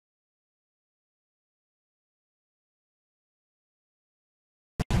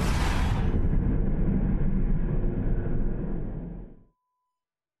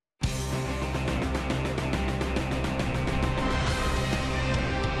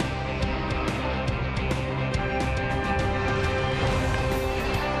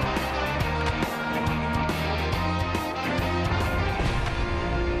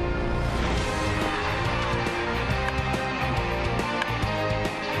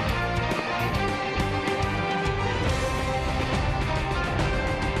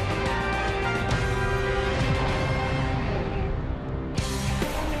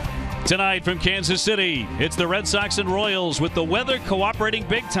Tonight from Kansas City, it's the Red Sox and Royals with the weather cooperating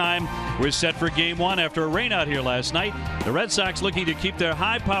big time. We're set for Game 1 after a rainout here last night. The Red Sox looking to keep their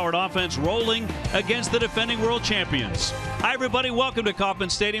high-powered offense rolling against the defending world champions. Hi, everybody. Welcome to Kauffman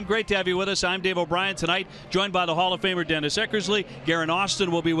Stadium. Great to have you with us. I'm Dave O'Brien tonight, joined by the Hall of Famer Dennis Eckersley. Garen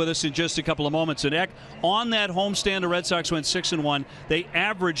Austin will be with us in just a couple of moments. And Eck, on that homestand, the Red Sox went 6-1. They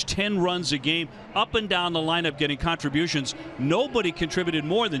averaged 10 runs a game, up and down the lineup getting contributions. Nobody contributed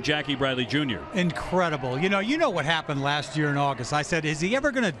more than Jackie Bradley Jr. Incredible. You know what happened last year in August. I said, is he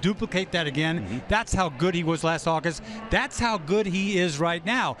ever going to duplicate that again? That's how good he was last August. That's how good he is right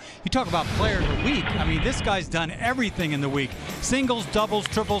now. You talk about player of the week. I mean, this guy's done everything in the week. Singles, doubles,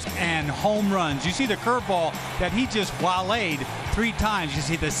 triples, and home runs. You see the curveball that he just waylaid 3 times. You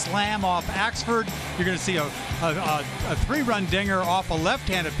see the slam off Axford. You're going to see a 3-run dinger off a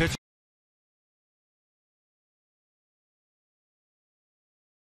left-handed pitcher.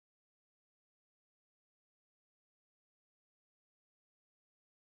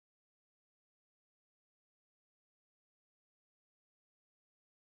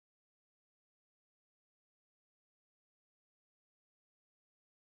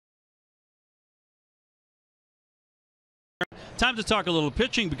 Time to talk a little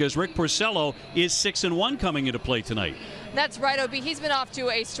pitching because Rick Porcello is 6-1 coming into play tonight. That's right, Obie. He's been off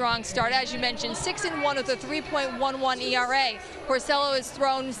to a strong start. As you mentioned, 6-1 with a 3.11 ERA. Porcello has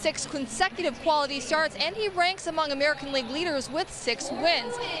thrown 6 consecutive quality starts, and he ranks among American League leaders with 6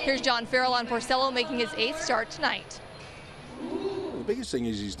 wins. Here's John Farrell on Porcello making his 8th start tonight. The biggest thing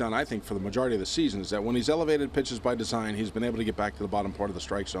he's done, I think, for the majority of the season is that when he's elevated pitches by design, he's been able to get back to the bottom part of the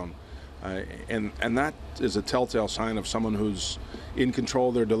strike zone. And that is a telltale sign of someone who's in control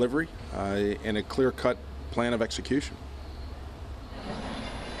of their delivery and a clear-cut plan of execution.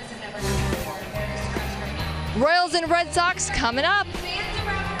 Royals and Red Sox coming up.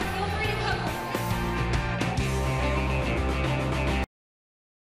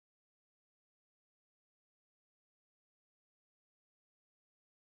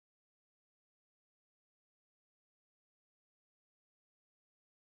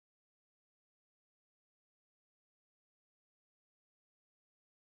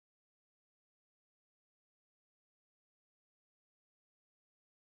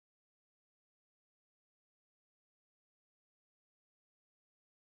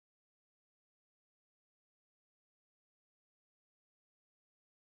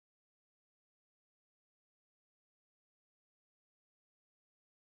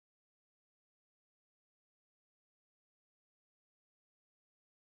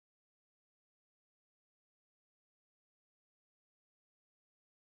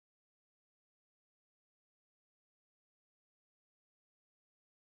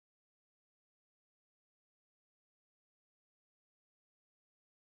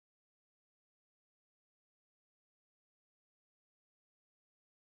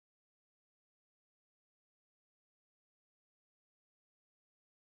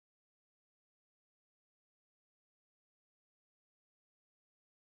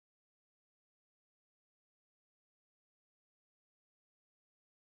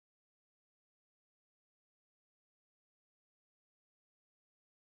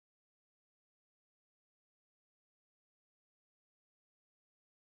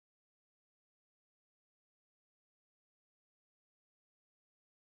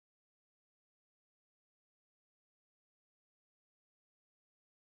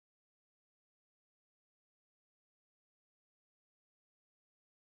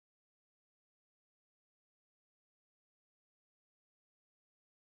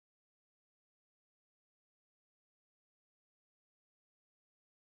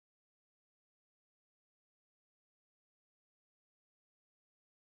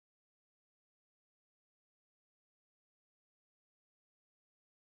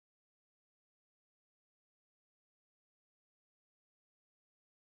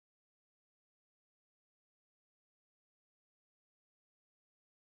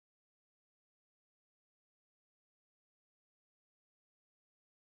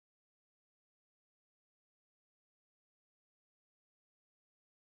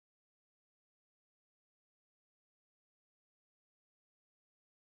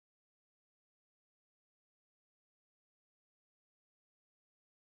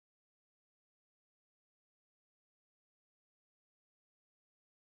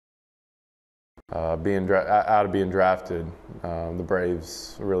 Out of being drafted, the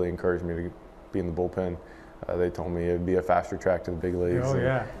Braves really encouraged me to be in the bullpen. They told me it'd be a faster track to the big leagues. Oh,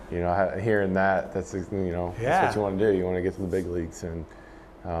 yeah. And, you know, hearing that, that's that's what you want to do. You want to get to the big leagues, and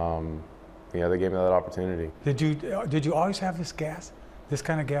yeah, they gave me that opportunity. Did you always have this gas? this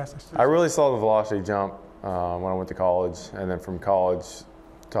kind of gas? I really saw the velocity jump when I went to college, and then from college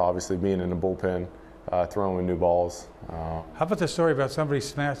to obviously being in the bullpen, throwing new balls. How about the story about somebody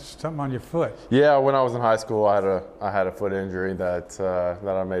smashed something on your foot? Yeah, when I was in high school, I had a foot injury that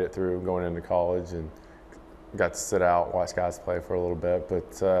I made it through going into college, and got to sit out, watch guys play for a little bit.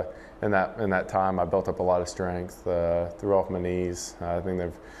 But in that time, I built up a lot of strength, threw off my knees. I think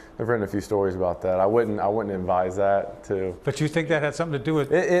they've written a few stories about that. I wouldn't advise that to. But you think that had something to do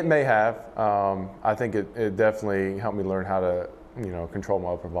with it? It may have. I think it definitely helped me learn how to control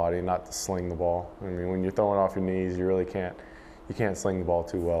my upper body, not to sling the ball. I mean, when you're throwing off your knees, you really can't sling the ball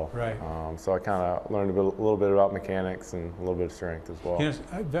too well. Right. So I kind of learned a little bit about mechanics and a little bit of strength as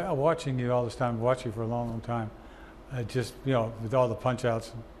well. Watching you all this time, watching you for a long, long time, just with all the punch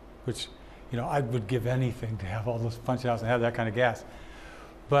outs, which I would give anything to have all those punch outs and have that kind of gas.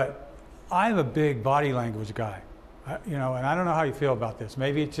 But I'm a big body language guy, and I don't know how you feel about this.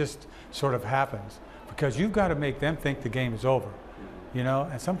 Maybe it just sort of happens because you've got to make them think the game is over.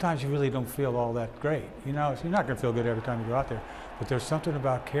 And sometimes you really don't feel all that great. So you're not going to feel good every time you go out there. But there's something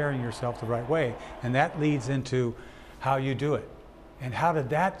about carrying yourself the right way, and that leads into how you do it. And how did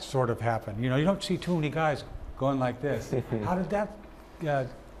that sort of happen? You don't see too many guys going like this. How did that take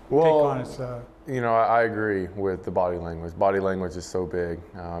on its... I agree with the body language. Body language is so big.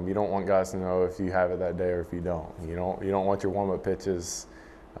 You don't want guys to know if you have it that day or if you don't. You don't want your warm-up pitches.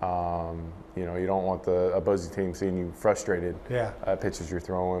 You don't want the opposing team seeing you frustrated at pitches you're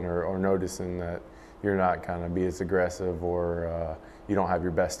throwing or noticing that you're not kind of be as aggressive or you don't have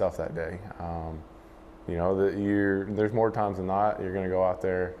your best stuff that day. There's more times than not you're going to go out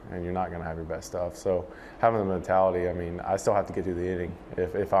there and you're not going to have your best stuff. So having the mentality, I still have to get through the inning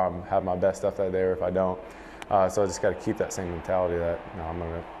if I have my best stuff that day or if I don't. So I just got to keep that same mentality that I'm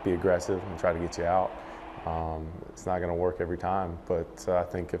going to be aggressive and try to get you out. It's not going to work every time, but I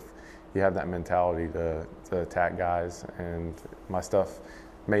think if you have that mentality to attack guys, and my stuff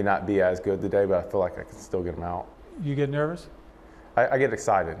may not be as good today, but I feel like I can still get them out. You get nervous? I get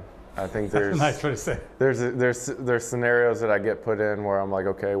excited. I think there's nice way to say. There's scenarios that I get put in where I'm like,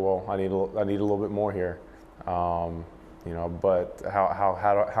 okay, well, I need a little bit more here, But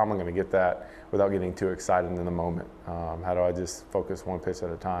how am I going to get that without getting too excited in the moment? How do I just focus one pitch at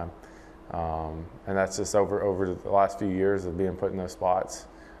a time? And that's just over the last few years of being put in those spots,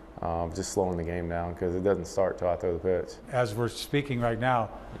 just slowing the game down because it doesn't start till I throw the pitch. As we're speaking right now,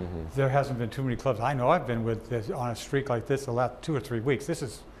 there hasn't been too many clubs. I know I've been with this, on a streak like this the last 2 or 3 weeks. This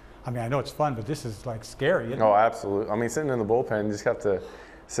is, I know it's fun, but this is like scary, isn't it? Oh, absolutely. Sitting in the bullpen, you just have to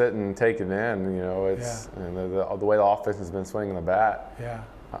sit and take it in. And the way the offense has been swinging the bat. Yeah.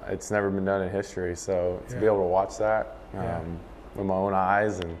 It's never been done in history. So to be able to watch that with my own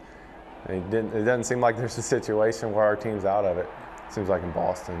eyes and it doesn't seem like there's a situation where our team's out of it. It seems like in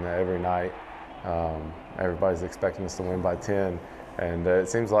Boston every night, everybody's expecting us to win by 10, and it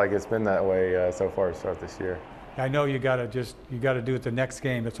seems like it's been that way so far to start this year. I know you got to do it the next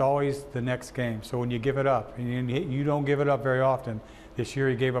game. It's always the next game. So when you give it up, and you don't give it up very often. This year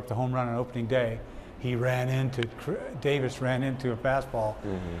he gave up the home run on opening day. Davis ran into a fastball.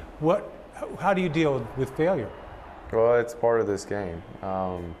 How do you deal with failure? Well, it's part of this game.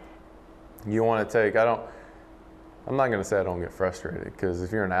 You want to take. I'm not going to say I don't get frustrated because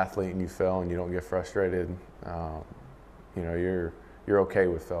if you're an athlete and you fail and you don't get frustrated, you're okay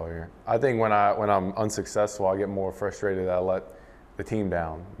with failure. I think when I'm unsuccessful, I get more frustrated that I let the team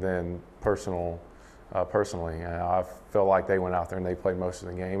down than personally. I feel like they went out there and they played most of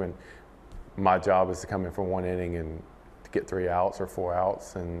the game, and my job is to come in for one inning and to get 3 outs or 4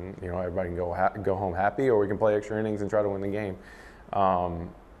 outs, and everybody can go home happy, or we can play extra innings and try to win the game.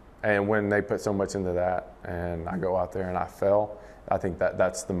 And when they put so much into that and I go out there and I fail, I think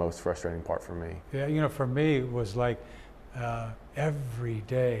that's the most frustrating part for me. Yeah, for me it was like every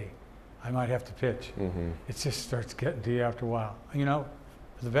day I might have to pitch. It just starts getting to you after a while.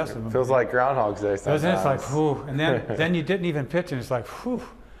 The best of them. Feels like Groundhog's Day sometimes. It's like, whew. And then you didn't even pitch and it's like, whew.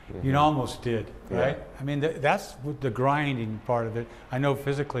 You almost did, right? Yeah. That's the grinding part of it. I know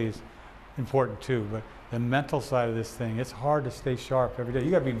physically is important too, but the mental side of this thing, it's hard to stay sharp every day.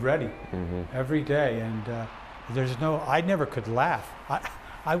 You got to be ready every day, and I never could laugh.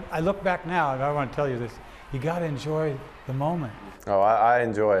 I look back now, and I want to tell you this: you got to enjoy the moment. Oh, I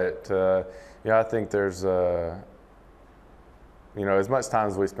enjoy it. I think there's, as much time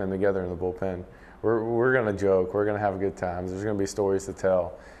as we spend together in the bullpen, we're going to joke, we're going to have good times. There's going to be stories to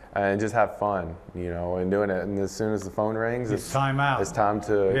tell. and just have fun, and doing it. And as soon as the phone rings, it's time out. It's time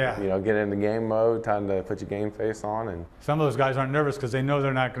to, get into game mode, time to put your game face on. And some of those guys aren't nervous because they know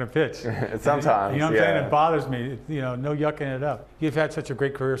they're not going to pitch. Sometimes, you know what I'm saying? It bothers me. No yucking it up. You've had such a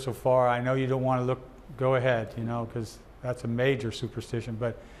great career so far. I know you don't want to go ahead, because that's a major superstition.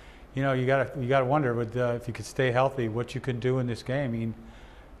 But, you gotta wonder if you could stay healthy, what you can do in this game. I mean,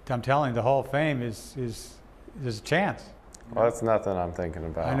 I'm telling you, the Hall of Fame is there's a chance. Well, that's nothing I'm thinking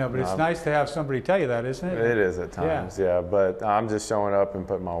about. I know, but it's nice to have somebody tell you that, isn't it? It is at times, yeah. But I'm just showing up and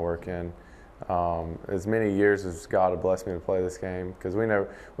putting my work in. As many years as God has blessed me to play this game, because we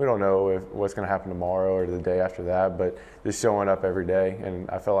don't know what's going to happen tomorrow or the day after that. But just showing up every day, and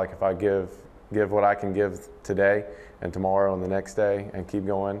I feel like if I give what I can give today and tomorrow and the next day and keep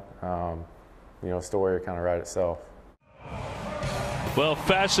going, story will kind of write itself. Well,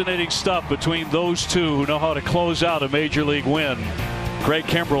 fascinating stuff between those two who know how to close out a major league win. Craig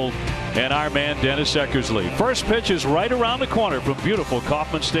Kimbrell and our man Dennis Eckersley. First pitch is right around the corner from beautiful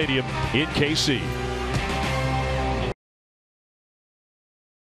Kauffman Stadium in KC.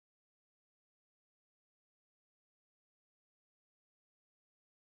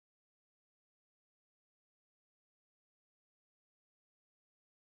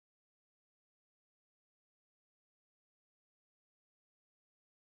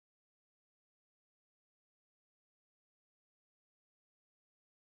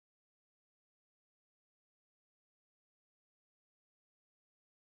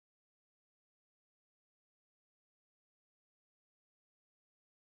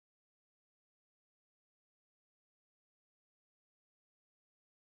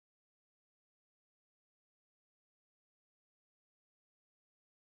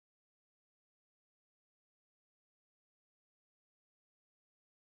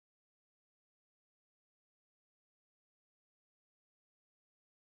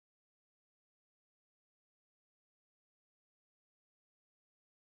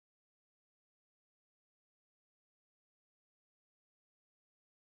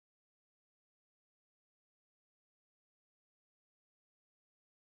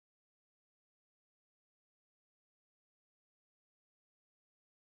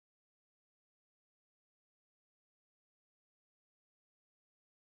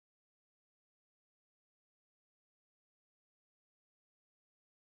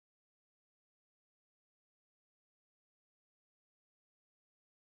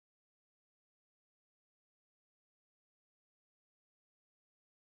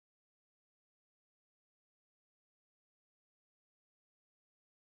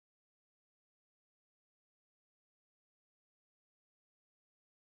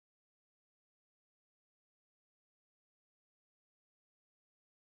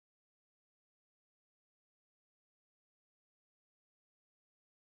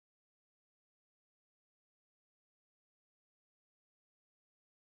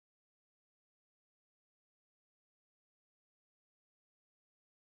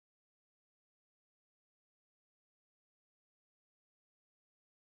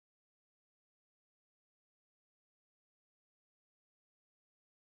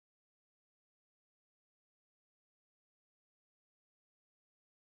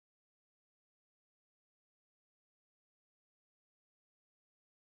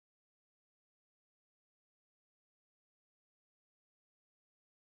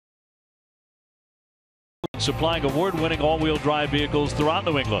 Supplying award-winning all-wheel drive vehicles throughout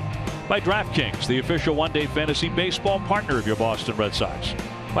New England. By DraftKings, the official one-day fantasy baseball partner of your Boston Red Sox.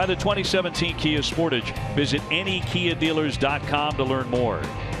 By the 2017 Kia Sportage. Visit anykiadealers.com to learn more.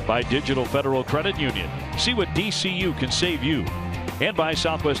 By Digital Federal Credit Union. See what DCU can save you. And by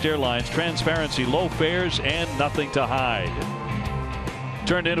Southwest Airlines, transparency, low fares, and nothing to hide.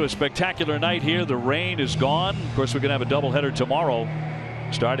 Turned into a spectacular night here. The rain is gone. Of course, we're going to have a doubleheader tomorrow.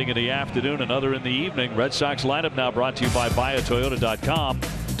 Starting in the afternoon, another in the evening. Red Sox lineup now brought to you by BuyAToyota.com.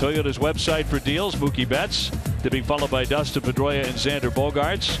 Toyota's website for deals. Mookie Betts to be followed by Dustin Pedroia and Xander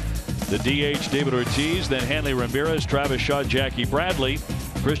Bogaerts. The DH, David Ortiz, then Hanley Ramirez, Travis Shaw, Jackie Bradley.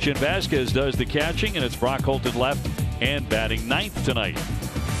 Christian Vasquez does the catching, and it's Brock Holt at left and batting ninth tonight.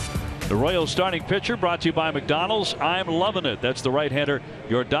 The Royals starting pitcher brought to you by McDonald's. I'm loving it. That's the right-hander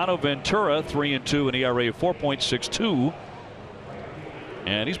Yordano Ventura, 3-2, an ERA of 4.62.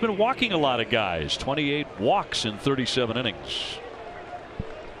 And he's been walking a lot of guys. 28 walks in 37 innings.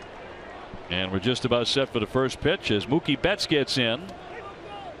 And we're just about set for the first pitch as Mookie Betts gets in.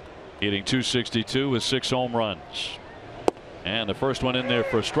 Hitting .262 with 6 home runs. And the first one in there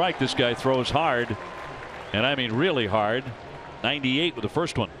for a strike. This guy throws hard. And I mean really hard. 98 with the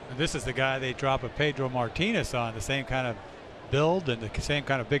first one. This is the guy they drop a Pedro Martinez on. The same kind of build and the same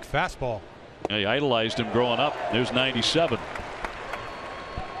kind of big fastball. Yeah, he idolized him growing up. There's 97.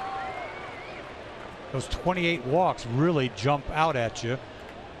 Those 28 walks really jump out at you.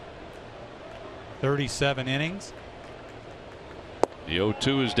 37 innings. The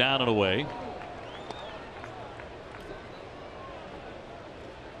 0-2 is down and away.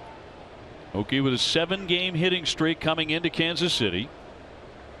 Mookie with a 7-game hitting streak coming into Kansas City.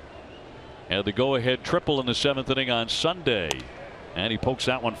 Had the go-ahead triple in the 7th inning on Sunday, and he pokes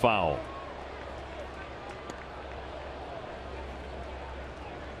that one foul.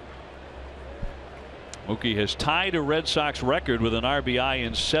 Mookie has tied a Red Sox record with an RBI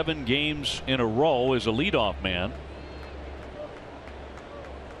in 7 games in a row as a leadoff man.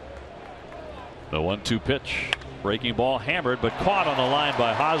 The 1-2 pitch. Breaking ball hammered, but caught on the line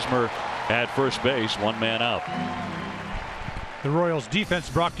by Hosmer at first base. 1 man out. The Royals defense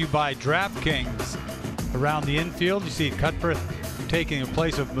brought to you by DraftKings. Around the infield, you see Cuthbert taking the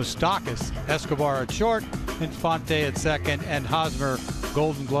place of Moustakas, Escobar at short, Infante at second, and Hosmer,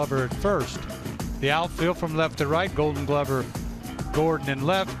 Golden Glover at first. The outfield from left to right, Golden Glover, Gordon in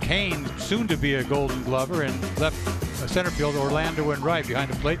left, Kane soon to be a Golden Glover, and left center field, Orlando in right.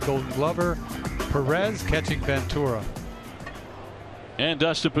 Behind the plate, Golden Glover, Perez catching Ventura. And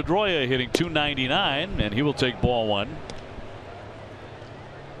Dustin Pedroia hitting .299, and he will take ball 1.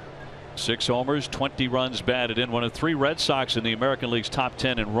 6 homers, 20 runs batted in. One of 3 Red Sox in the American League's top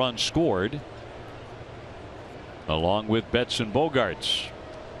 10 in runs scored, along with Betts and Bogarts.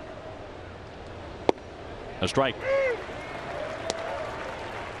 A strike.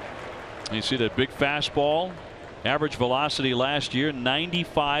 You see that big fastball. Average velocity last year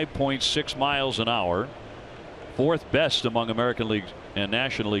 95.6 miles an hour. 4th best among American League and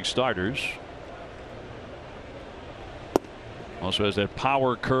National League starters. Also has that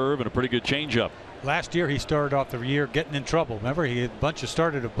power curve and a pretty good changeup. Last year he started off the year getting in trouble. Remember, he had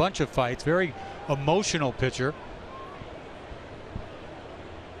started a bunch of fights. Very emotional pitcher.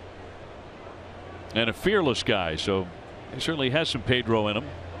 And a fearless guy, so he certainly has some Pedro in him.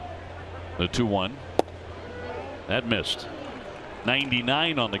 The 2-1. That missed.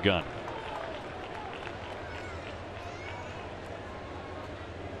 99 on the gun.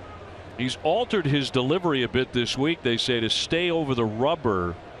 He's altered his delivery a bit this week, they say, to stay over the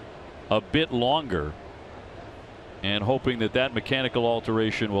rubber a bit longer, and hoping that that mechanical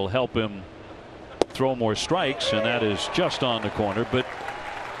alteration will help him throw more strikes, and that is just on the corner. But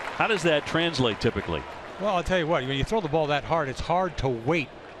how does that translate typically? Well, I'll tell you what, when you throw the ball that hard, it's hard to wait,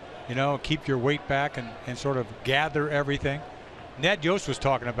 you know, keep your weight back and sort of gather everything. Ned Yost was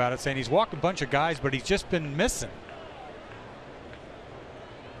talking about it, saying he's walked a bunch of guys, but he's just been missing.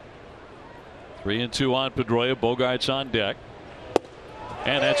 3-2 on Pedroia. Bogarts on deck.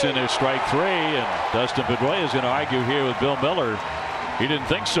 And that's in there, strike 3. And Dustin Pedroia is going to argue here with Bill Miller. He didn't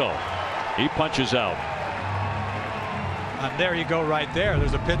think so. He punches out. And there you go right there.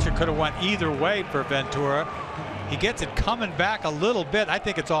 There's a pitch that could have went either way for Ventura. He gets it coming back a little bit. I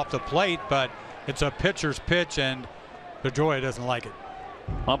think it's off the plate, but it's a pitcher's pitch, and Pedroia doesn't like it.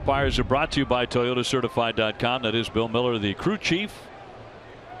 Umpires are brought to you by ToyotaCertified.com. That is Bill Miller, the crew chief.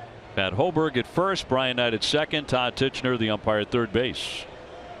 Pat Hoberg at first, Brian Knight at second, Todd Tichenor, the umpire, at third base.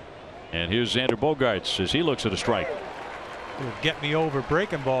 And here's Xander Bogaerts as he looks at a strike. Get me over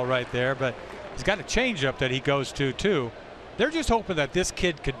breaking ball right there, but he's got a changeup that he goes to too. They're just hoping that this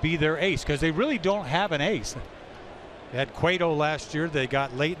kid could be their ace, because they really don't have an ace. They had Cueto last year, they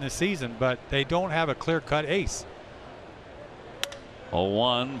got late in the season, but they don't have a clear-cut ace.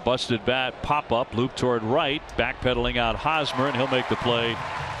 0-1, busted bat, pop up, loop toward right, backpedaling out Hosmer, and he'll make the play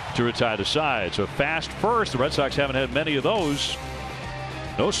to retire the side. So fast first. The Red Sox haven't had many of those.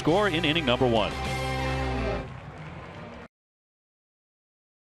 No score in inning number 1.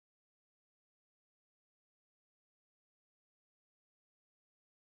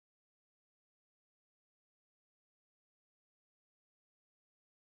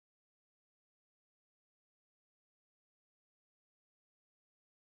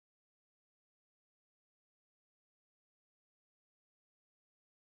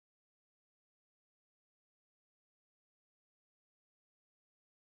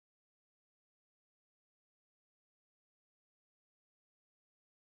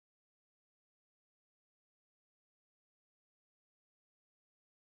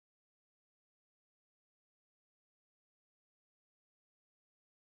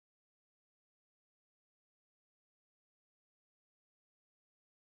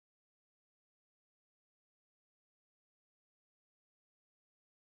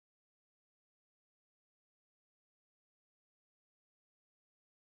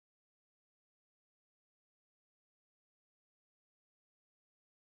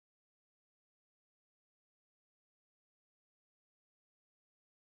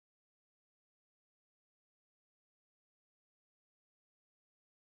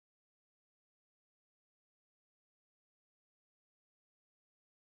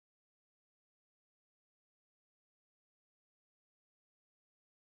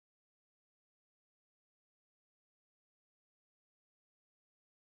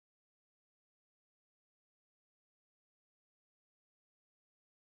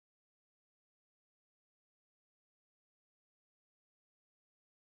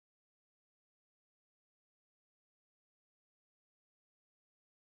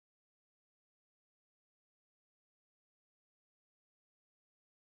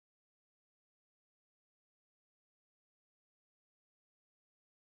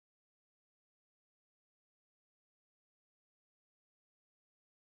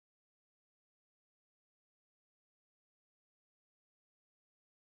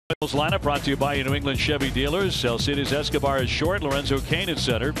 Lineup brought to you by your New England Chevy dealers. Alcides Escobar is short. Lorenzo Cain at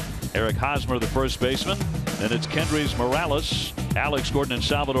center. Eric Hosmer, the first baseman. Then it's Kendrys Morales, Alex Gordon, and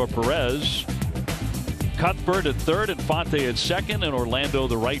Salvador Perez. Cuthbert at third, Infante at second, and Orlando,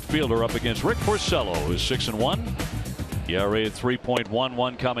 the right fielder, up against Rick Porcello, who's 6-1. ERA at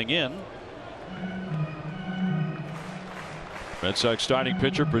 3.11 coming in. Red Sox starting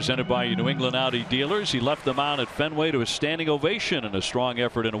pitcher presented by your New England Audi dealers. He left the mound at Fenway to a standing ovation in a strong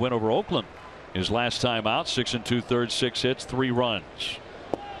effort in a win over Oakland. His last time out, 6 2/3, 6 hits, 3 runs.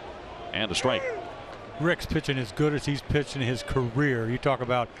 And a strike. Rick's pitching as good as he's pitched in his career. You talk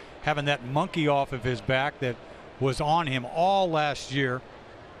about having that monkey off of his back that was on him all last year.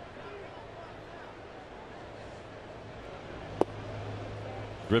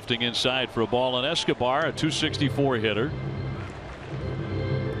 Drifting inside for a ball on Escobar, a .264 hitter.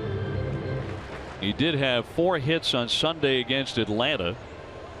 He did have 4 hits on Sunday against Atlanta.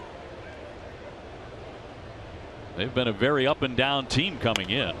 They've been a very up and down team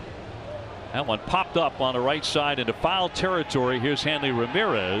coming in. That one popped up on the right side into foul territory. Here's Hanley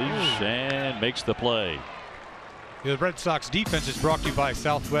Ramirez and makes the play. The Red Sox defense is brought to you by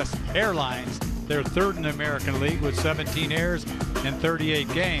Southwest Airlines. They're third in the American League with 17 errors in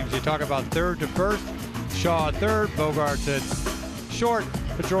 38 games. You talk about third to first. Shaw at third, Bogarts at short,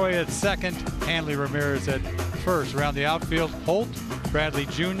 Pedroia at second, Hanley Ramirez at first. Around the outfield, Holt, Bradley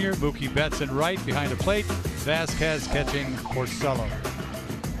Jr., Mookie Betts in right behind the plate, Vasquez catching Porcello.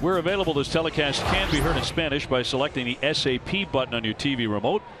 We're available. This telecast can be heard in Spanish by selecting the SAP button on your TV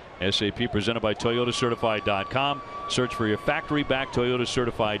remote. SAP presented by ToyotaCertified.com. Search for your factory-backed Toyota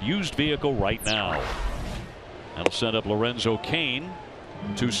certified used vehicle right now. That'll send up Lorenzo Cain,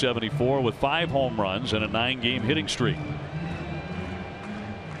 274 with 5 home runs and a 9-game hitting streak.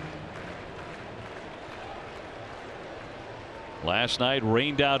 Last night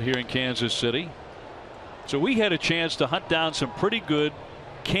rained out here in Kansas City, so we had a chance to hunt down some pretty good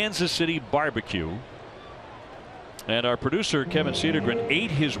Kansas City barbecue, and our producer Kevin Cedergren ate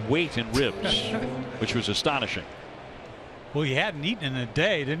his weight in ribs, which was astonishing. Well, he hadn't eaten in a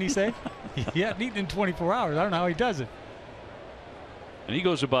day, didn't he say? He hadn't eaten in 24 hours. I don't know how he does it. And he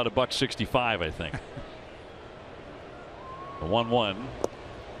goes about $1.65, I think. The 1-1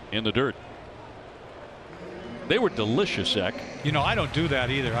 in the dirt. They were delicious, Eck. You know, I don't do that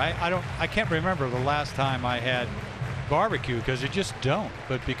either. I can't remember the last time I had barbecue, because you just don't.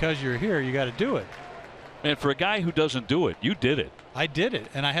 But because you're here, you got to do it. And for a guy who doesn't do it, you did it. I did it,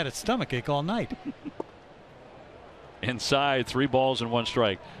 and I had a stomachache all night. Inside, 3 balls and 1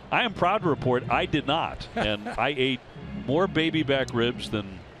 strike. I am proud to report I did not, and I ate more baby back ribs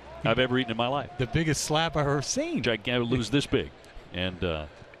than I've ever eaten in my life. The biggest slap I've ever seen. Gigantic, lose this big, and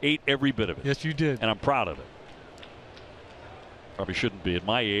ate every bit of it. Yes, you did. And I'm proud of it. Probably shouldn't be at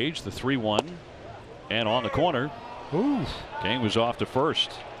my age. The 3-1, and on the corner. Ooh. Cain was off to first.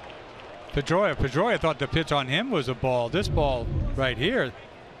 Pedroia thought the pitch on him was a ball. This ball right here,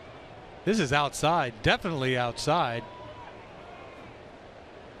 this is outside, definitely outside.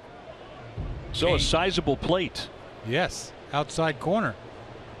 So Cain. A sizable plate. Yes, outside corner.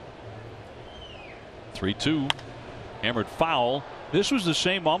 3-2, hammered foul. This was the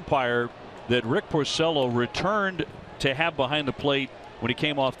same umpire that Rick Porcello returned to have behind the plate when he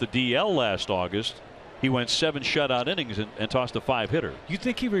came off the DL last August. He went 7 shutout innings and tossed a 5-hitter. You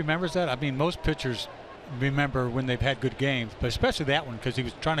think he remembers that? I mean, most pitchers remember when they've had good games, but especially that one, because he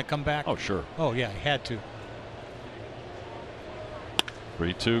was trying to come back. Oh, sure. Oh, yeah, he had to.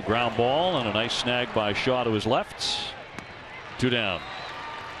 3-2 ground ball and a nice snag by Shaw to his left. 2 down.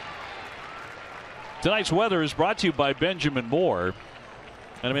 Tonight's weather is brought to you by Benjamin Moore.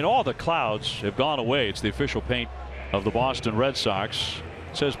 And I mean, all the clouds have gone away. It's the official paint of the Boston Red Sox.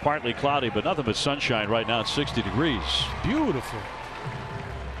 It says partly cloudy, but nothing but sunshine right now at 60 degrees. Beautiful.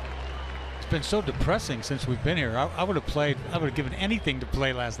 It's been so depressing since we've been here. I would have played. I would have given anything to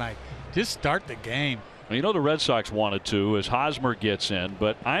play last night. Just start the game. Well, you know, the Red Sox wanted to as Hosmer gets in,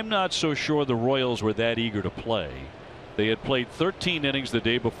 but I'm not so sure the Royals were that eager to play. They had played 13 innings the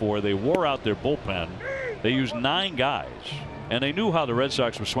day before. They wore out their bullpen. They used 9 guys, and they knew how the Red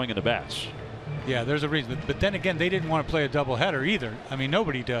Sox were swinging the bats. Yeah, there's a reason. But then again, they didn't want to play a doubleheader either. I mean,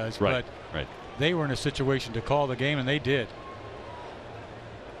 nobody does. Right, but right. They were in a situation to call the game, and they did.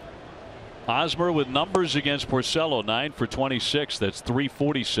 Hosmer with numbers against Porcello, 9 for 26. That's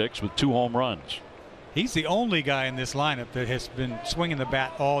 .346 with 2 home runs. He's the only guy in this lineup that has been swinging the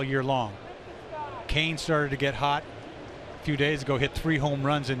bat all year long. Cain started to get hot a few days ago, hit 3 home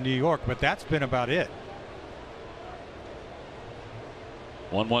runs in New York, but that's been about it.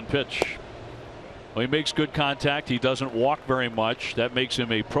 1-1 pitch. Well, he makes good contact. He doesn't walk very much. That makes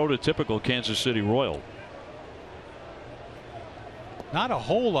him a prototypical Kansas City Royal. Not a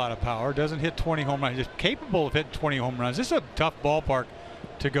whole lot of power. Doesn't hit 20 home runs. He's capable of hitting 20 home runs. This is a tough ballpark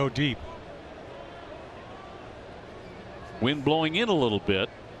to go deep. Wind blowing in a little bit.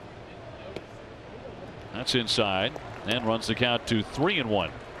 That's inside and runs the count to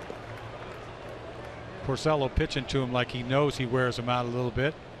 3-1. Porcello pitching to him like he knows he wears him out a little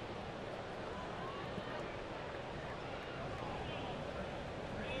bit.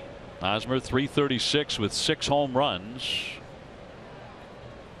 Hosmer 336 with 6 home runs.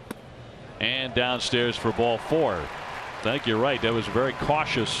 And downstairs for ball 4. I think you're right. That was a very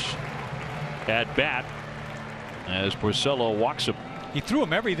cautious at bat as Porcello walks him. He threw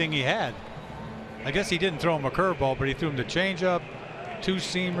him everything he had. I guess he didn't throw him a curveball, but he threw him the changeup,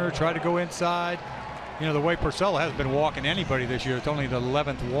 two-seamer, tried to go inside. You know, the way Porcello has been walking anybody this year, it's only the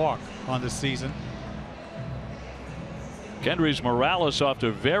 11th walk on the season. Kendrys Morales off to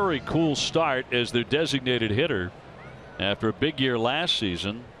a very cool start as their designated hitter after a big year last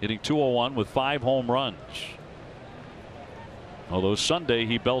season, hitting .201 with 5 home runs. Although Sunday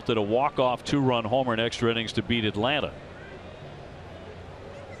he belted a walk-off 2-run homer in extra innings to beat Atlanta.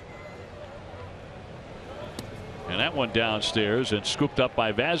 And that one downstairs and scooped up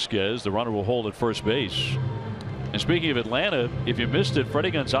by Vasquez. The runner will hold at first base. And speaking of Atlanta, if you missed it,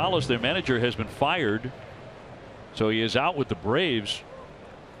 Freddie Gonzalez, their manager, has been fired. So he is out with the Braves.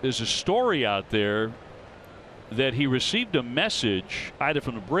 There's a story out there that he received a message either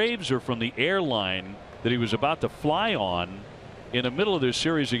from the Braves or from the airline that he was about to fly on in the middle of their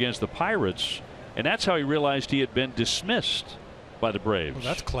series against the Pirates. And that's how he realized he had been dismissed by the Braves. Well,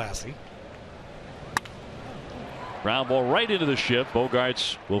 that's classy. Ground ball right into the shift.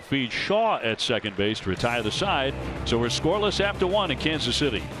 Bogarts will feed Shaw at second base to retire the side. So we're scoreless after 1 in Kansas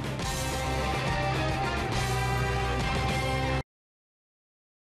City.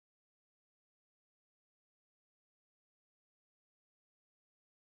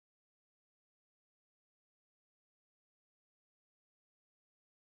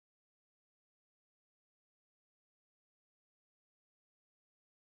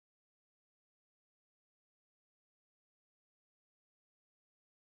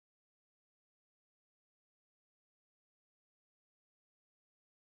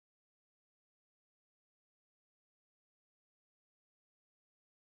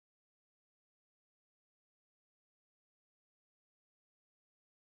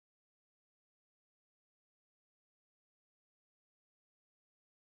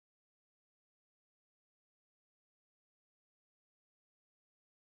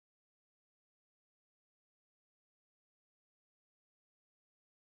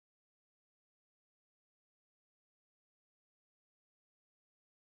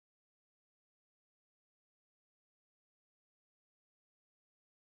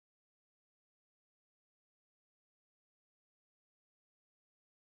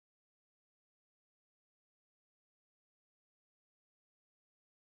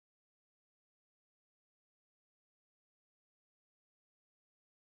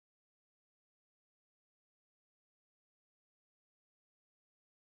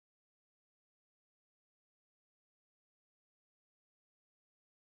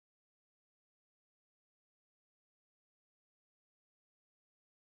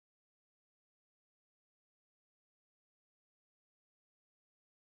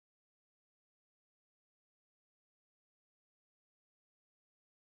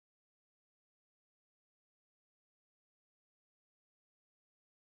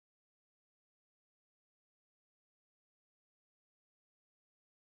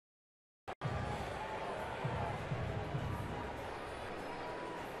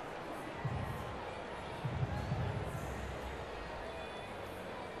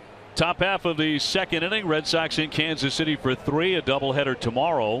 Top half of the second inning. Red Sox in Kansas City for 3. A doubleheader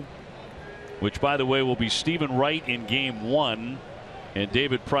tomorrow, which, by the way, will be Stephen Wright in game 1 and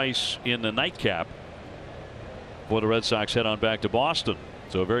David Price in the nightcap before the Red Sox head on back to Boston.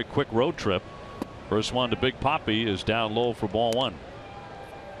 So a very quick road trip. First one to Big Papi is down low for ball 1.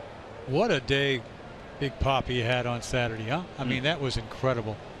 What a day Big Papi had on Saturday, huh? I mean, that was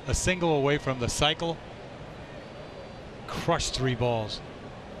incredible. A single away from the cycle. Crushed 3 balls.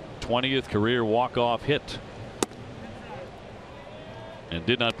 20th career walk-off hit. And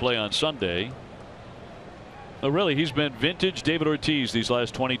did not play on Sunday. Oh, really, he's been vintage David Ortiz these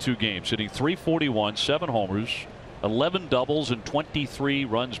last 22 games, hitting .341, 7 homers, 11 doubles, and 23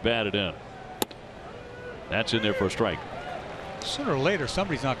 runs batted in. That's in there for a strike. Sooner or later,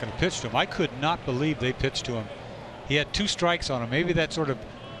 somebody's not going to pitch to him. I could not believe they pitched to him. He had 2 strikes on him. Maybe that sort of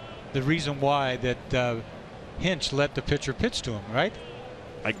the reason why that Hinch let the pitcher pitch to him, right?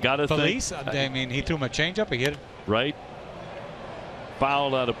 I gotta Phillies, think. I mean, he threw him a changeup. He hit it. Right.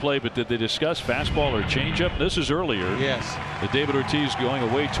 Fouled out of play, but did they discuss fastball or changeup? This is earlier. Yes. The David Ortiz going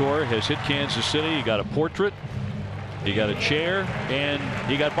away tour has hit Kansas City. He got a portrait, he got a chair, and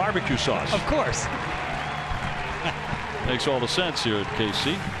he got barbecue sauce. Of course. Makes all the sense here at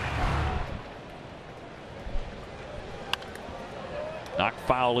KC. Knocked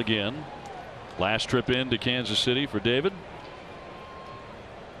foul again. Last trip into Kansas City for David.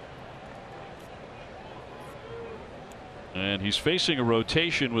 And he's facing a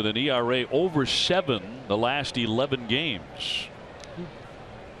rotation with an ERA over 7 the last 11 games.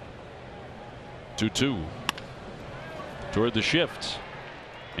 2-2 toward the shift.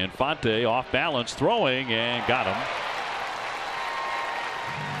 Infante off balance throwing and got him.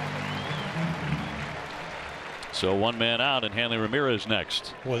 So one man out and Hanley Ramirez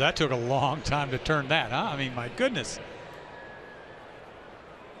next. Well, that took a long time to turn that, huh? I mean, my goodness.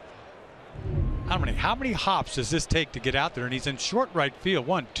 How many hops does this take to get out there? And he's in short right field.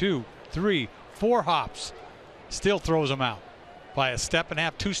 1, 2, 3, 4 hops. Still throws him out by a step and a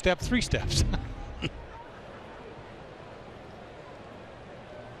half, 2 steps, 3 steps.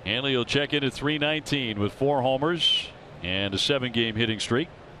 Hanley will check in at 319 with 4 homers and a 7-game hitting streak.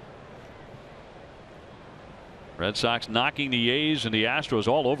 Red Sox knocking the A's and the Astros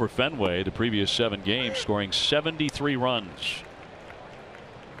all over Fenway the previous 7 games, scoring 73 runs.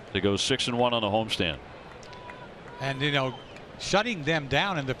 They go 6-1 on the homestand. And you know, shutting them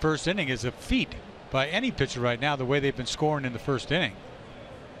down in the first inning is a feat by any pitcher right now, the way they've been scoring in the first inning.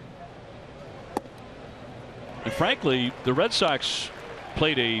 And frankly, the Red Sox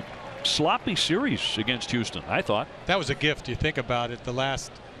played a sloppy series against Houston, I thought. That was a gift. You think about it. The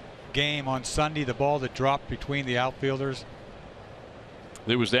last game on Sunday, the ball that dropped between the outfielders.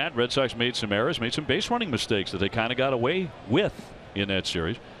 There was that. Red Sox made some errors, made some base running mistakes that they kind of got away with in that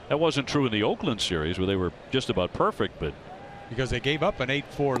series. That wasn't true in the Oakland series where they were just about perfect, but because they gave up an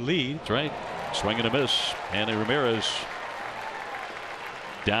 8-4 lead. That's right. Swing and a miss. Hanley Ramirez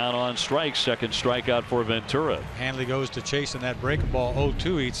down on strikes. Second strikeout for Ventura. Hanley goes to chasing that breaking ball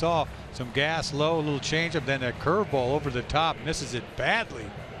 0-2. He saw some gas low, a little changeup, then a curveball over the top, misses it badly.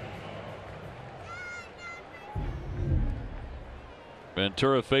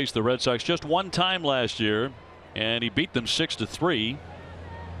 Ventura faced the Red Sox just one time last year, and he beat them 6-3.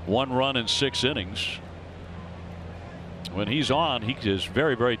 1 run in 6 innings. When he's on, he is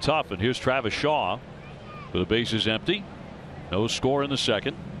very, very tough. And here's Travis Shaw with the bases empty. No score in the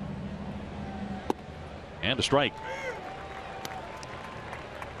second. And a strike.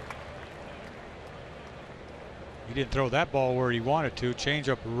 He didn't throw that ball where he wanted to. Change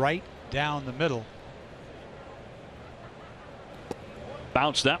up right down the middle.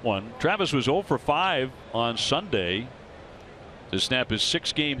 Bounced that one. Travis was 0 for 5 on Sunday to snap his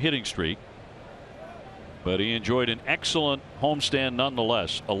 6-game hitting streak. But he enjoyed an excellent homestand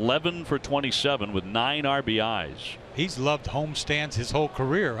nonetheless. 11 for 27 with 9 RBIs. He's loved homestands his whole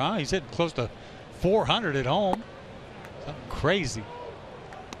career, huh? He's hitting close to 400 at home. Something crazy.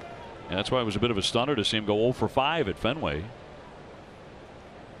 And that's why it was a bit of a stunner to see him go 0 for 5 at Fenway.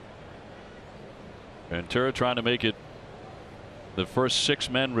 Ventura trying to make it the first 6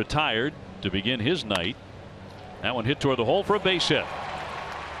 men retired to begin his night. That one hit toward the hole for a base hit.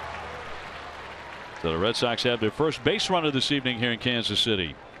 So the Red Sox have their first base runner this evening here in Kansas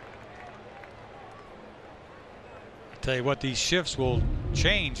City. Tell you what, these shifts will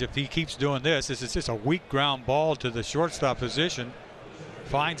change if he keeps doing this. This is just a weak ground ball to the shortstop position.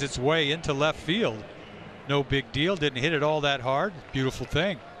 Finds its way into left field. No big deal. Didn't hit it all that hard. Beautiful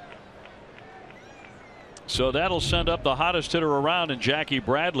thing. So that'll send up the hottest hitter around in Jackie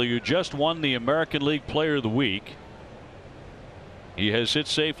Bradley, who just won the American League Player of the Week. He has hit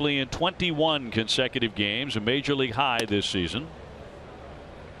safely in 21 consecutive games, a major league high this season.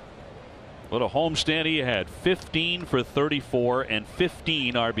 What a homestand he had. 15 for 34 and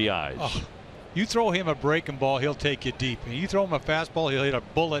 15 RBIs. Oh, you throw him a breaking ball, he'll take you deep. And you throw him a fastball, he'll hit a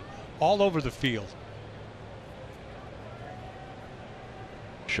bullet all over the field.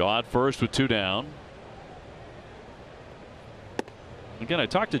 Shaw at first with 2 down. Again, I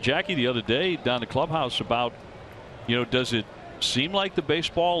talked to Jackie the other day down the clubhouse about, you know, does it seem like the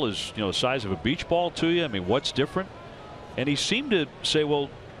baseball is, you know, the size of a beach ball to you? I mean, what's different? And he seemed to say,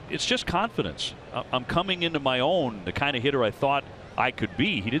 well, it's just confidence. I'm coming into my own, the kind of hitter I thought I could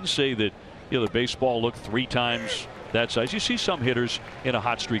be. He didn't say that, you know, the baseball looked 3 times that size. You see some hitters in a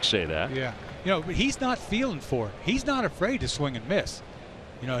hot streak say that. Yeah. You know, but he's not feeling for it. He's not afraid to swing and miss.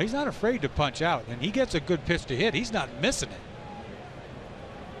 You know, he's not afraid to punch out. And he gets a good pitch to hit. He's not missing it.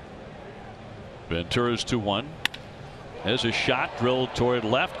 Ventura's 2-1. There's a shot drilled toward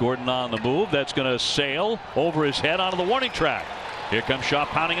left. Gordon on the move. That's going to sail over his head onto the warning track. Here comes Shaw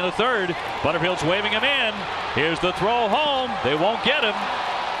pounding in the third. Butterfield's waving him in. Here's the throw home. They won't get him.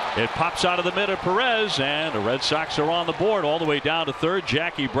 It pops out of the mid of Perez, and the Red Sox are on the board all the way down to third.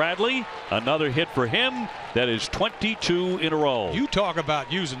 Jackie Bradley, another hit for him. That is 22 in a row. You talk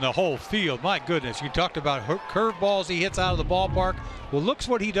about using the whole field. My goodness, you talked about curveballs he hits out of the ballpark. Well, looks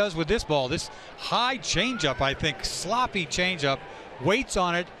what he does with this ball. This high changeup, I think, sloppy changeup, waits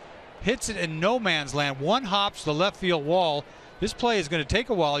on it, hits it in no man's land. One hops the left field wall. This play is going to take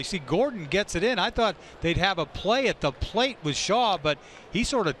a while. You see Gordon gets it in. I thought they'd have a play at the plate with Shaw, but he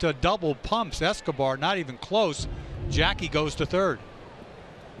sort of double pumps Escobar, not even close. Jackie goes to third.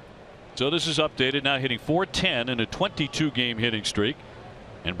 So this is updated, now hitting .410 in a 22-game hitting streak,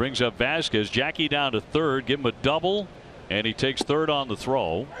 and brings up Vasquez. Jackie down to third, give him a double, and he takes third on the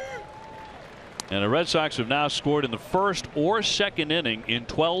throw. And the Red Sox have now scored in the first or second inning in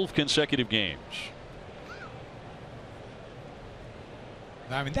 12 consecutive games.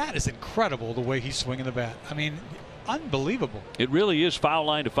 I mean, that is incredible, the way he's swinging the bat. I mean, unbelievable. It really is foul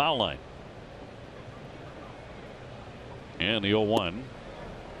line to foul line. And the 0-1.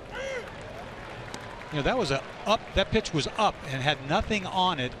 You know, that was that pitch was up and had nothing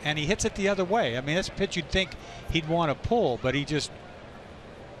on it, and he hits it the other way. I mean, that's a pitch you'd think he'd want to pull, but he just.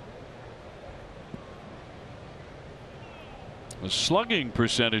 The slugging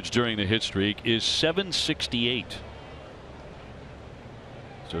percentage during the hit streak is .768.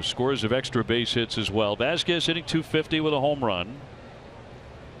 So scores of extra base hits as well. Vasquez hitting .250 with a home run.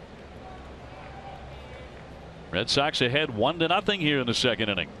 Red Sox ahead 1-0 here in the second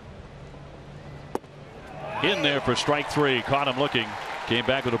inning. In there for strike three. Caught him looking. Came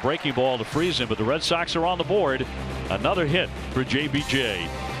back with a breaking ball to freeze him, but the Red Sox are on the board. Another hit for JBJ.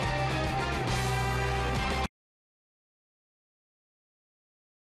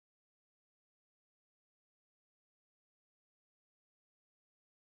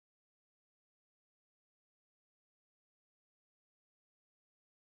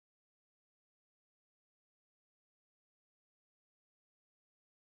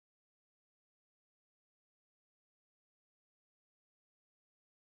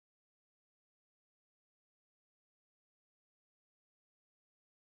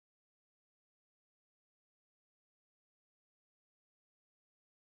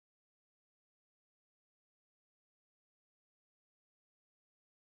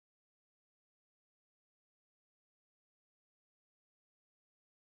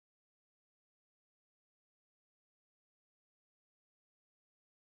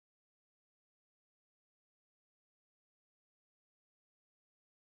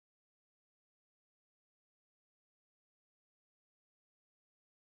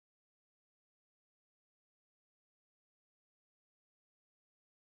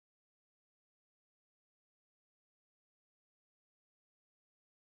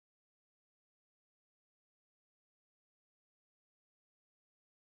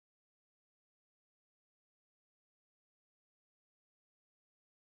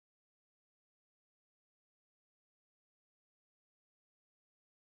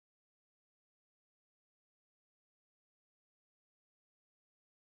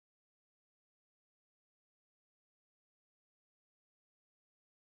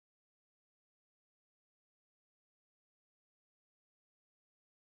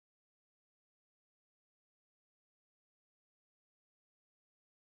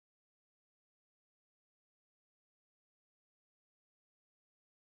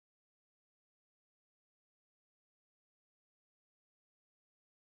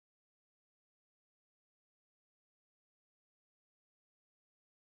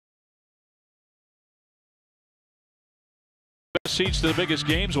 Seats to the biggest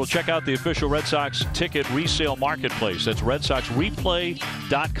games. We'll check out the official Red Sox ticket resale marketplace. That's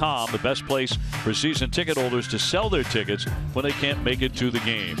RedSoxReplay.com, the best place for season ticket holders to sell their tickets when they can't make it to the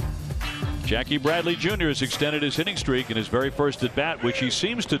game. Jackie Bradley Jr. has extended his hitting streak in his very first at bat, which he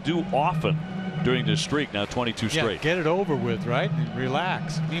seems to do often during this streak, now 22 straight. Yeah, get it over with, right? And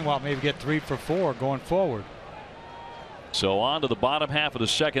relax. Meanwhile, maybe get 3 for 4 going forward. So on to the bottom half of the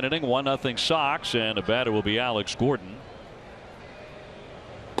second inning, 1-0 Sox, and the batter will be Alex Gordon.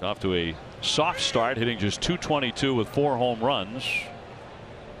 Off to a soft start, hitting just .222 with 4 home runs.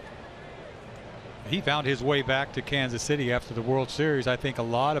 He found his way back to Kansas City after the World Series. I think a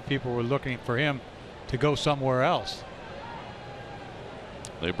lot of people were looking for him to go somewhere else.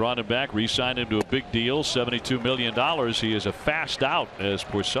 They brought him back, re-signed him to a big deal, $72 million. He is a fast out as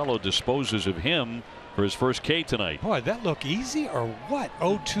Porcello disposes of him for his first K tonight. Boy, that look easy or what?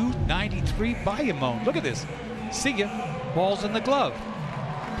 0-2-93 Bayamon. Look at this. See ya. Ball's in the glove.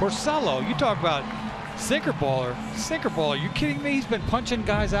 Porcello, you talk about sinker baller. Sinker baller. You kidding me? He's been punching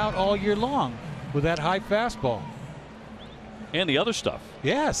guys out all year long with that high fastball. And the other stuff.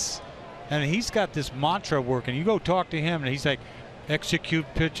 Yes. And he's got this mantra working. You go talk to him and he's like, execute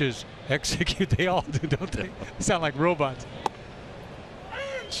pitches. Execute. They all do, don't they? They sound like robots.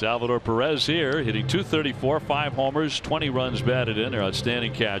 Salvador Perez here hitting .234, 5 homers, 20 runs batted in. Their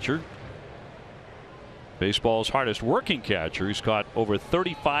outstanding catcher. Baseball's hardest working catcher. He's caught over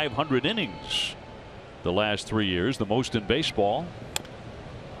 3,500 innings the last 3 years, the most in baseball.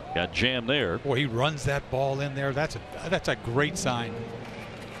 Got jammed there. Boy, he runs that ball in there. That's a great sign.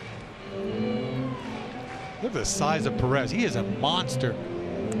 Look at the size of Perez. He is a monster.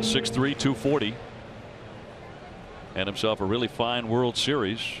 6'3", 240. And himself a really fine World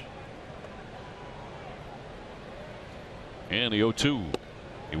Series. And the 0-2.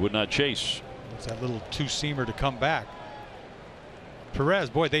 He would not chase. It's that little two-seamer to come back. Perez,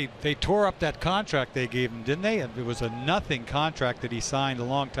 boy, they tore up that contract they gave him, didn't they? It was a nothing contract that he signed a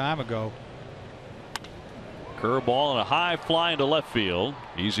long time ago. Curveball and a high fly into left field.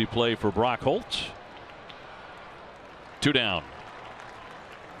 Easy play for Brock Holt. 2 down.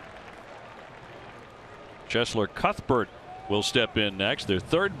 Chesler Cuthbert will step in next, their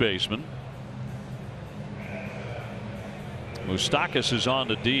third baseman. Moustakas is on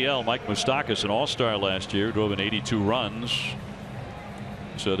the DL. Mike Moustakas, an all-star last year, drove in 82 runs.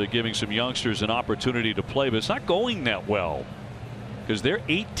 So they're giving some youngsters an opportunity to play, but it's not going that well because they're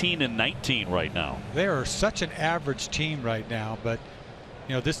 18-19 right now. They are such an average team right now, but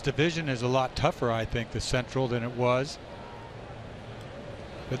you know, this division is a lot tougher, I think, the Central, than it was.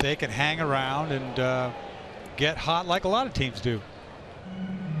 But they can hang around and get hot like a lot of teams do.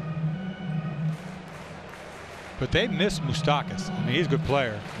 But they miss Moustakas. I mean, he's a good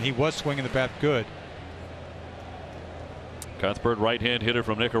player. He was swinging the bat good. Cuthbert, right-hand hitter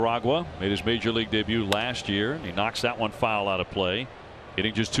from Nicaragua, made his major league debut last year. He knocks that one foul out of play,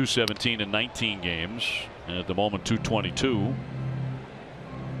 hitting just .217 in 19 games, and at the moment .222.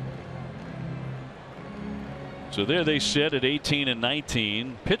 So there they sit at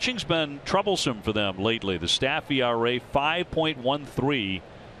 18-19. Pitching's been troublesome for them lately. The staff ERA 5.13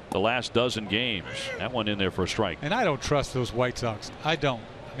 the last dozen games. That one in there for a strike. And I don't trust those White Sox. I don't.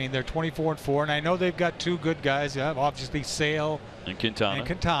 I mean, they're 24-4, and I know they've got 2 good guys. You have obviously Sale and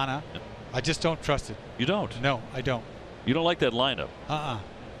Quintana. Yeah. I just don't trust it. You don't? No, I don't. You don't like that lineup?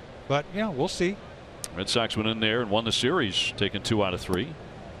 But you know, we'll see. Red Sox went in there and won the series, taking 2 out of 3.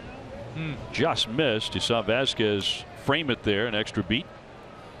 Just missed. You saw Vasquez frame it there, an extra beat.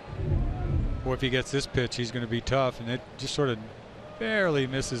 Boy, if he gets this pitch, he's going to be tough, and it just sort of barely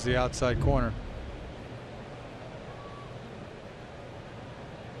misses the outside corner.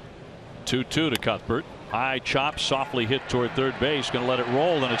 2-2 to Cuthbert. High chop, softly hit toward third base. Going to let it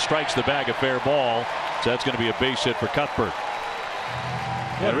roll, and it strikes the bag, a fair ball. So that's going to be a base hit for Cuthbert.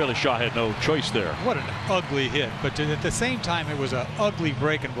 And really, Shaw had no choice there. What an ugly hit. But at the same time, it was an ugly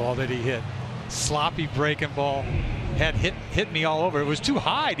breaking ball that he hit. Sloppy breaking ball. Had hit me all over. It was too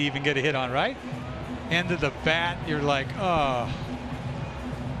high to even get a hit on, right? End of the bat, you're like, oh.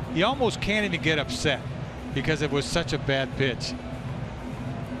 You almost can't even get upset because it was such a bad pitch.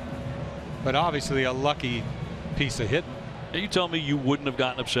 But obviously a lucky piece of hit. Are you telling me you wouldn't have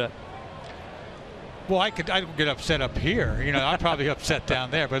gotten upset? Well, I don't get upset up here. You know, I'm probably upset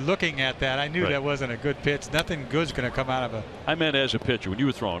down there. But looking at that, I knew that wasn't a good pitch. Nothing good's going to come out of it. I meant as a pitcher when you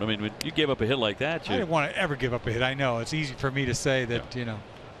were throwing. I mean, when you gave up a hit like that, I didn't want to ever give up a hit. I know it's easy for me to say that, you know,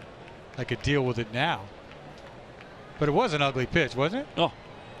 I could deal with it now. But it was an ugly pitch, wasn't it? Oh,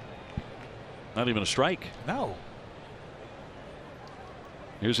 not even a strike. No.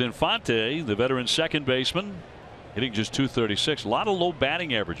 Here's Infante, the veteran second baseman, hitting just .236. A lot of low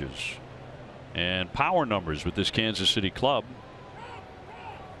batting averages and power numbers with this Kansas City club.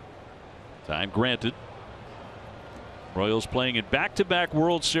 Time granted. Royals playing in back-to-back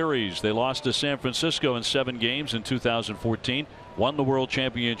World Series. They lost to San Francisco in 7 games in 2014. Won the World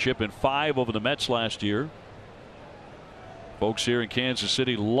Championship in 5 over the Mets last year. Folks here in Kansas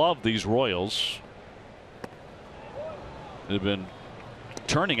City love these Royals. They've been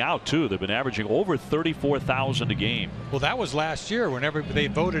turning out too. They've been averaging over 34,000 a game. Well, that was last year when they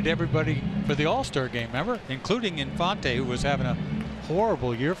voted everybody for the All-Star game, remember? Including Infante, who was having a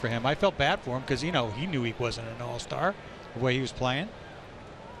horrible year for him. I felt bad for him because, you know, he knew he wasn't an All-Star the way he was playing.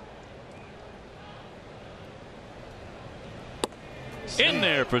 In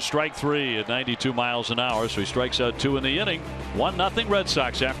there for strike 3 at 92 miles an hour. So he strikes out 2 in the inning. 1-0 Red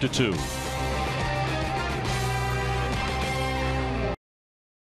Sox after 2.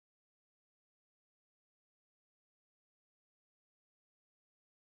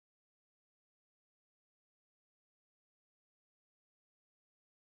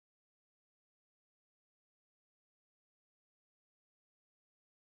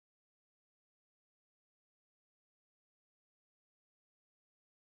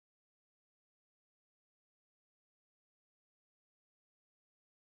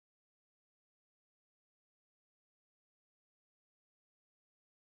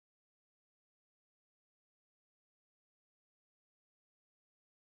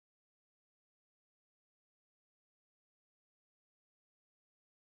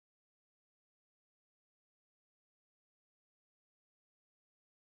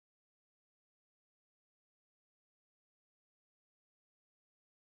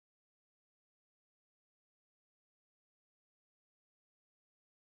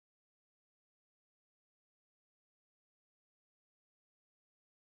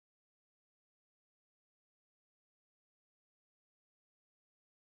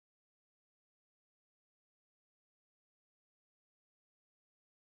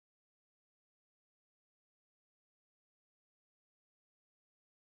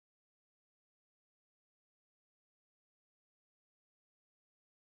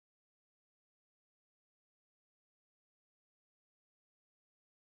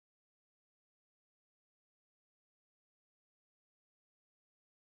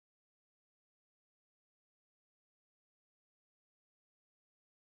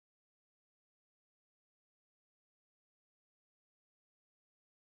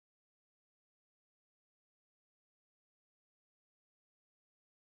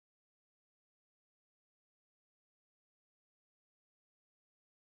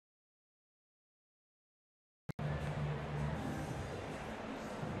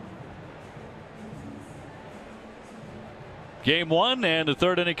 Game one and the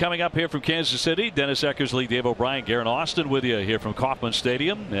third inning coming up here from Kansas City. Dennis Eckersley, Dave O'Brien, Garen Austin with you here from Kauffman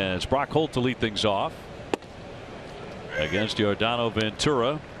Stadium. And it's Brock Holt to lead things off against Yordano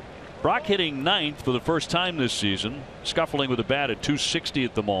Ventura. Brock hitting ninth for the first time this season, scuffling with the bat at .260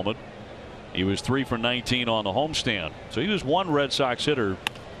 at the moment. He was 3 for 19 on the homestand. So he was one Red Sox hitter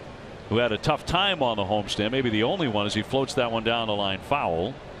who had a tough time on the homestand. Maybe the only one as he floats that one down the line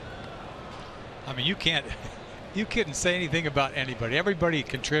foul. I mean, you couldn't say anything about anybody. Everybody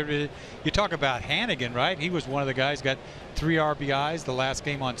contributed. You talk about Hannigan, right? He was one of the guys, got 3 RBIs the last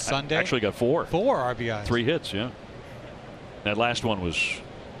game on Sunday. Actually got 4. 4 RBIs. 3 hits, yeah. That last one was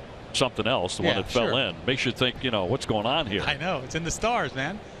something else, the one that fell in. Makes you think, what's going on here? I know. It's in the stars,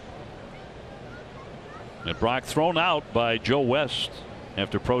 man. And Brock thrown out by Joe West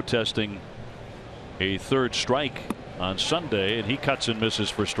after protesting a third strike on Sunday, and he cuts and misses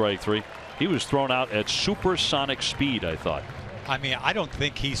for strike 3. He was thrown out at supersonic speed, I thought. I mean, I don't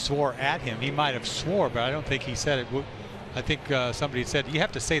think he swore at him. He might have swore, but I don't think he said it. I think somebody said you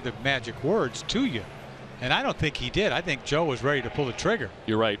have to say the magic words to you. And I don't think he did. I think Joe was ready to pull the trigger.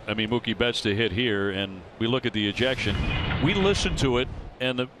 You're right. I mean, Mookie Betts to hit here, and we look at the ejection. We listened to it,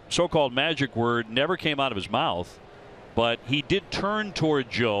 and the so-called magic word never came out of his mouth. But he did turn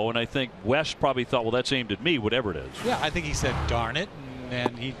toward Joe, and I think West probably thought, well, that's aimed at me, whatever it is. Yeah, I think he said, darn it,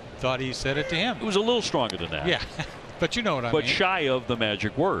 and he thought he said it to him. It was a little stronger than that. Yeah, but you know what I mean. But shy of the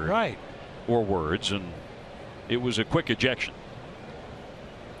magic word. Right. Or words, and it was a quick ejection.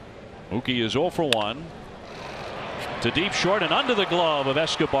 Mookie is 0 for 1. To deep short and under the glove of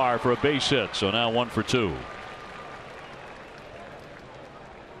Escobar for a base hit. So now 1 for 2.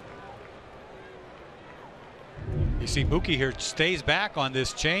 You see Mookie here stays back on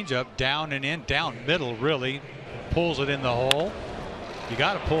this changeup, down and in, down middle really, pulls it in the hole. You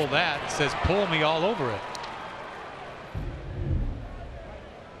got to pull that. It says pull me all over it.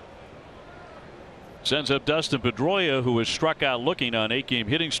 Sends up Dustin Pedroia, who was struck out looking on 8-game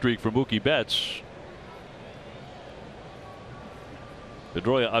hitting streak for Mookie Betts.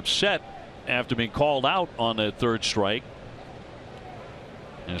 Pedroia upset after being called out on that third strike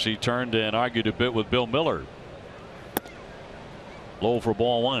as he turned and argued a bit with Bill Miller. Low for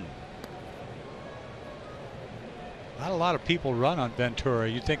ball 1. Not a lot of people run on Ventura.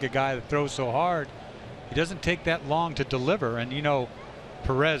 You think a guy that throws so hard, he doesn't take that long to deliver. And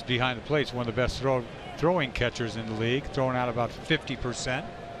Perez behind the plate is one of the best throwing catchers in the league, throwing out about 50%.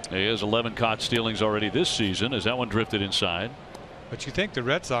 He has 11 caught stealings already this season as that one drifted inside. But you think the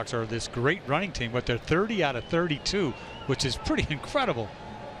Red Sox are this great running team, but they're 30 out of 32, which is pretty incredible.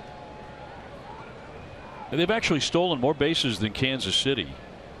 And they've actually stolen more bases than Kansas City.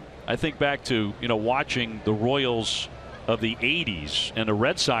 I think back to watching the Royals of the 80s and the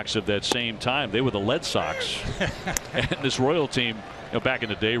Red Sox of that same time. They were the Lead Sox. And this Royal team back in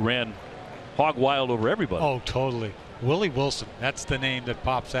the day ran hog wild over everybody. Oh, totally. Willie Wilson, that's the name that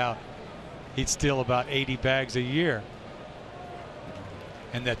pops out. He'd steal about 80 bags a year.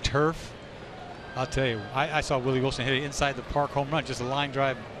 And that turf, I'll tell you, I saw Willie Wilson hit it inside the park home run, just a line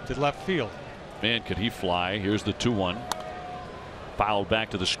drive to left field. Man, could he fly. Here's the 2-1. Fouled back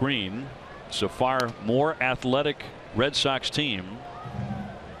to the screen. It's a far more athletic Red Sox team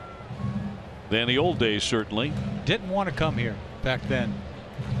than the old days, certainly. Didn't want to come here back then.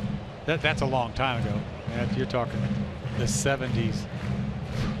 That's a long time ago. You're talking the 70s.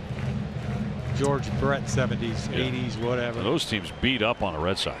 George Brett 70s, 80s, whatever. Those teams beat up on the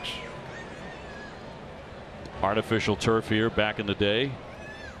Red Sox. Artificial turf here back in the day.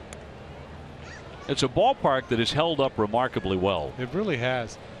 It's a ballpark that has held up remarkably well. It really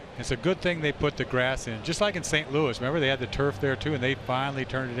has. It's a good thing they put the grass in, just like in St. Louis. Remember, they had the turf there too, and they finally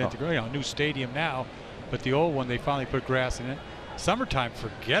turned it into a new stadium now. But the old one, they finally put grass in it. Summertime,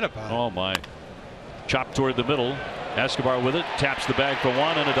 forget about it. Oh my! Chop toward the middle. Escobar with it, taps the bag for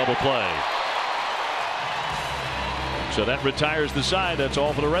 1 and a double play. So that retires the side. That's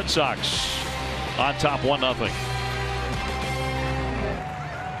all for the Red Sox. On top 1-0.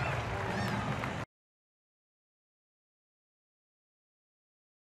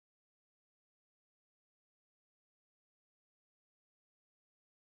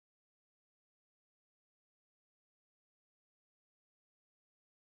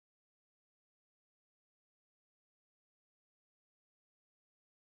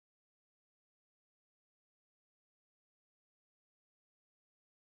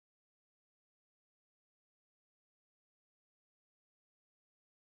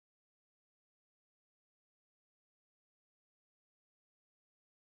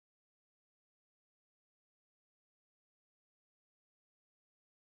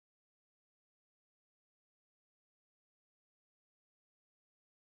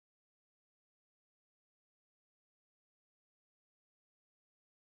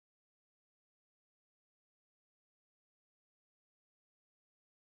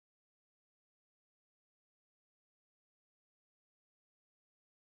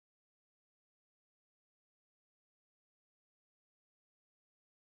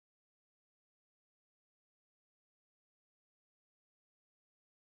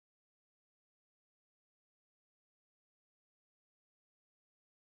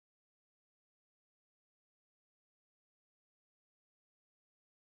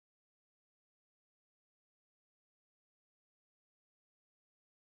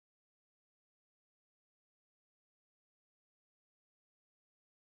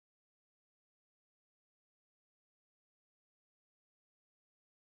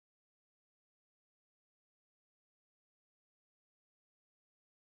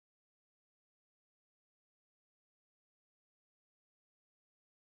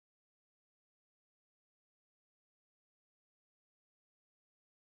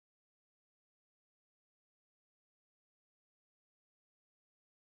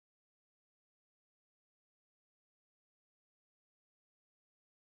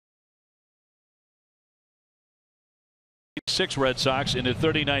 86 Red Sox in the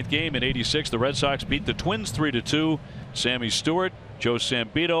 39th game in '86. The Red Sox beat the Twins 3-2. Sammy Stewart, Joe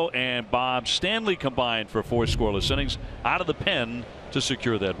Sambito, and Bob Stanley combined for 4 scoreless innings out of the pen to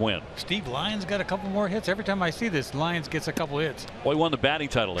secure that win. Steve Lyons got a couple more hits. Every time I see this, Lyons gets a couple hits. Boy, he won the batting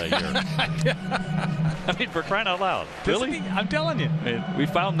title that year. I mean, for crying out loud. Really? I'm telling you. I mean, we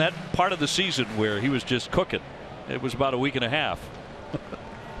found that part of the season where he was just cooking. It was about a week and a half.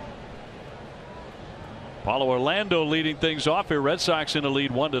 Paulo Orlando leading things off here. Red Sox in the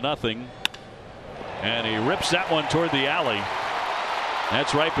lead 1-0. And he rips that one toward the alley.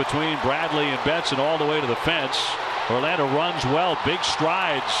 That's right between Bradley and Betts and all the way to the fence. Orlando runs well, big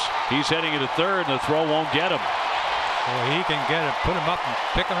strides. He's heading into third, and the throw won't get him. Well, he can get it, put him up and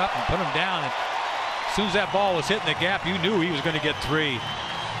pick him up and put him down. And as soon as that ball was hitting the gap, you knew he was going to get 3.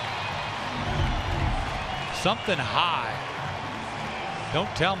 Something high. Don't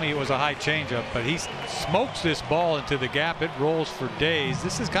tell me it was a high changeup, but he smokes this ball into the gap. It rolls for days.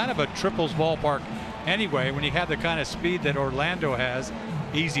 This is kind of a triples ballpark anyway. When you have the kind of speed that Orlando has,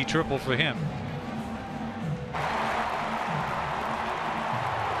 easy triple for him.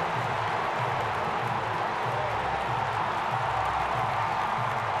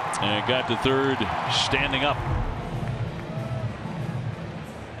 And got to third standing up.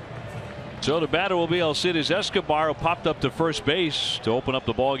 So the batter will be Alcides Escobar, who popped up to first base to open up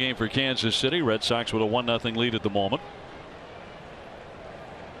the ball game for Kansas City. Red Sox with a 1-0 lead at the moment.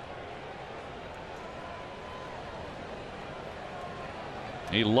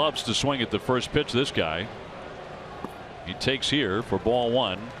 He loves to swing at the first pitch, this guy. He takes here for ball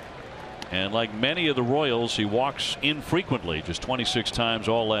 1. And like many of the Royals, he walks infrequently, just 26 times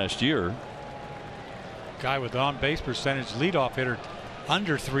all last year. Guy with on base percentage, leadoff hitter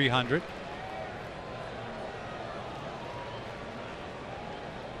under 300.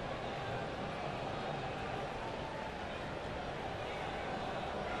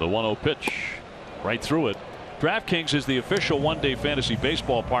 The 1-0 pitch right through it. DraftKings is the official one-day fantasy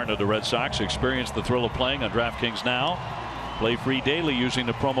baseball partner of the Red Sox. Experience the thrill of playing on DraftKings now. Play free daily using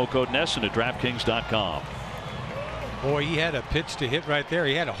the promo code NESSON at DraftKings.com. Boy, he had a pitch to hit right there.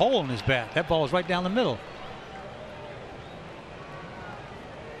 He had a hole in his bat. That ball was right down the middle.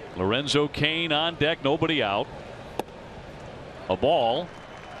 Lorenzo Cain on deck, nobody out. A ball.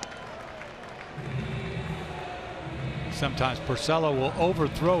 Sometimes Porcello will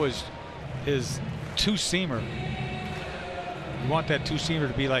overthrow his two-seamer. You want that two-seamer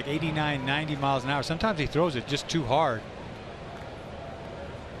to be like 89, 90 miles an hour. Sometimes he throws it just too hard.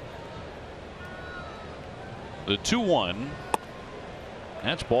 The 2-1.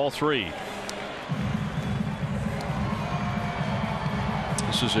 That's ball 3.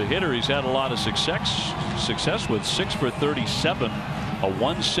 This is a hitter. He's had a lot of success with 6 for 37, a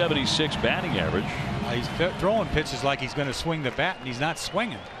 176 batting average. He's throwing pitches like he's going to swing the bat, and he's not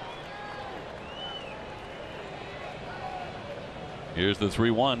swinging. Here's the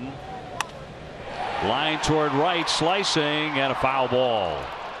 3-1. Line toward right, slicing, and a foul ball.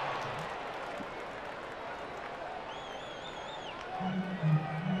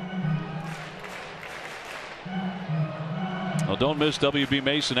 Well, don't miss WB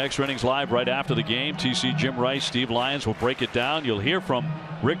Mason Extra Innings Live right after the game. TC Jim Rice, Steve Lyons will break it down. You'll hear from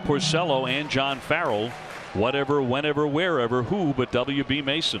Rick Porcello and John Farrell. Whatever, whenever, wherever, who but WB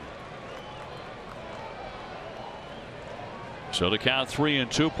Mason. So the count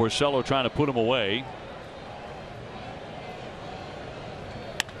 3-2. Porcello trying to put him away.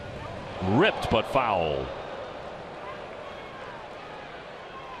 Ripped but foul.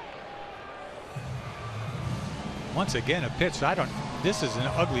 Once again, a pitch. This is an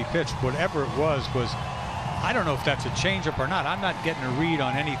ugly pitch. Whatever it was, I don't know if that's a changeup or not. I'm not getting a read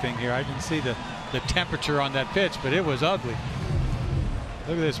on anything here. I didn't see the temperature on that pitch, but it was ugly.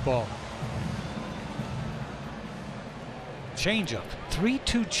 Look at this ball. Changeup.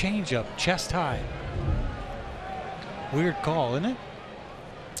 3-2 changeup, chest high. Weird call, isn't it?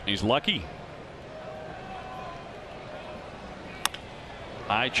 He's lucky.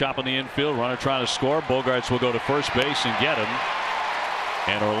 High chop in the infield. Runner trying to score. Bogarts will go to first base and get him.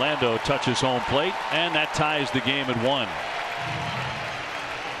 And Orlando touches home plate, and that ties the game at 1.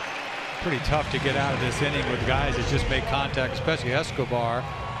 Pretty tough to get out of this inning with guys that just make contact, especially Escobar.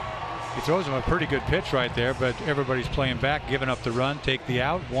 He throws him a pretty good pitch right there, but everybody's playing back, giving up the run, take the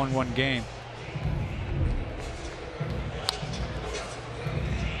out, 1-1 game.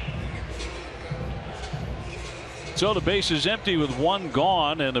 So the base is empty with 1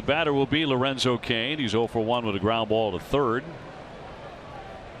 gone, and the batter will be Lorenzo Cain. He's 0 for 1 with a ground ball to third.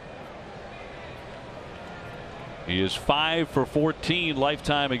 He is 5 for 14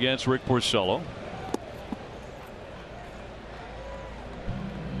 lifetime against Rick Porcello.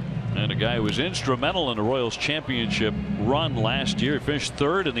 guy who was instrumental in the Royals championship run last year. He finished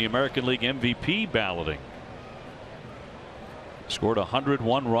third in the American League MVP balloting. Scored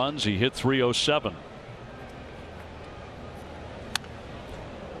 101 runs. He hit .307.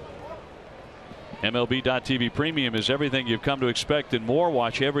 MLB.TV Premium is everything you've come to expect and more.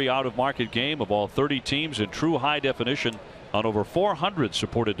 Watch every out-of-market game of all 30 teams in true high definition on over 400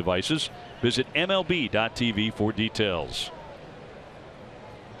 supported devices. Visit MLB.TV for details.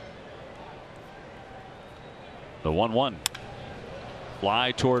 The 1-1.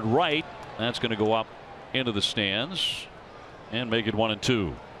 Fly toward right. That's going to go up into the stands and make it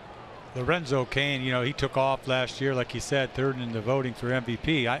 1-2. Lorenzo Cain, you know, he took off last year, like he said, third in the voting for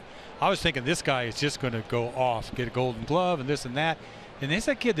MVP. I was thinking this guy is just going to go off, get a Golden Glove and this and that. And it's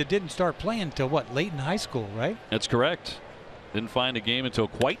a kid that didn't start playing until what, late in high school, right? That's correct. Didn't find a game until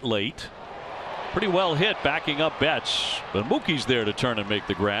quite late. Pretty well hit, backing up Betts, but Mookie's there to turn and make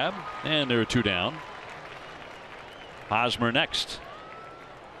the grab, and there are 2 down. Hosmer next.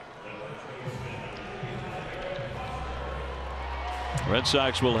 Red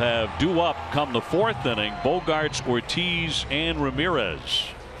Sox will have due up come the 4th inning. Bogarts, Ortiz, and Ramirez.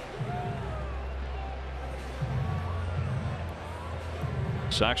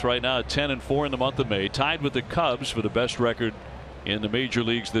 Sox right now at 10-4 in the month of May, tied with the Cubs for the best record in the major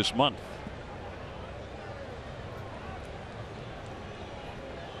leagues this month.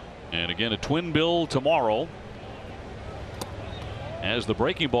 And again, a twin bill tomorrow. As the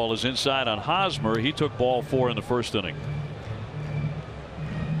breaking ball is inside on Hosmer, he took ball 4 in the 1st inning.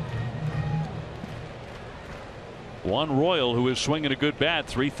 One Royal who is swinging a good bat,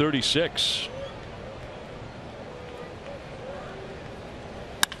 336.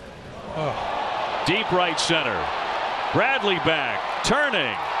 Oh. Deep right center. Bradley back,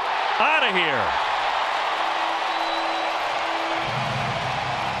 turning, out of here.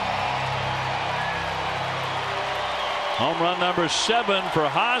 Home run number 7 for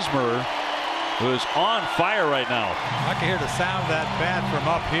Hosmer, who is on fire right now. I can hear the sound of that bat from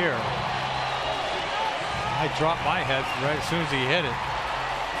up here. I dropped my head right as soon as he hit it.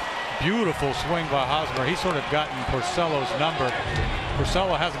 Beautiful swing by Hosmer. He's sort of gotten Porcello's number.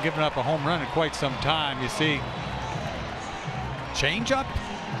 Porcello hasn't given up a home run in quite some time. You see, changeup?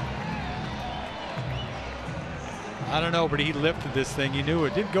 I don't know, but he lifted this thing. You knew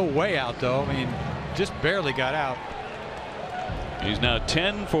it didn't go way out, though. I mean, just barely got out. He's now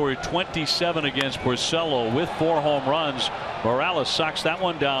 10 for 27 against Porcello with 4 home runs. Morales socks that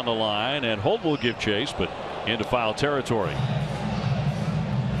one down the line, and Holt will give chase, but into foul territory.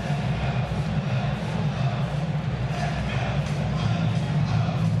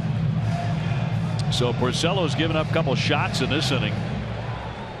 So Porcello's given up a couple shots in this inning.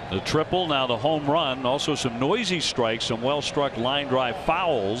 The triple, now the home run, also some noisy strikes, some well-struck line drive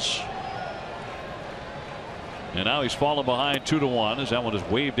fouls. And now he's fallen behind 2-1 as that one is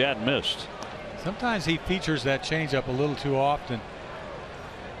waved at and missed. Sometimes he features that changeup a little too often.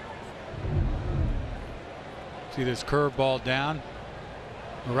 See this curveball down.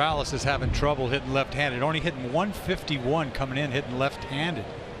 Morales is having trouble hitting left-handed. Only hitting 151 coming in, hitting left-handed.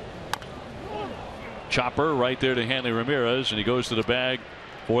 Chopper right there to Hanley Ramirez, and he goes to the bag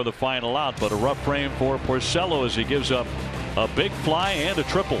for the final out. But a rough frame for Porcello as he gives up a big fly and a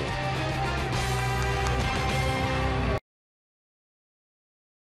triple.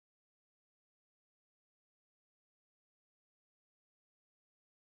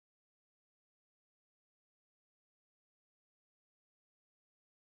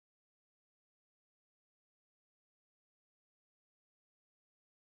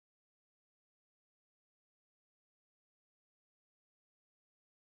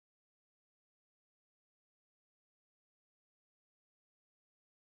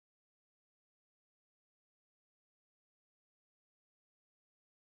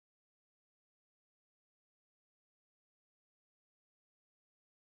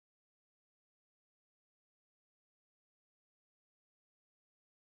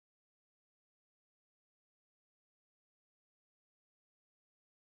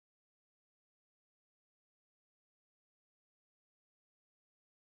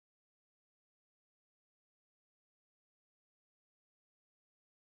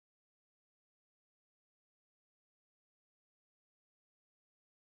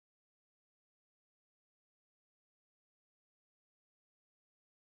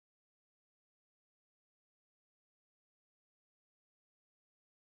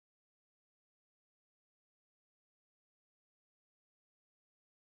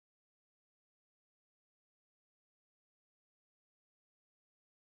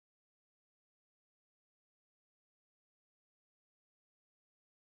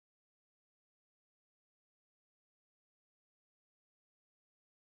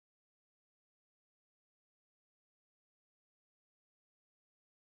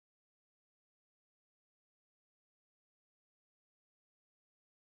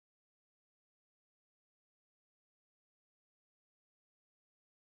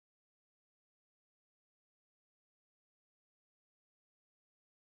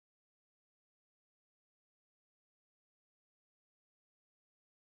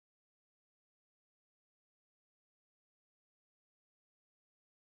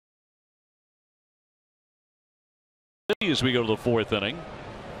 as we go to the 4th inning.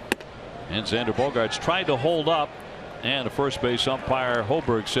 And Xander Bogaerts tried to hold up, and the first base umpire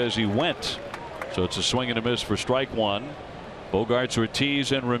Hoberg says he went. So it's a swing and a miss for strike one. Bogaerts,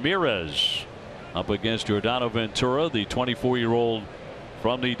 Ortiz, and Ramirez up against Giordano Ventura, the 24-year-old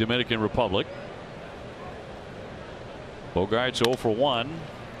from the Dominican Republic. Bogaerts 0 for 1,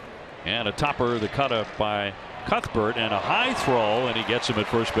 and a topper, the cut up by Cuthbert, and a high throw, and he gets him at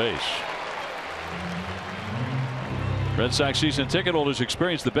first base. Red Sox season ticket holders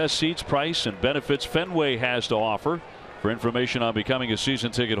experience the best seats, price, and benefits Fenway has to offer. For information on becoming a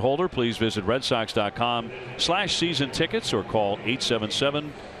season ticket holder, please visit redsox.com/season tickets or call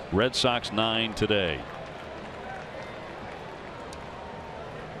 877 Red Sox 9 today.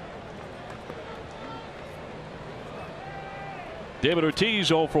 David Ortiz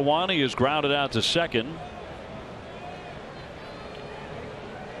 0 for 1. He is grounded out to second.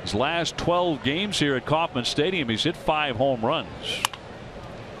 His last 12 games here at Kauffman Stadium, he's hit 5 home runs.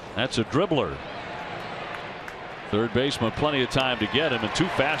 That's a dribbler. Third baseman, plenty of time to get him, and 2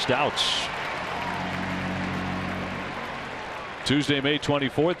 fast outs. Tuesday, May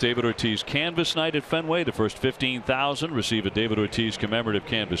 24th, David Ortiz canvas night at Fenway. The first 15,000 receive a David Ortiz commemorative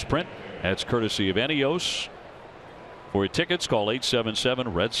canvas print. That's courtesy of Enios. For tickets, call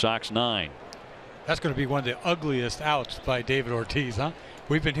 877 Red Sox 9. That's going to be one of the ugliest outs by David Ortiz, huh?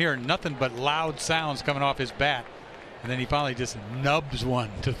 We've been hearing nothing but loud sounds coming off his bat, and then he finally just nubs one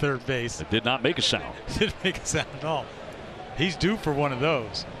to third base. It did not make a sound. Didn't make a sound at all. He's due for one of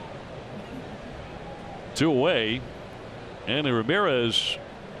those. 2 away, and Ramirez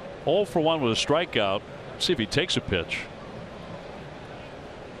 0 for 1 with a strikeout. Let's see if he takes a pitch.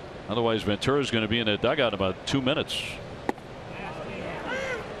 Otherwise, Ventura's going to be in the dugout in about 2 minutes.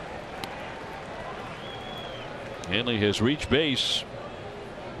 Hanley has reached base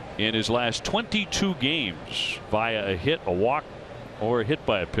in his last 22 games via a hit, a walk, or a hit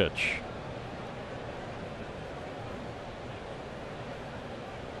by a pitch.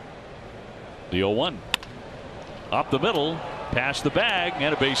 The 0-1 up the middle, past the bag,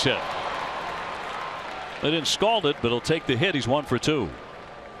 and a base hit. They didn't scald it, but he'll take the hit. He's 1 for 2.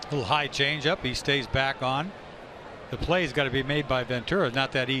 Little high changeup. He stays back on. The play's got to be made by Ventura.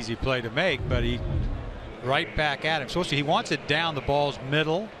 Not that easy play to make, but he right back at him. So he wants it down the ball's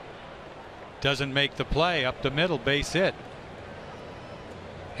middle. Doesn't make the play up the middle, base hit.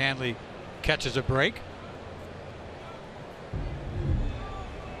 Hanley catches a break.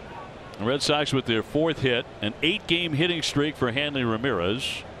 The Red Sox with their 4th hit, an 8-game hitting streak for Hanley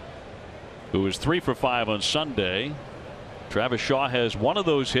Ramirez, who was 3 for 5 on Sunday. Travis Shaw has one of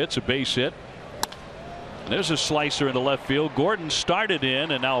those hits, a base hit. And there's a slicer into left field. Gordon started in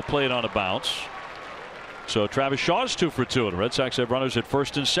and now played on a bounce. So Travis Shaw's 2 for 2, and the Red Sox have runners at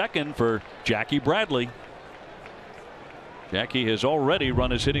first and second for Jackie Bradley. Jackie has already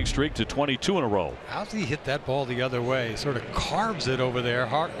run his hitting streak to 22 in a row. How's he hit that ball the other way? Sort of carves it over there.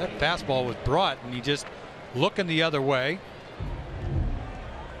 That fastball was brought, and he just looking the other way.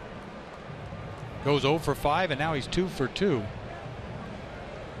 Goes 0 for 5, and now he's 2 for 2.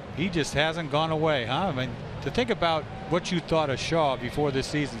 He just hasn't gone away, huh? I mean, to think about what you thought of Shaw before this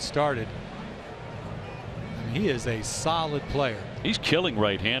season started. He is a solid player. He's killing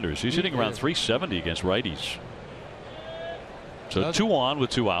right-handers. He's hitting around 370 against righties. So 2 on with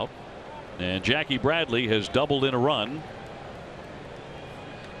 2 out. And Jackie Bradley has doubled in a run.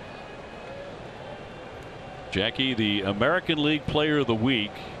 Jackie, the American League Player of the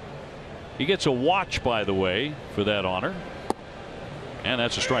Week. He gets a watch, by the way, for that honor. And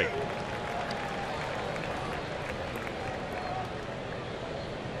that's a strike.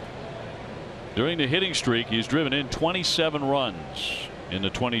 During the hitting streak, he's driven in 27 runs in the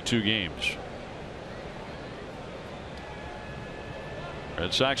 22 games.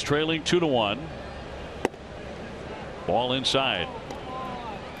 Red Sox trailing 2-1. Ball inside.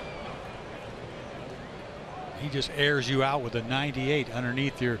 He just airs you out with a 98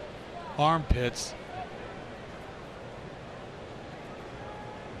 underneath your armpits.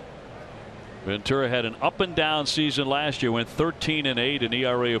 Ventura had an up and down season last year, went 13-8, an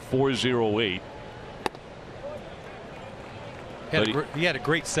ERA of 4.08. He had a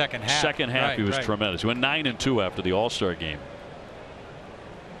great second half. Second half, he was tremendous. He went 9-2 after the All-Star game.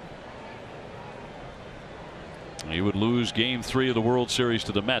 He would lose Game 3 of the World Series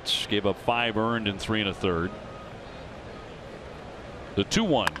to the Mets. Gave up 5 earned in 3 1/3. The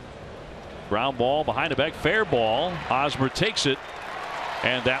 2-1 ground ball behind the back, fair ball. Hosmer takes it,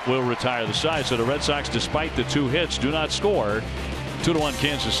 and that will retire the side. So the Red Sox, despite the 2 hits, do not score. 2-1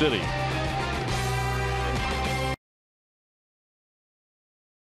 Kansas City.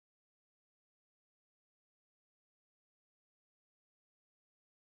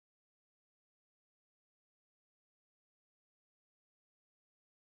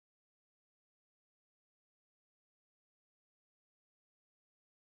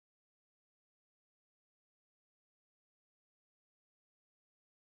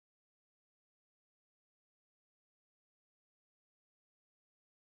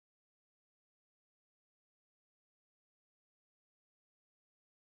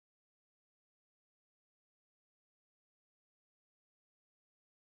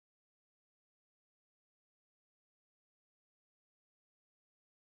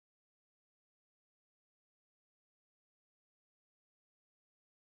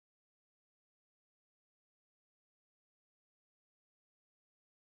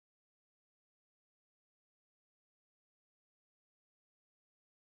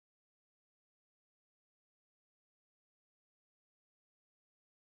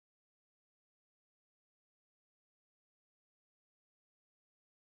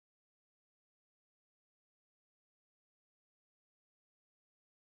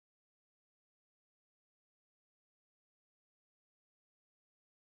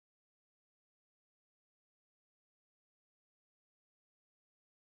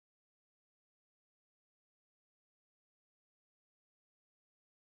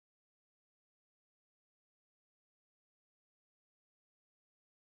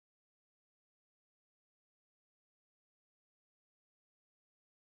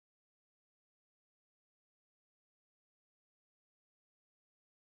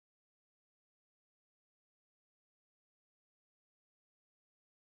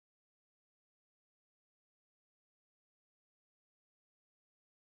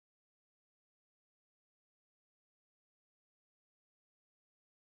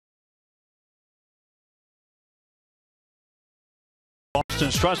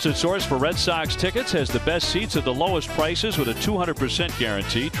 Boston's trusted source for Red Sox tickets, has the best seats at the lowest prices with a 200%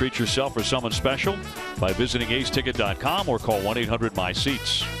 guarantee. Treat yourself or someone special by visiting aceticket.com or call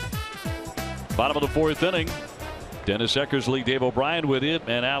 1-800-MY-SEATS. Bottom of the 4th inning. Dennis Eckersley, Dave O'Brien with it,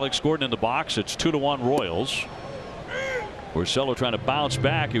 and Alex Gordon in the box. It's 2-1 Royals. Porcello trying to bounce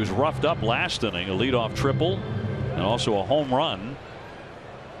back. He was roughed up last inning, a leadoff triple and also a home run,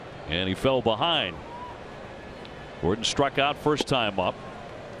 and he fell behind. Gordon struck out first time up.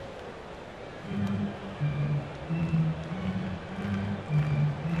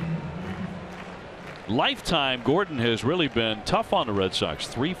 Lifetime, Gordon has really been tough on the Red Sox.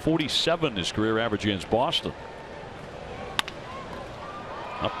 .347 his career average against Boston.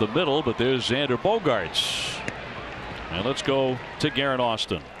 Up the middle, but there's Xander Bogaerts. And let's go to Garen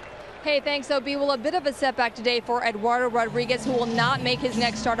Austin. Hey, thanks, OB. Well, a bit of a setback today for Eduardo Rodriguez, who will not make his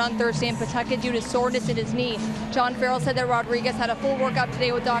next start on Thursday in Pawtucket due to soreness in his knee. John Farrell said that Rodriguez had a full workup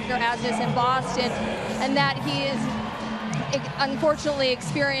today with Dr. Asmus in Boston, and that he is unfortunately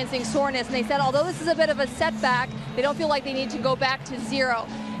experiencing soreness. And they said, although this is a bit of a setback, they don't feel like they need to go back to zero.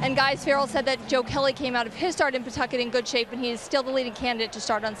 And guys, Farrell said that Joe Kelly came out of his start in Pawtucket in good shape, and he is still the leading candidate to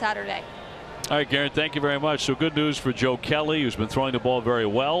start on Saturday. All right, Garrett, thank you very much. So good news for Joe Kelly, who's been throwing the ball very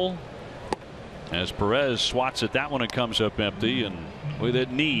well. As Perez swats at that one and comes up empty, and with that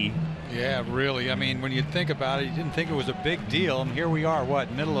knee. Yeah, really. I mean, when you think about it, you didn't think it was a big deal. And here we are,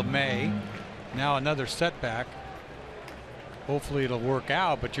 what, middle of May. Now another setback. Hopefully it'll work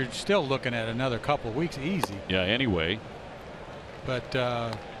out, but you're still looking at another couple of weeks easy. Yeah, anyway. But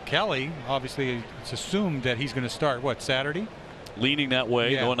Kelly, obviously, it's assumed that he's going to start, what, Saturday? Leaning that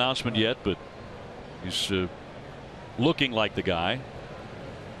way. Yeah. No announcement yet, but he's looking like the guy.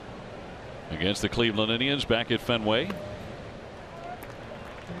 Against the Cleveland Indians back at Fenway.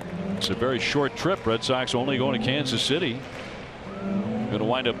 It's a very short trip. Red Sox only going to Kansas City. Going to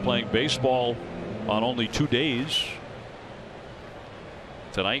wind up playing baseball on only 2 days.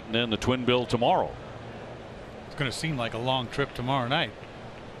 Tonight and then the Twin Bill tomorrow. It's going to seem like a long trip tomorrow night.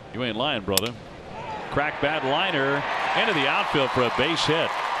 You ain't lying, brother. Crack bad liner into the outfield for a base hit.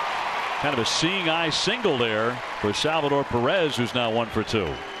 Kind of a seeing eye single there for Salvador Perez, who's now 1 for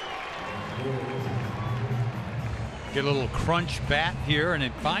 2. Get a little crunch bat here, and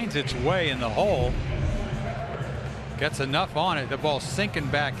it finds its way in the hole. Gets enough on it. The ball's sinking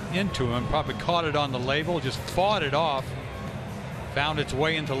back into him. Probably caught it on the label, just fought it off. Found its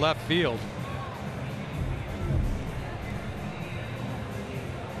way into left field.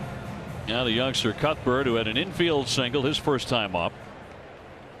 Now the youngster Cuthbert, who had an infield single his first time up.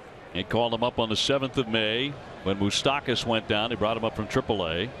 They called him up on the 7th of May when Moustakas went down. They brought him up from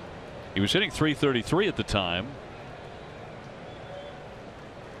AAA. He was hitting .333 at the time.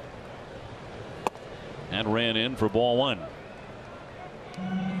 And ran in for ball 1.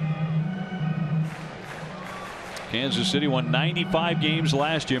 Kansas City won 95 games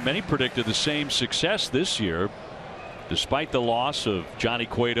last year. Many predicted the same success this year, despite the loss of Johnny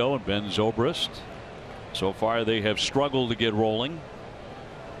Cueto and Ben Zobrist. So far they have struggled to get rolling.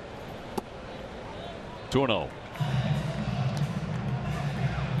 2-0.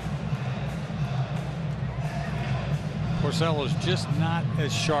 Porcello's just not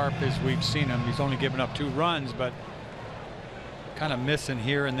as sharp as we've seen him. He's only given up 2 runs, but kind of missing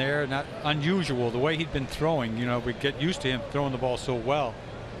here and there. Not unusual the way he'd been throwing. You know, we get used to him throwing the ball so well.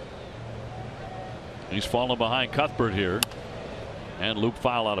 He's falling behind Cuthbert here, and Luke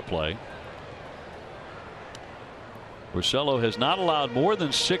File out of play. Porcello has not allowed more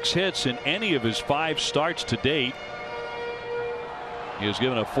than 6 hits in any of his 5 starts to date. He has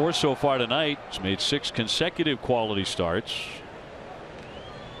given up 4 so far tonight. He's made 6 consecutive quality starts.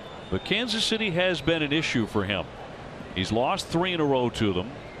 But Kansas City has been an issue for him. He's lost 3 in a row to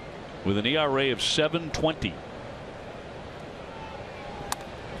them with an ERA of 7.20.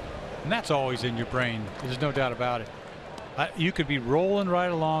 And that's always in your brain. There's no doubt about it. You could be rolling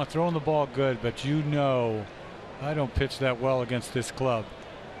right along, throwing the ball good, but you know, I don't pitch that well against this club.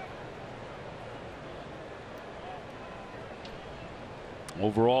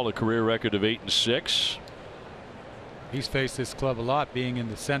 Overall, a career record of 8-6. He's faced this club a lot, being in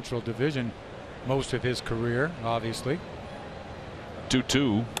the Central Division most of his career, obviously.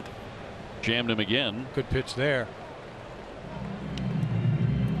 2-2. Jammed him again. Good pitch there.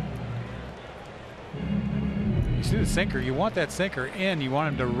 You see the sinker. You want that sinker in. You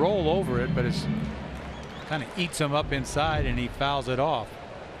want him to roll over it, but it's kind of eats him up inside, and he fouls it off.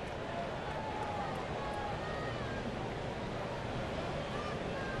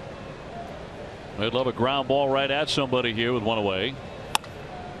 They'd love a ground ball right at somebody here with 1 away.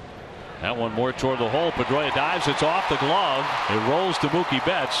 That one more toward the hole. Pedroia dives. It's off the glove. It rolls to Mookie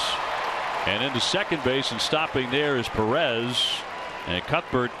Betts. And into second base, and stopping there is Perez. And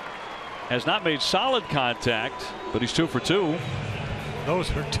Cuthbert has not made solid contact, but he's 2 for 2. Those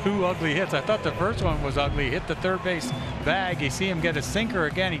are 2 ugly hits. I thought the first one was ugly. Hit the third base bag. You see him get a sinker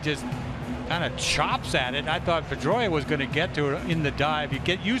again. He just kind of chops at it. I thought Pedroia was going to get to it in the dive. You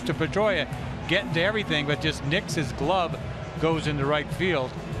get used to Pedroia getting to everything, but just nicks his glove, goes into right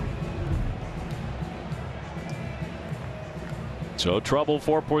field. So trouble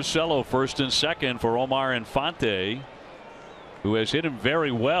for Porcello, first and second for Omar Infante, who has hit him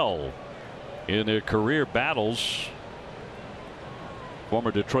very well in their career battles.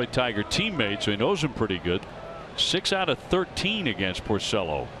 Former Detroit Tiger teammate, so he knows him pretty good. 6 out of 13 against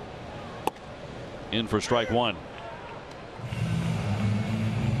Porcello. In for strike 1.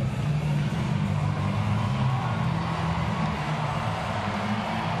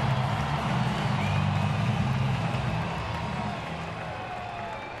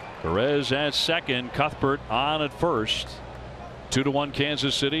 Perez at second, Cuthbert on at first. 2-1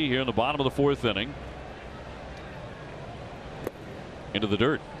 Kansas City here in the bottom of the 4th inning. Into the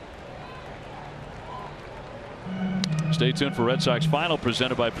dirt. Stay tuned for Red Sox Final,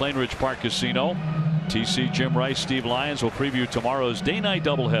 presented by Plainridge Park Casino. TC, Jim Rice, Steve Lyons will preview tomorrow's day-night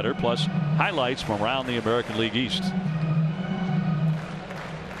doubleheader, plus highlights from around the American League East.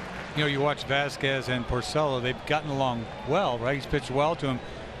 You know, you watch Vasquez and Porcello, they've gotten along well, right? He's pitched well to him,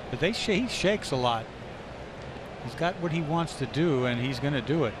 but he shakes a lot. He's got what he wants to do, and he's going to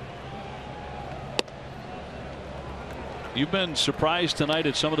do it. You've been surprised tonight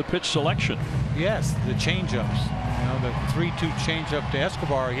at some of the pitch selection. Yes, the changeups. You know, the 3-2 changeup to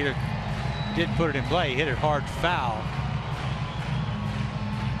Escobar. He did put it in play. He hit it hard foul.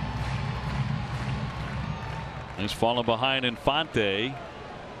 He's fallen behind Infante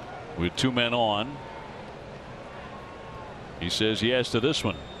with 2 men on. He says yes to this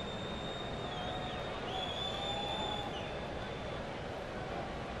one.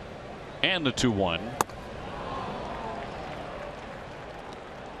 And the 2-1.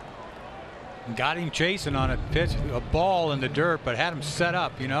 Got him chasing on a pitch, a ball in the dirt, but had him set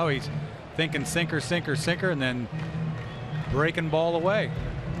up. You know, he's thinking sinker, sinker, sinker, and then breaking ball away.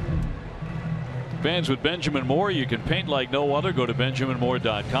 Fans with Benjamin Moore, you can paint like no other. Go to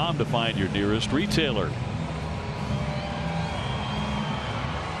benjaminmoore.com to find your nearest retailer.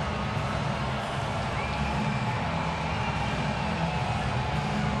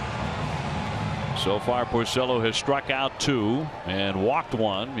 So far, Porcello has struck out 2 and walked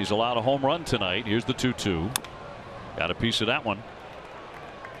 1. He's allowed a home run tonight. Here's the 2-2. Got a piece of that one.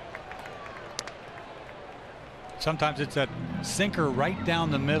 Sometimes it's that sinker right down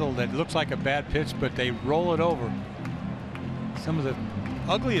the middle that looks like a bad pitch, but they roll it over. Some of the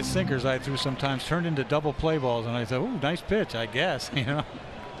ugliest sinkers I threw sometimes turned into double play balls, and I said, "Ooh, nice pitch, I guess." You know.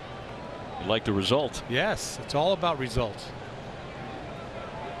 You like the result? Yes, it's all about results.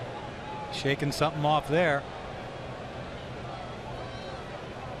 Shaking something off there.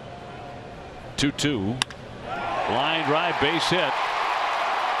 2-2. Line drive, base hit.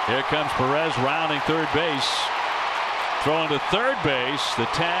 Here comes Perez rounding third base. Throwing to third base. The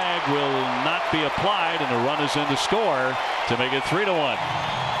tag will not be applied, and the run is in to score to make it 3-1.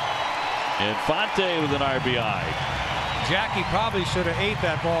 Infante with an RBI. Jackie probably should have ate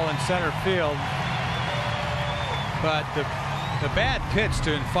that ball in center field, but the bad pitch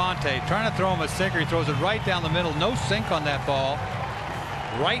to Infante, trying to throw him a sinker, he throws it right down the middle. No sink on that ball.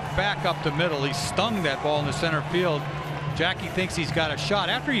 Right back up the middle. He stung that ball in the center field. Jackie thinks he's got a shot.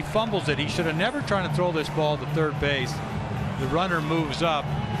 After he fumbles it, he should have never tried to throw this ball to third base. The runner moves up,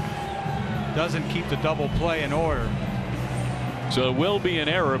 doesn't keep the double play in order. So it will be an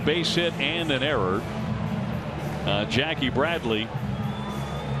error, base hit and an error. Jackie Bradley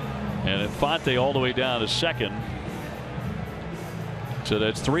and Infante all the way down to second. So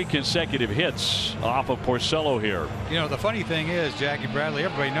that's 3 consecutive hits off of Porcello here. You know, the funny thing is, Jackie Bradley,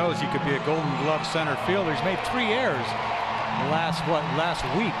 everybody knows he could be a Golden Glove center fielder. He's made 3 errors last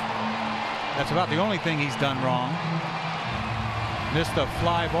week. That's about the only thing he's done wrong. Missed a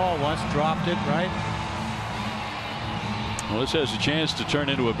fly ball once, dropped it, right? Well, this has a chance to turn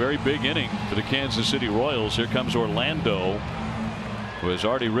into a very big inning for the Kansas City Royals. Here comes Orlando, who has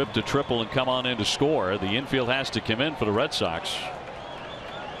already ripped a triple and come on in to score. The infield has to come in for the Red Sox.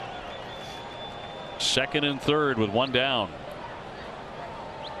 Second and third with 1 down.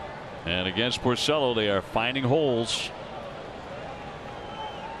 And against Porcello, they are finding holes.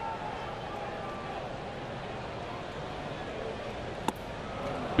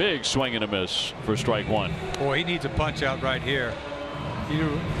 Big swing and a miss for strike 1. Boy, he needs a punch out right here.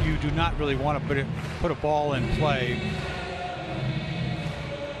 You do not really want to put a ball in play.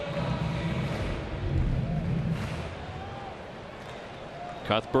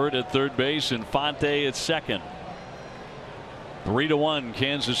 Cuthbert at third base, Infante at second. 3-1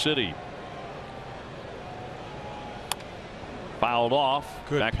 Kansas City. Fouled off.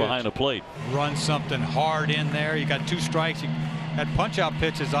 Good back pitch. Behind the plate. Run something hard in there. You got 2 strikes. That punch-out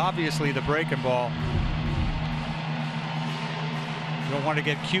pitch is obviously the breaking ball. You don't want to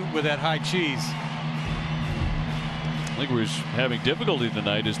get cute with that high cheese. I think we're having difficulty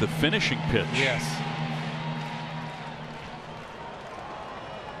tonight is the finishing pitch. Yes.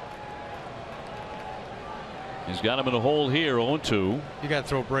 He's got him in a hole here, 0-2. You got to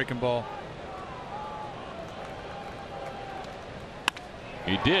throw a breaking ball.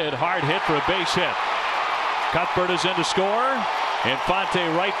 He did. Hard hit for a base hit. Cuthbert is in to score. Infante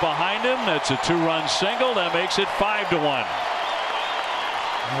right behind him. That's a 2-run single. That makes it 5-1.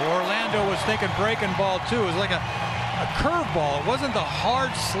 Orlando was thinking breaking ball too. It was like a curveball. It wasn't the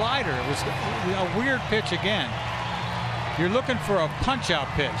hard slider. It was a weird pitch again. You're looking for a punch-out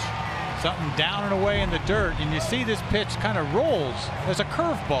pitch. Something down and away in the dirt, and you see this pitch kind of rolls as a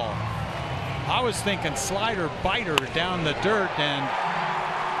curveball. I was thinking slider biter down the dirt, and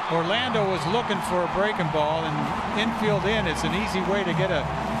Orlando was looking for a breaking ball, and infield in. It's an easy way to get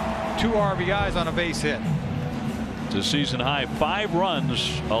 2 RBIs on a base hit. It's a season high 5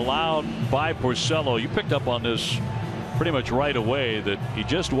 runs allowed by Porcello. You picked up on this pretty much right away, that he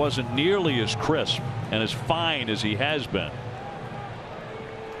just wasn't nearly as crisp and as fine as he has been.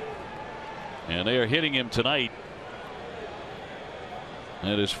 And they are hitting him tonight.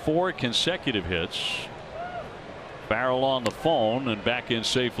 That is 4 consecutive hits. Barrel on the phone and back in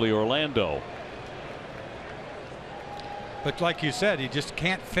safely Orlando. But like you said, he just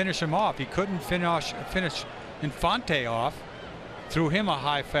can't finish him off. He couldn't finish Infante off. Threw him a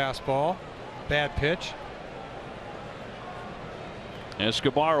high fastball. Bad pitch.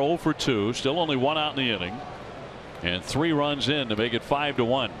 Escobar 0 for 2. Still only 1 out in the inning. And 3 runs in to make it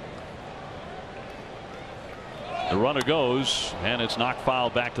 5-1. The runner goes, and it's knocked foul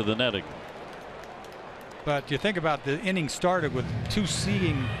back to the netting. But you think about the inning started with 2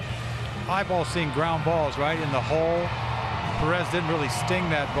 eyeball seeing ground balls right in the hole. Perez didn't really sting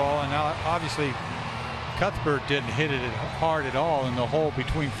that ball, and now obviously Cuthbert didn't hit it hard at all in the hole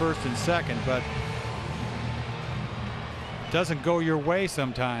between first and second, but it doesn't go your way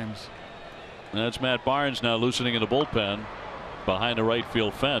sometimes. That's Matt Barnes now loosening in the bullpen behind the right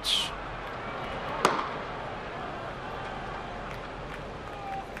field fence.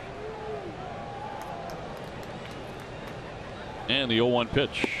 And the 0-1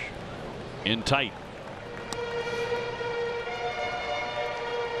 pitch in tight.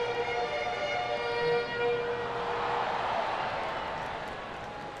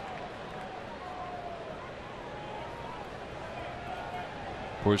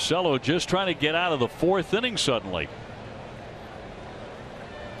 Porcello just trying to get out of the 4th inning suddenly.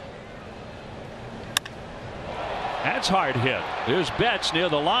 That's hard hit. There's Betts near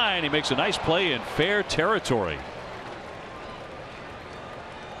the line. He makes a nice play in fair territory.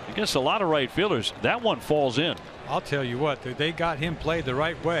 I guess a lot of right fielders, that one falls in. I'll tell you what, they got him played the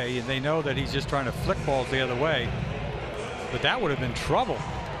right way, and they know that he's just trying to flick balls the other way. But that would have been trouble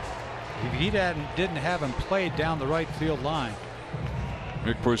if he didn't have him played down the right field line.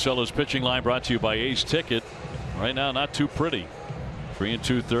 Rick Porcello's pitching line brought to you by Ace Ticket. Right now, not too pretty. 3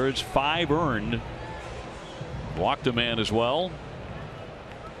 2/3, 5 earned. Walked a man as well.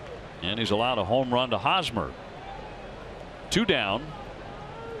 And he's allowed a home run to Hosmer. 2 down.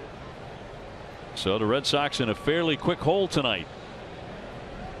 So the Red Sox in a fairly quick hole tonight.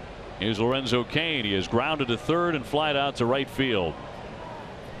 Here's Lorenzo Cain. He is grounded to third and flied out to right field.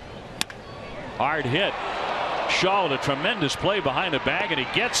 Hard hit. Shaw with a tremendous play behind the bag, and he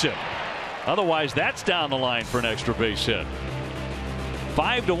gets it. Otherwise, that's down the line for an extra base hit.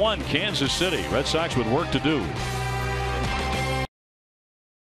 5-1 Kansas City. Red Sox with work to do.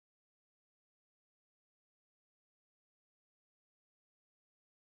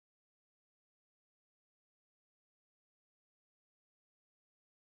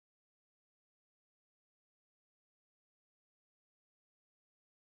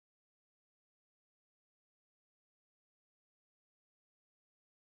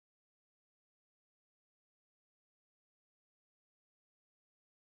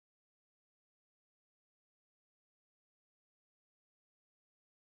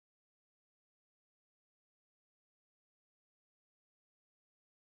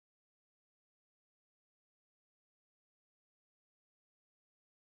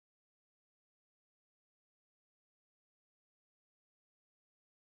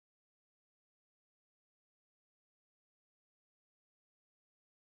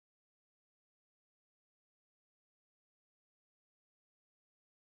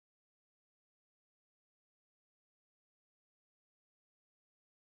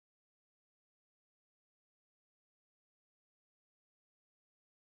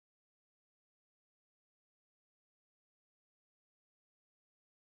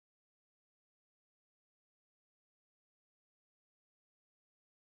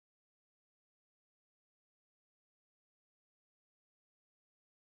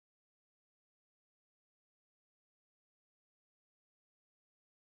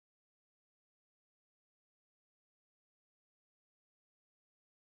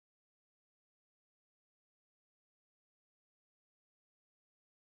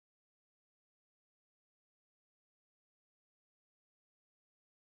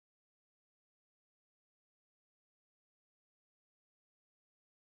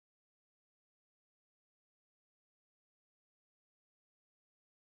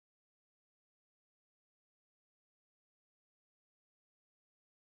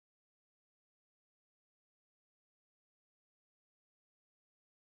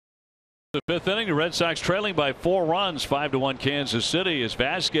 The fifth inning, the Red Sox trailing by 4 runs, 5-1 Kansas City, as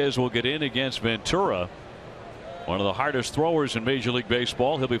Vasquez will get in against Ventura. One of the hardest throwers in Major League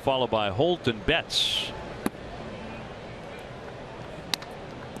Baseball. He'll be followed by Holt and Betts.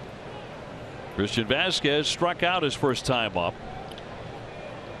 Christian Vasquez struck out his first time up,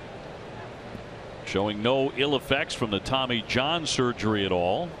 showing no ill effects from the Tommy John surgery at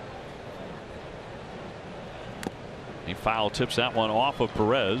all. He foul tips that one off of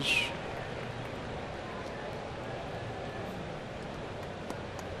Perez.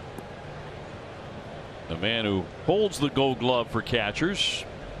 The man who holds the Gold Glove for catchers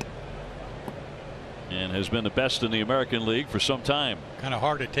and has been the best in the American League for some time. Kind of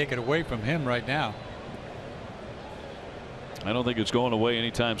hard to take it away from him right now. I don't think it's going away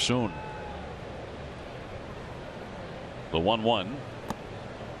anytime soon. The 1-1.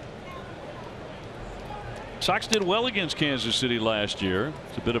 Sox did well against Kansas City last year.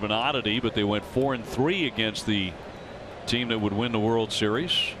 It's a bit of an oddity, but they went 4-3 against the team that would win the World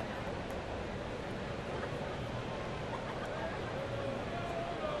Series.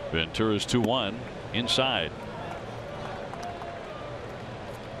 Ventura's 2-1 inside.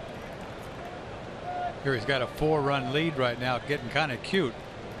 Here he's got a 4-run lead right now, getting kind of cute.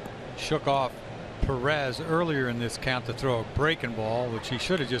 Shook off Perez earlier in this count to throw a breaking ball, which he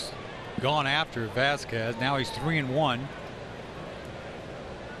should have just gone after Vasquez. Now he's 3-1.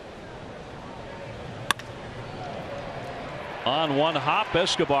 On one hop,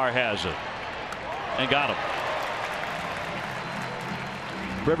 Escobar has it and got him.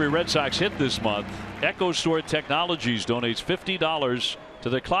 For every Red Sox hit this month, EchoStore Technologies donates $50 to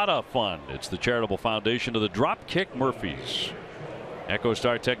the Clada Fund. It's the charitable foundation of the Dropkick Murphys.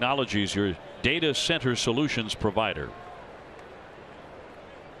 EchoStar Technologies, your data center solutions provider.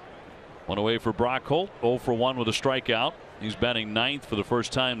 One away for Brock Holt, 0 for 1 with a strikeout. He's batting 9th for the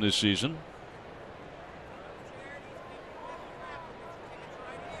first time this season.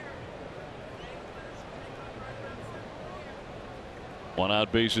 One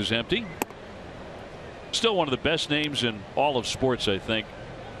out, base is empty. Still one of the best names in all of sports, I think.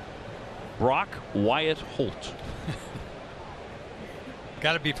 Brock Wyatt Holt.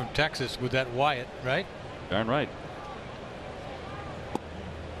 Got to be from Texas with that Wyatt, right? Darn right.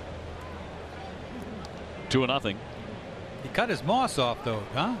 2-0. He cut his moss off though,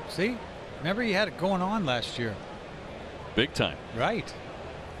 huh? See? Remember he had it going on last year. Big time. Right.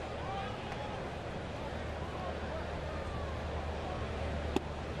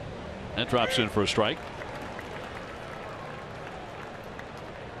 That drops in for a strike.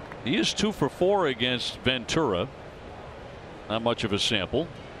 He is 2 for 4 against Ventura. Not much of a sample.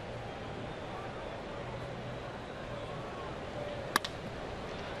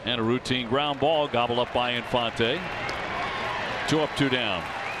 And a routine ground ball gobbled up by Infante. 2 up, 2 down.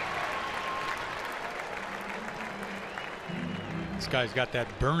 This guy's got that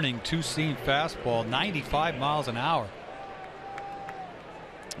burning 2-seam fastball, 95 miles an hour.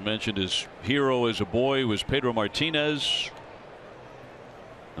 I mentioned his hero as a boy was Pedro Martinez.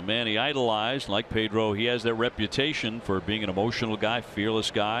 The man he idolized. Like Pedro, he has that reputation for being an emotional guy, fearless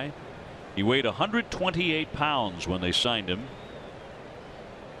guy. He weighed 128 pounds when they signed him.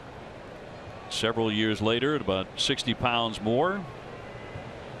 Several years later, at about 60 pounds more,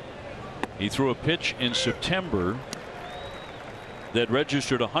 he threw a pitch in September that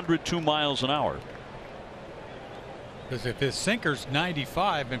registered 102 miles an hour. Because if his sinker's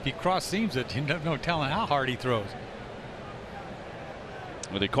 95, and if he cross seams it, you don't know telling how hard he throws.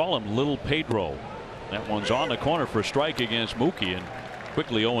 Well, they call him Little Pedro. That one's on the corner for a strike against Mookie, and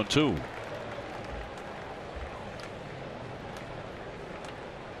quickly 0-2.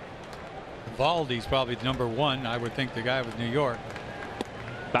 Valdi's probably number 1. I would think the guy with New York.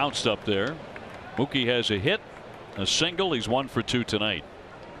 Bounced up there. Mookie has a hit, a single. He's 1 for 2 tonight.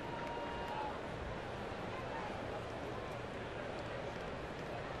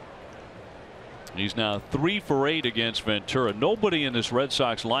 He's now 3 for 8 against Ventura. Nobody in this Red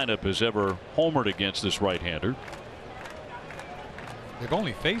Sox lineup has ever homered against this right-hander. They've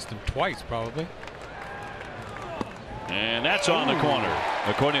only faced him twice, probably. And that's on the corner.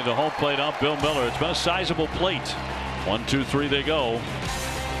 According to home plate ump Bill Miller, it's been a sizable plate. 1, 2, 3 they go.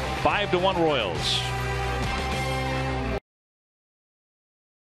 5-1 Royals.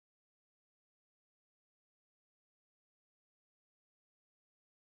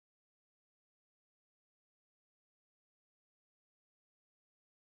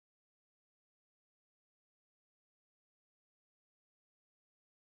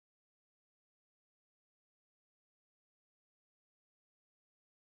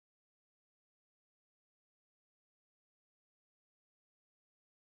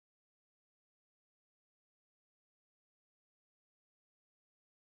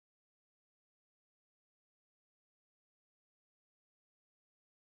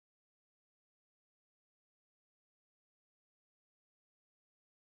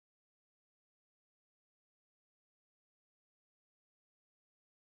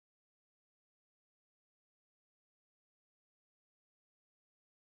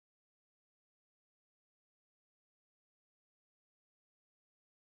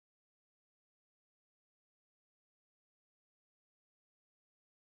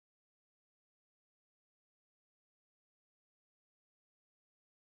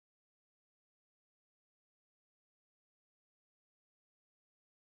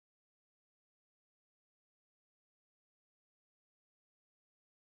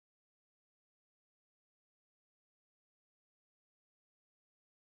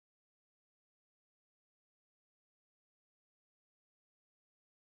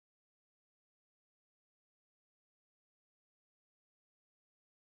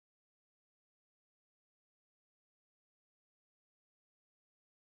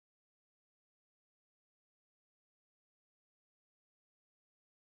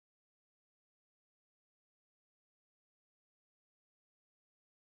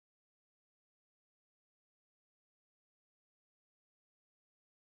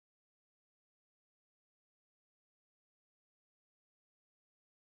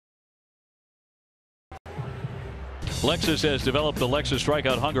 Lexus has developed the Lexus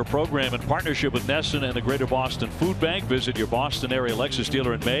Strikeout Hunger program in partnership with Nesson and the Greater Boston Food Bank. Visit your Boston area Lexus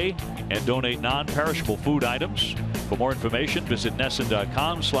dealer in May and donate non-perishable food items. For more information, visit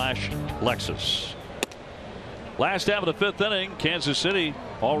Nesson.com/Lexus. Last half of the fifth inning, Kansas City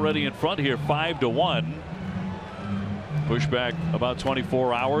already in front here, 5-1. Push back about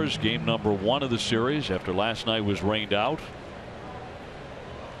 24 hours. Game number 1 of the series after last night was rained out.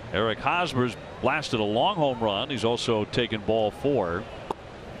 Eric Hosmer's blasted a long home run. He's also taken ball 4.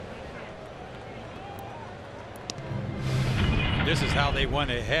 This is how they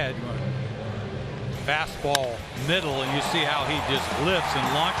went ahead. Fastball middle, and you see how he just lifts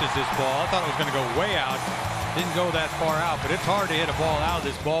and launches this ball. I thought it was going to go way out. Didn't go that far out, but it's hard to hit a ball out of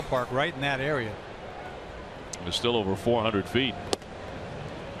this ballpark right in that area. It's still over 400 feet.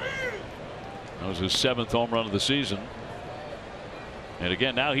 That was his 7th home run of the season. And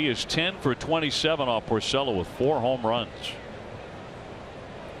again, now he is 10 for 27 off Porcello with 4 home runs.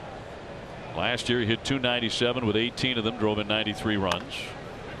 Last year he hit .297 with 18 of them, drove in 93 runs.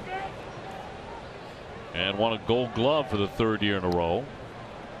 And won a Gold Glove for the 3rd year in a row.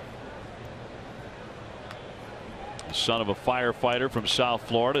 The son of a firefighter from South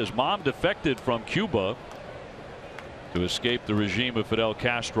Florida. His mom defected from Cuba to escape the regime of Fidel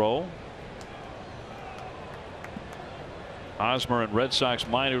Castro. Hosmer and Red Sox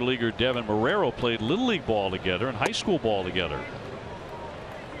minor leaguer Devin Marrero played Little League ball together and high school ball together.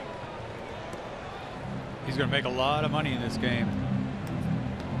 He's going to make a lot of money in this game.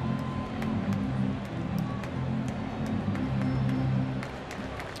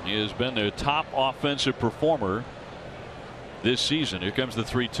 He has been their top offensive performer this season. Here comes the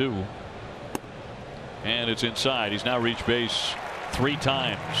 3-2. And it's inside. He's now reached base 3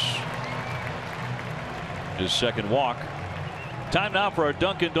 times. His second walk. Time now for our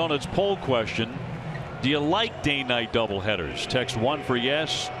Dunkin' Donuts poll question. Do you like day-night doubleheaders? Text 1 for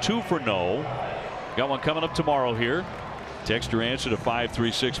yes, 2 for no. Got one coming up tomorrow here. Text your answer to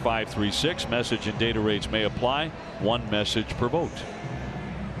 536-536. Message and data rates may apply. 1 message per vote.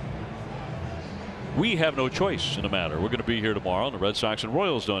 We have no choice in the matter. We're going to be here tomorrow, and the Red Sox and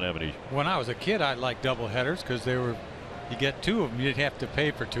Royals don't have any. When I was a kid, I liked doubleheaders because they were, you get 2 of them, you didn't have to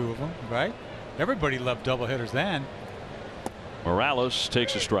pay for 2 of them, right? Everybody loved doubleheaders then. Morales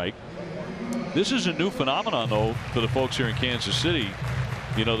takes a strike. This is a new phenomenon, though, for the folks here in Kansas City.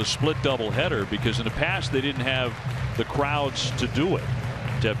 You know, the split doubleheader, because in the past they didn't have the crowds to do it,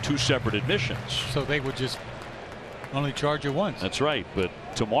 to have 2 separate admissions. So they would just only charge you once. That's right. But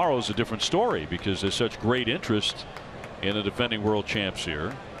tomorrow's a different story because there's such great interest in the defending world champs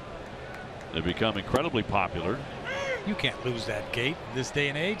here. They've become incredibly popular. You can't lose that gate this day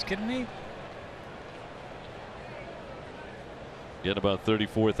and age, kidding me? Get about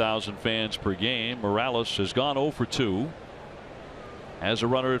 34,000 fans per game. Morales has gone 0 for 2. Has a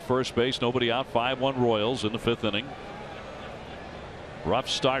runner at first base, nobody out. 5-1 Royals in the 5th inning. Rough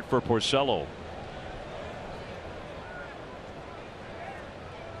start for Porcello.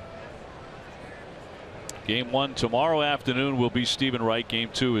 Game 1 tomorrow afternoon will be Stephen Wright.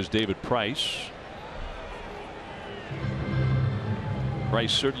 Game 2 is David Price.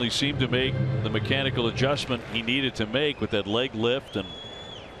 Price certainly seemed to make the mechanical adjustment he needed to make with that leg lift and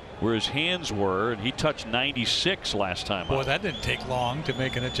where his hands were, and he touched 96 last time. Boy, that didn't take long to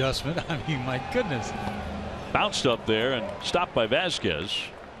make an adjustment. I mean, my goodness. Bounced up there and stopped by Vasquez.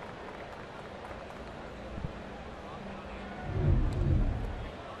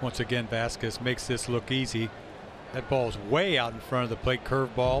 Once again, Vasquez makes this look easy. That ball's way out in front of the plate.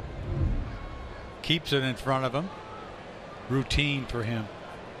 Curveball. Keeps it in front of him. Routine for him.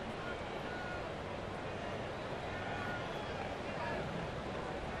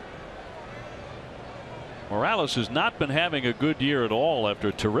 Morales has not been having a good year at all after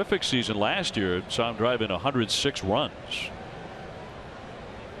a terrific season last year. Saw him drive in 106 runs.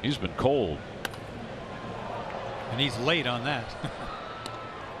 He's been cold. And he's late on that.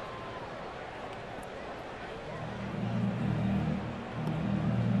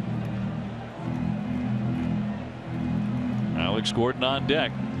 Alex Gordon on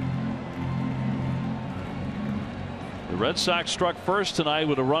deck. The Red Sox struck first tonight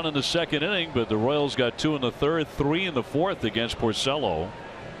with a run in the 2nd inning, but the Royals got 2 in the 3rd, 3 in the 4th against Porcello.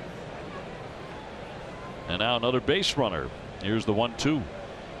 And now another base runner. Here's the 1-2.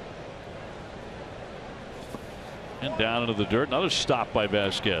 And down into the dirt. Another stop by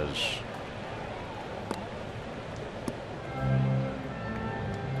Vasquez.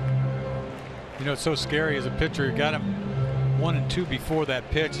 You know, it's so scary as a pitcher. You got him 1 and 2 before that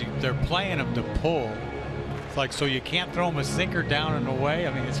pitch. They're playing him to pull. It's like, so you can't throw him a sinker down and away.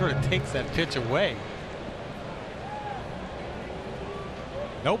 I mean, it sort of takes that pitch away.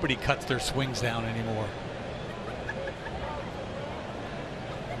 Nobody cuts their swings down anymore.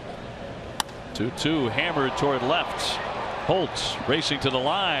 2-2 hammered toward left. Holtz racing to the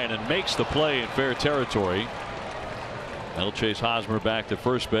line and makes the play in fair territory. That'll chase Hosmer back to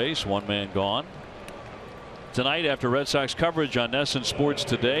first base. One man gone. Tonight, after Red Sox coverage on NESN Sports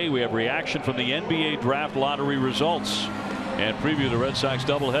Today, we have reaction from the NBA Draft Lottery results and preview the Red Sox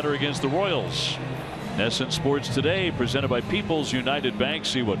doubleheader against the Royals. NESN Sports Today, presented by People's United Bank.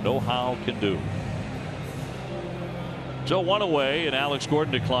 See what know-how can do. So one away, and Alex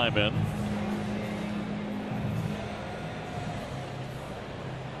Gordon to climb in.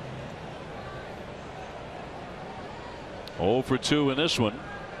 Oh for 2 in this one.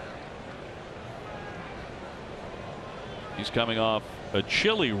 He's coming off a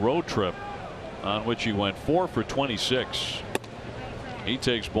chilly road trip on which he went 4 for 26. He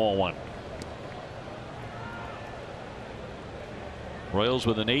takes ball 1. Royals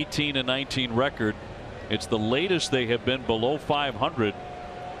with an 18-19 record. It's the latest they have been below 500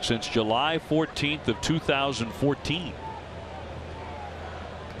 since July 14th of 2014.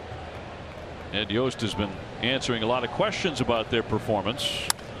 Ed Yost has been answering a lot of questions about their performance.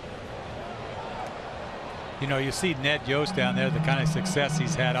 You know, you see Ned Yost down there, the kind of success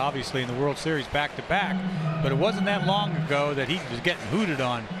he's had, obviously, in the World Series back-to-back. But it wasn't that long ago that he was getting hooted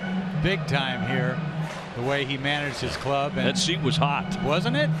on big time here, the way he managed his club. And that seat was hot,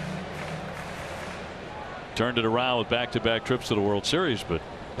 wasn't it? Turned it around with back-to-back trips to the World Series, but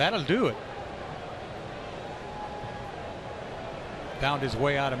that'll do it. Found his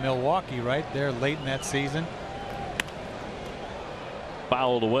way out of Milwaukee right there late in that season.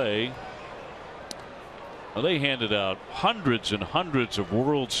 Fouled away. Well, they handed out hundreds and hundreds of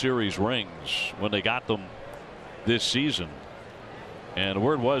World Series rings when they got them this season. And the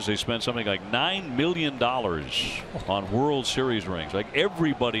word was they spent something like $9 million on World Series rings. Like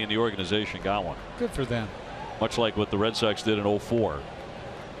everybody in the organization got one. Good for them. Much like what the Red Sox did in 2004.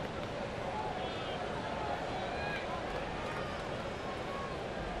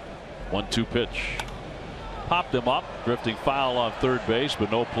 One-two pitch. Popped him up, drifting foul on third base, but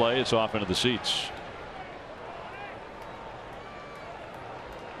no play. It's off into the seats.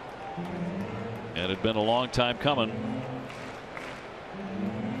 And it had been a long time coming.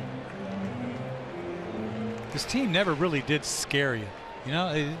 This team never really did scare you. You know,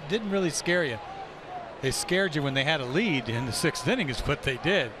 it didn't really scare you. They scared you when they had a lead in the 6th inning is what they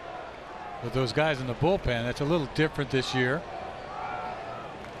did. With those guys in the bullpen, that's a little different this year.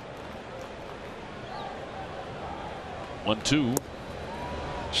 1-2.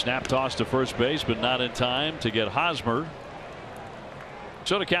 Snap toss to first base, but not in time to get Hosmer.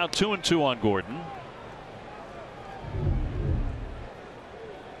 So to count 2-2 on Gordon.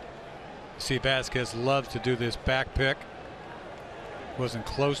 See, Vasquez loves to do this back pick. Wasn't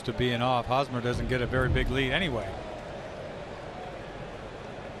close to being off. Hosmer doesn't get a very big lead anyway.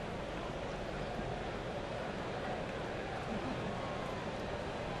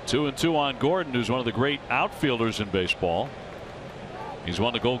 2-2 on Gordon, who's one of the great outfielders in baseball. He's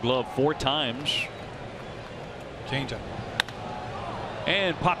won the Gold Glove 4 times. Changeup.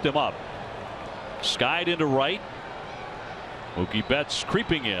 And popped him up. Skied into right. Mookie Betts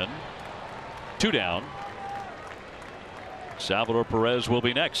creeping in. 2 down. Salvador Perez will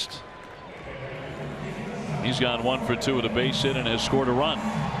be next. He's gone 1 for 2 with a base hit and has scored a run.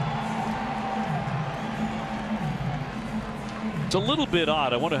 It's a little bit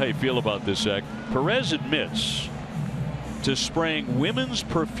odd. I wonder how you feel about this, Zach. Perez admits to spraying women's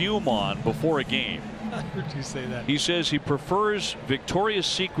perfume on before a game. I heard you say that. He says he prefers Victoria's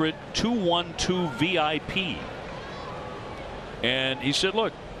Secret 212 VIP. And he said,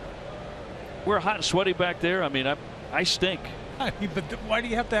 look, we're hot and sweaty back there. I mean, I stink. I mean, but why do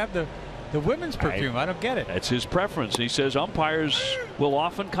you have to have the women's perfume? I don't get it. That's his preference. He says umpires will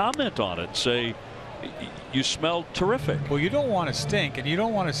often comment on it and say, you smell terrific. Well, you don't want to stink, and you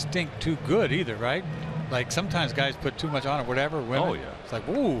don't want to stink too good either, right? Like sometimes guys put too much on it, whatever. Women, oh, yeah. It's like,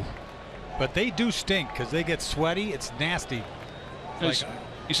 ooh. But they do stink because they get sweaty. It's nasty. It's like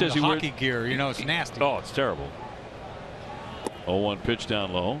he says hockey gear, you know, it's nasty. Oh, it's terrible. 0-1 pitch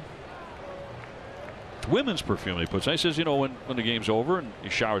down low. Women's perfume he puts on. He says, you know, when the game's over and he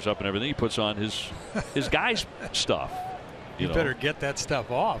showers up and everything, he puts on his guy's stuff. You better get that stuff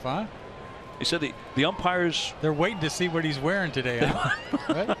off, huh? He said the umpires. They're waiting to see what he's wearing today.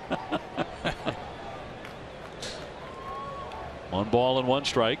 Huh? 1 ball and 1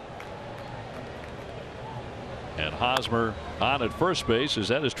 strike. And Hosmer on at first base as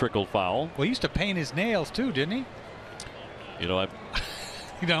that is trickled foul. Well, he used to paint his nails too, didn't he? You know,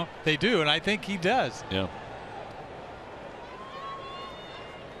 you know, they do, and I think he does. Yeah.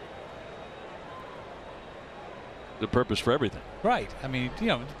 the purpose for everything. Right. I mean,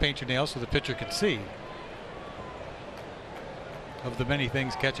 paint your nails so the pitcher can see. Of the many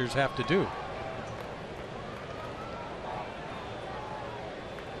things catchers have to do.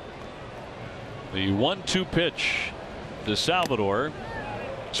 The 1-2 pitch to Salvador.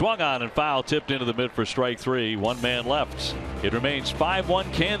 Swung on and foul, tipped into the mid for strike 3. 1 man left. It remains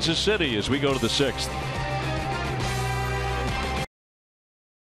 5-1 Kansas City as we go to the 6th.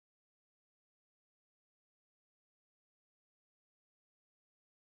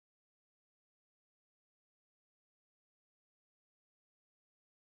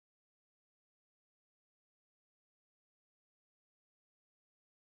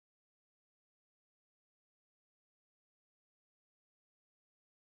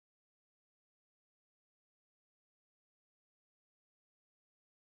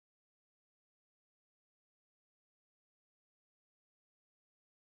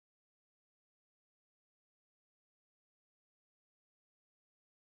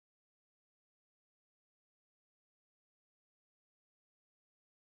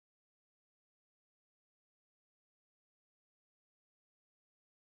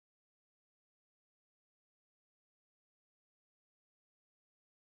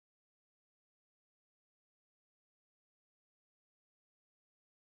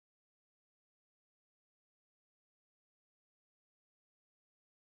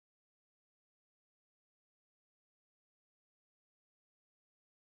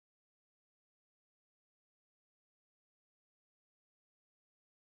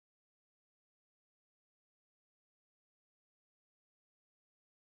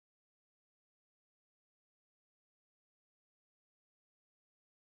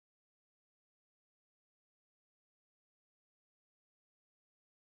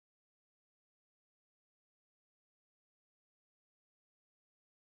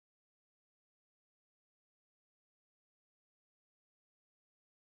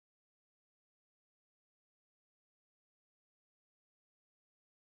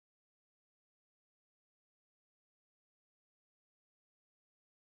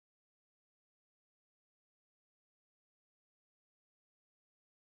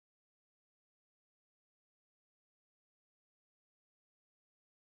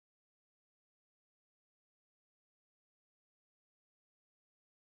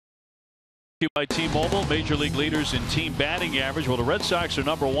 By T-Mobile, major league leaders in team batting average. Well, the Red Sox are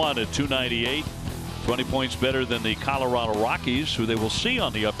number 1 at 298, 20 points better than the Colorado Rockies, who they will see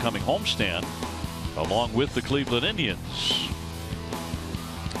on the upcoming homestand, along with the Cleveland Indians.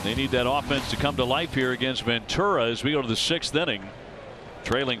 They need that offense to come to life here against Ventura as we go to the 6th inning.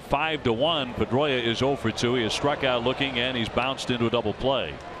 Trailing 5-1. Pedroia is 0 for 2. He has struck out looking, and he's bounced into a double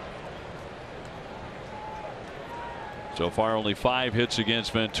play. So far, only 5 hits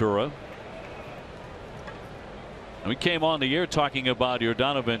against Ventura. We came on the air talking about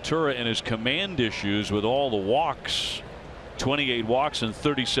Yordano Ventura and his command issues with all the walks, 28 walks in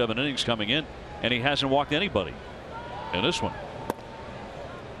 37 innings coming in, and he hasn't walked anybody in this one.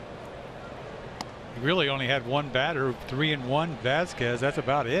 He really only had one batter, 3-1 Vasquez. That's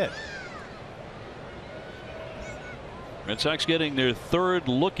about it. Red Sox getting their 3rd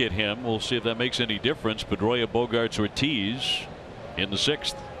look at him. We'll see if that makes any difference. Pedroia, Bogaerts, Ortiz in the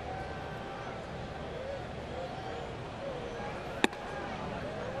 6th.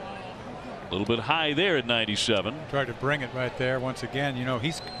 A little bit high there at 97. Tried to bring it right there once again.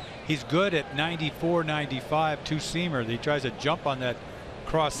 He's good at 94, 95 two-seamer. He tries to jump on that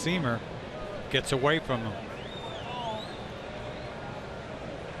cross-seamer, gets away from him.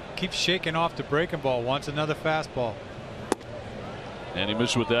 Keeps shaking off the breaking ball. Wants another fastball. And he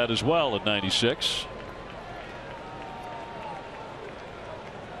missed with that as well at 96.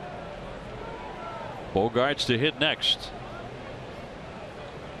 Bogaerts to hit next.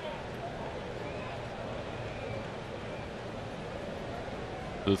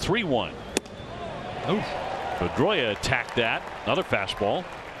 The 3-1. Oof. Pedroia attacked that. Another fastball.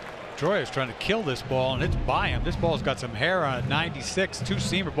 Pedroia is trying to kill this ball, and it's by him. This ball's got some hair on it. 96.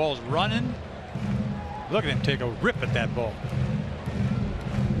 Two-seamer ball's running. Look at him take a rip at that ball.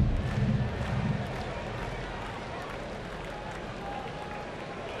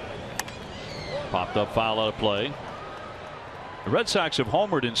 Popped up foul out of play. The Red Sox have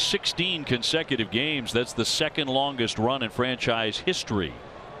homered in 16 consecutive games. That's the 2nd longest run in franchise history,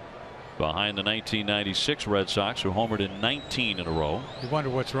 behind the 1996 Red Sox, who homered in 19 in a row. You wonder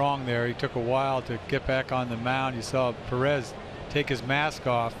what's wrong there. He took a while to get back on the mound. You saw Perez take his mask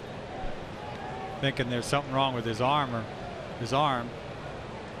off, thinking there's something wrong with his arm.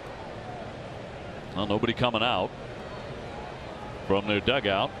 Well, nobody coming out from their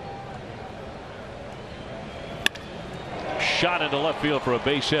dugout. shot into left field for a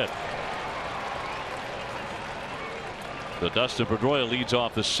base hit. The Dustin Pedroia leads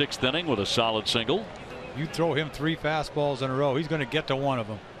off the 6th inning with a solid single. You throw him 3 fastballs in a row, he's going to get to one of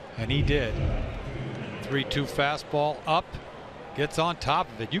them, and he did. 3-2 fastball up, gets on top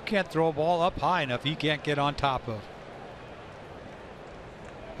of it. You can't throw a ball up high enough he can't get on top of.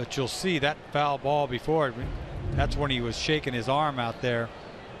 But you'll see that foul ball before, that's when he was shaking his arm out there,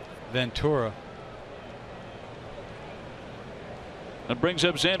 Ventura. That brings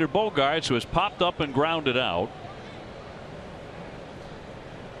up Xander Bogaerts, who has popped up and grounded out.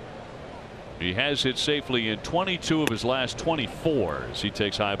 He has hit safely in 22 of his last 24 as he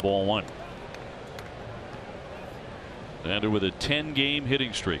takes high ball 1. Xander with a 10-game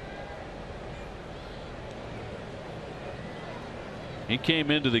hitting streak. He came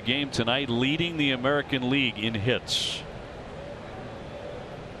into the game tonight leading the American League in hits.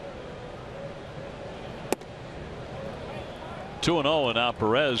 (2-0) and now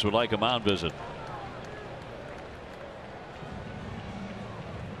Perez would like a mound visit.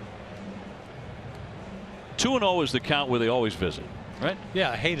 (2-0) is the count where they always visit, right? Yeah,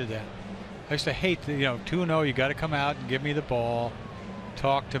 I hated that. I used to hate the, 2-0, you got to come out and give me the ball,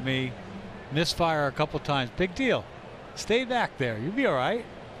 talk to me, misfire a couple times. Big deal. Stay back there. You'll be all right.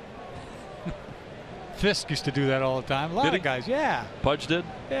 Fisk used to do that all the time. A lot of guys, yeah. Pudge did?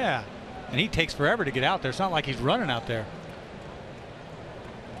 Yeah. And he takes forever to get out there. It's not like he's running out there.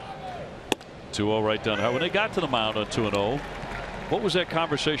 2-0 right down. When they got to the mound on 2-0, what was that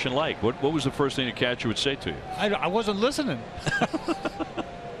conversation like? What was the first thing the catcher would say to you? I wasn't listening.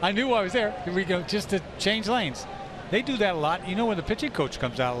 I knew I was there. Here we go, just to change lanes. They do that a lot. When the pitching coach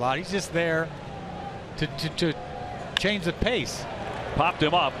comes out a lot, he's just there to change the pace. Popped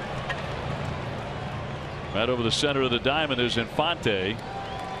him up. Right over the center of the diamond is Infante.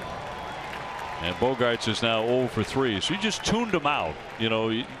 And Bogaerts is now 0 for 3. So you just tuned him out. You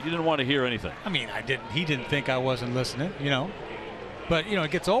didn't want to hear anything. I mean, I didn't. He didn't think I wasn't listening. But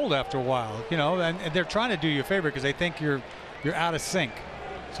it gets old after a while. And they're trying to do you a favor because they think you're out of sync.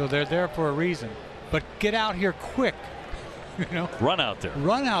 So they're there for a reason. But get out here quick. Run out there.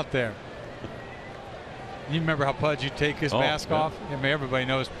 Run out there. You remember how Pudge, you take his mask off? I mean, everybody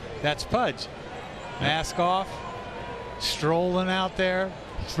knows that's Pudge. Mask off, strolling out there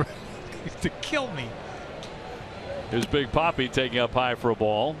to kill me. Here's Big Poppy taking up high for a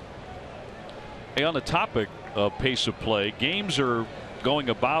ball. Hey, on the topic of pace of play, games are going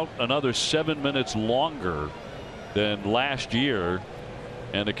about another 7 minutes longer than last year,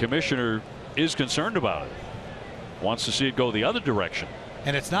 and the commissioner is concerned about it. Wants to see it go the other direction.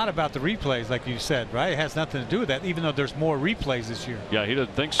 And it's not about the replays, like you said, right? It has nothing to do with that, even though there's more replays this year. Yeah, he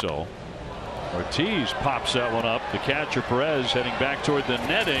doesn't think so. Ortiz pops that one up. The catcher, Perez, heading back toward the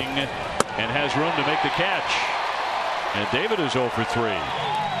netting and has room to make the catch. And David is 0 for 3.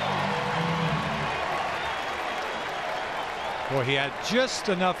 Boy, he had just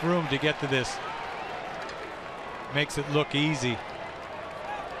enough room to get to this. Makes it look easy.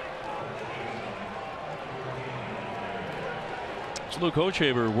 It's Luke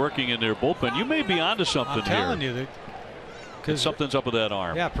Hochevar working in their bullpen. You may be onto something here. I'm telling you that. Because something's up with that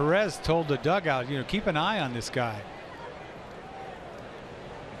arm. Yeah, Perez told the dugout, keep an eye on this guy.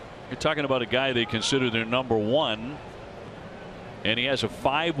 You're talking about a guy they consider their number 1, and he has a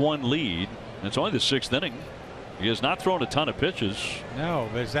 5-1 lead. It's only the 6th inning. He has not thrown a ton of pitches. No,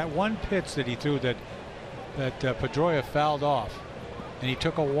 there's that one pitch that he threw that Pedroia fouled off, and he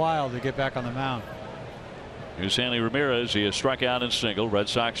took a while to get back on the mound. Here's Hanley Ramirez. He has struck out and singled. Red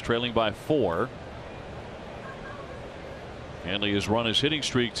Sox trailing by 4. Hanley has run his hitting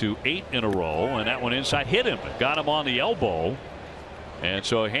streak to 8 in a row, and that one inside hit him. Got him on the elbow. And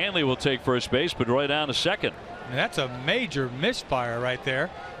so Hanley will take first base, Pedroia down to second. And that's a major misfire right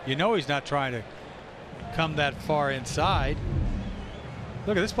there. He's not trying to come that far inside.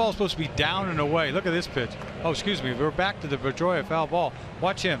 Look at this ball, supposed to be down and away. Look at this pitch. Oh, excuse me. We're back to the Pedroia foul ball.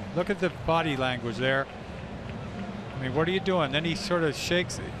 Watch him. Look at the body language there. I mean, what are you doing? Then he sort of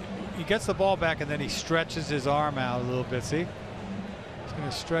shakes. He gets the ball back and then he stretches his arm out a little bit. See? He's going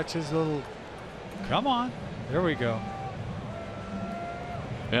to stretch his little. Come on. There we go.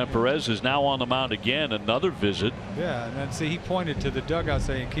 And Perez is now on the mound again. Another visit. Yeah, and then see, he pointed to the dugout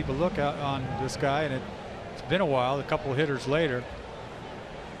saying, keep a lookout on this guy. And it's been a while, a couple of hitters later.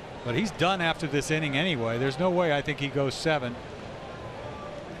 But he's done after this inning anyway. There's no way I think he goes 7.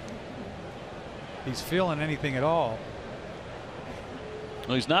 He's feeling anything at all.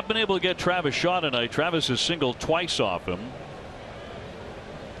 Well, he's not been able to get Travis Shaw tonight. Travis has singled twice off him.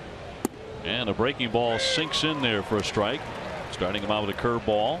 And a breaking ball sinks in there for a strike. Starting him out with a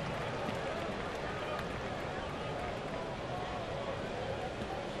curveball.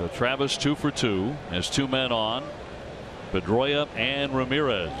 So Travis 2 for 2 has 2 men on, Pedroia and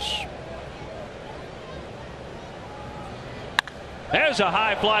Ramirez. There's a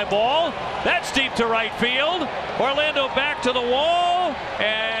high fly ball. That's deep to right field. Orlando back to the wall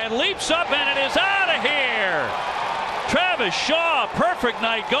and leaps up, and it is out of here. Travis Shaw, perfect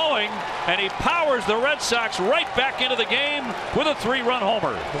night going, and he powers the Red Sox right back into the game with a 3-run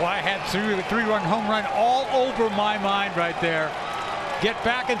homer. Boy, I had a 3-run home run all over my mind right there. Get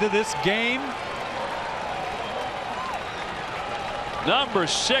back into this game. Number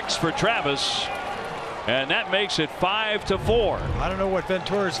 6 for Travis, and that makes it 5-4. I don't know what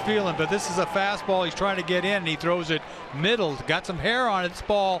Ventura's feeling, but this is a fastball he's trying to get in, and he throws it middle. Got some hair on it. This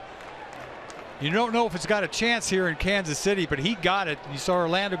ball, you don't know if it's got a chance here in Kansas City, but he got it. You saw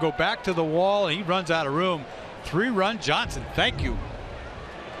Orlando go back to the wall, and he runs out of room. 3-run Johnson. Thank you.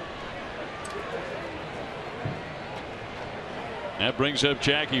 That brings up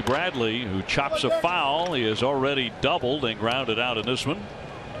Jackie Bradley, who chops a foul. He has already doubled and grounded out in this one.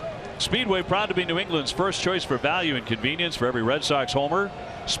 Speedway, proud to be New England's first choice for value and convenience for every Red Sox homer.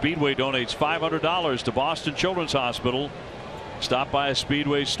 Speedway donates $500 to Boston Children's Hospital. Stop by a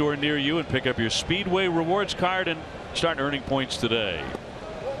Speedway store near you and pick up your Speedway rewards card and start earning points today.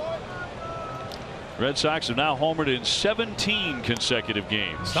 Red Sox have now homered in 17 consecutive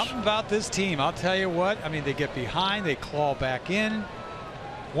games. Something about this team, I'll tell you what. I mean, they get behind, they claw back in.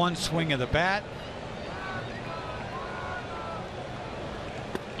 One swing of the bat.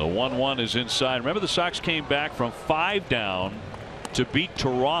 The 1-1 is inside. Remember, the Sox came back from 5 down to beat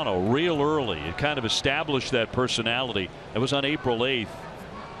Toronto real early. It kind of established that personality. That was on April 8th.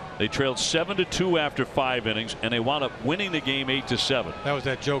 They trailed 7-2 after 5 innings, and they wound up winning the game 8-7. That was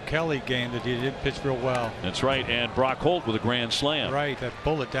that Joe Kelly game that he didn't pitch real well. That's right, and Brock Holt with a grand slam. Right, that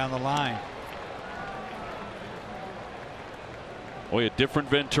bullet down the line. Boy, a different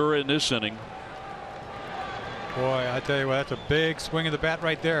Ventura in this inning. Boy, I tell you what, that's a big swing of the bat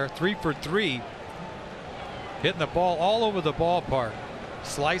right there. 3 for 3. Hitting the ball all over the ballpark.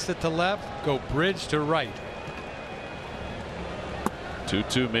 Slice it to left, go bridge to right.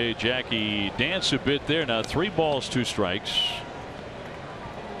 2-2 made Jackie dance a bit there. Now 3 balls, 2 strikes.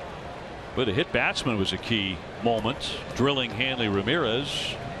 But a hit batsman was a key moment, drilling Hanley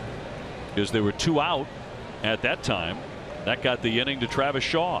Ramirez, because there were 2 out at that time. That got the inning to Travis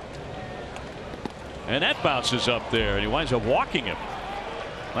Shaw. And that bounces up there, and he winds up walking him.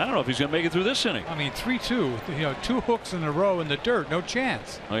 I don't know if he's going to make it through this inning. I mean, 3-2, you know, 2 hooks in a row in the dirt, no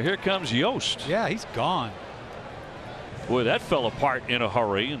chance. Well, here comes Yost. Yeah, he's gone. Boy, that fell apart in a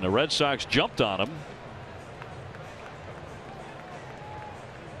hurry, and the Red Sox jumped on him.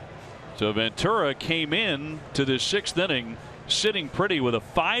 So Ventura came in to the 6th inning sitting pretty with a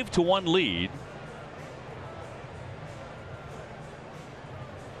 5-1 lead.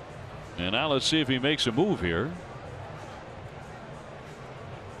 And now let's see if he makes a move here.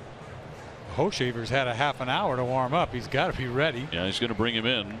 Hochevar's had a half an hour to warm up. He's got to be ready. Yeah, he's going to bring him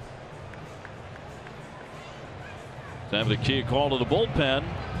in. Time the key call to the bullpen.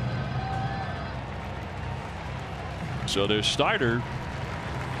 So their starter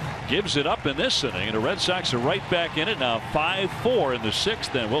gives it up in this inning, and the Red Sox are right back in it now, 5-4 in the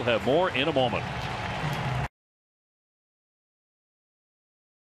 6th, and we'll have more in a moment.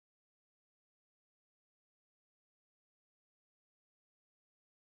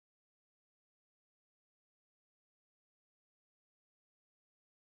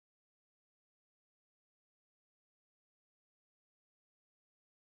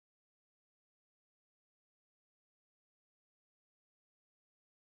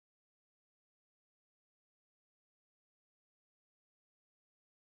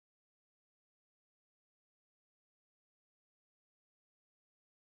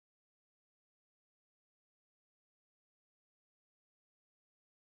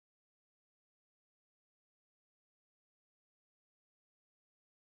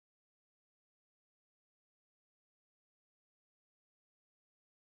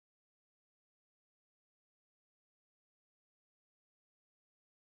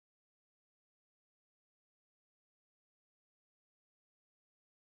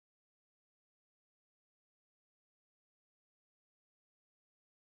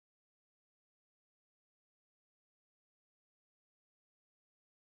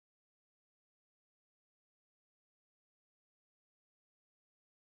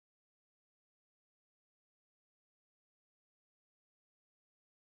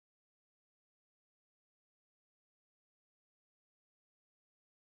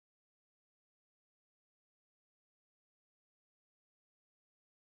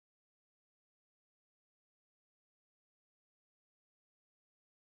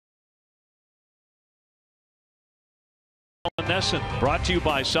 Nesson, brought to you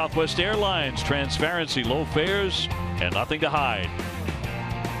by Southwest Airlines. Transparency, low fares, and nothing to hide.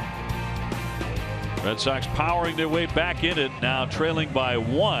 Red Sox powering their way back in it, now trailing by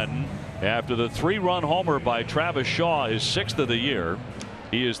 1 after the 3-run homer by Travis Shaw, his 6th of the year.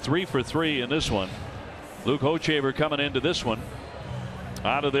 He is 3 for 3 in this one. Luke Hochevar coming into this one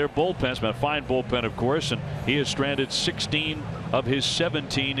out of their bullpen. It's been a fine bullpen, of course, and he has stranded 16 of his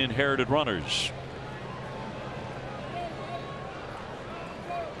 17 inherited runners.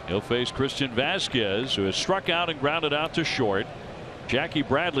 He'll face Christian Vasquez, who has struck out and grounded out to short. Jackie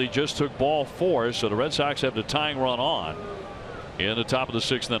Bradley just took ball 4, so the Red Sox have the tying run on in the top of the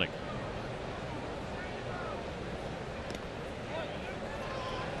 6th inning.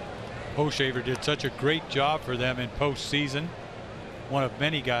 Hochevar did such a great job for them in postseason. One of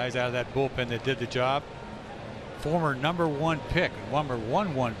many guys out of that bullpen that did the job. Former #1 pick, number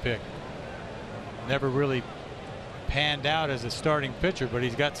 1 pick. Never really panned out as a starting pitcher, but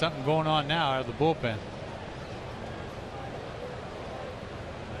he's got something going on now out of the bullpen.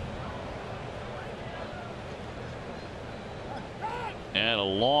 And a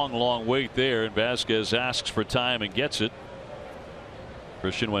long wait there, and Vasquez asks for time and gets it.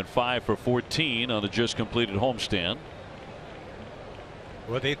 Christian went 5 for 14 on the just completed homestand.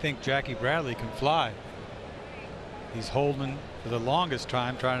 Well, they think Jackie Bradley can fly. He's holding for the longest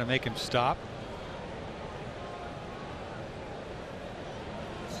time, trying to make him stop.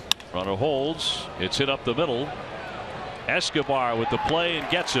 Runner holds. It's hit up the middle. Escobar with the play and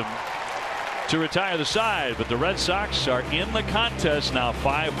gets him to retire the side, but the Red Sox are in the contest now.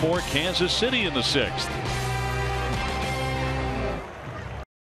 5-4 Kansas City in the 6th.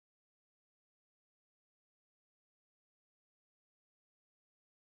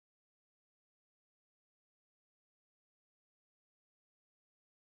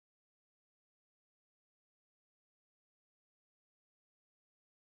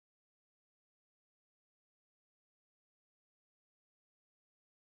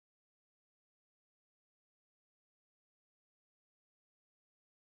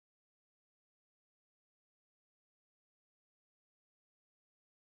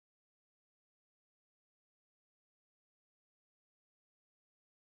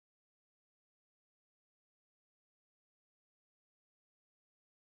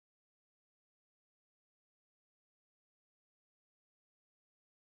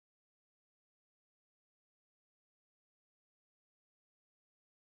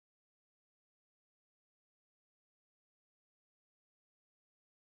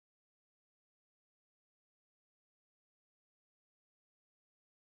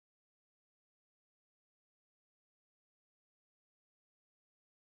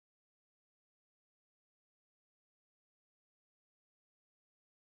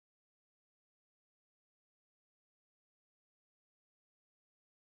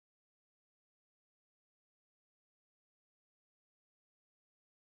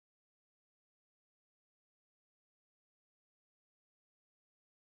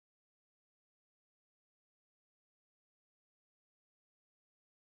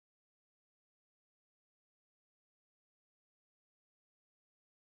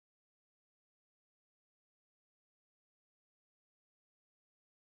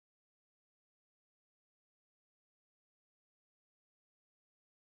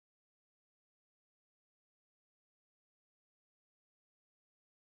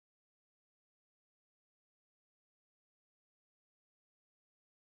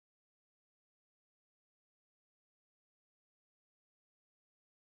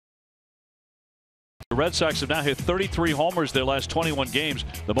 The Red Sox have now hit 33 homers their last 21 games,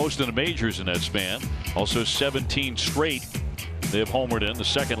 the most in the majors in that span. Also 17 straight they have homered in, the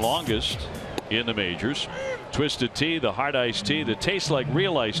second longest in the majors. Twisted tea, the hard iced tea that tastes like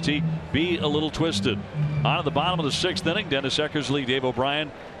real iced tea, be a little twisted. On at the bottom of the 6th inning, Dennis Eckersley, Dave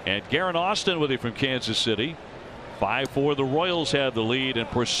O'Brien, and Garen Austin with you from Kansas City. 5-4, the Royals have the lead, and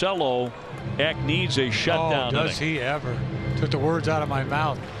Porcello, Eck needs a shutdown inning. Does he ever? Took the words out of my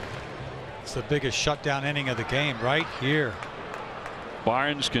mouth. It's the biggest shutdown inning of the game right here.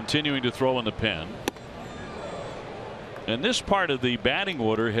 Barnes continuing to throw in the pen. And this part of the batting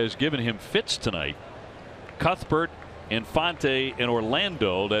order has given him fits tonight. Cuthbert, Infante, and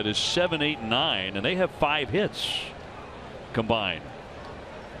Orlando. That is 7, 8, 9, and they have 5 hits combined,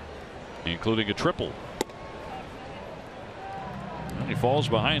 including a triple. And he falls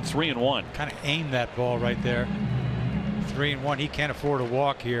behind 3-1. Kind of aimed that ball right there. 3-1. He can't afford a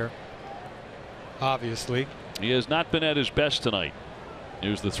walk here. Obviously, he has not been at his best tonight.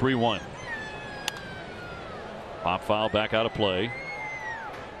 Here's the 3-1. Pop foul back out of play.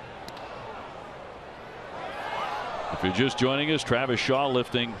 If you're just joining us, Travis Shaw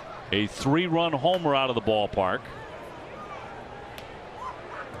lifting a 3-run homer out of the ballpark.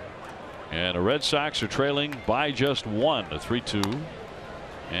 And the Red Sox are trailing by just 1, a 3-2,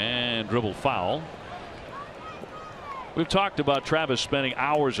 and dribble foul. We've talked about Travis spending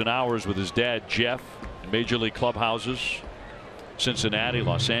hours and hours with his dad Jeff in major league clubhouses, Cincinnati,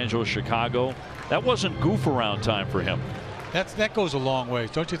 Los Angeles, Chicago. That wasn't goof around time for him. That goes a long way,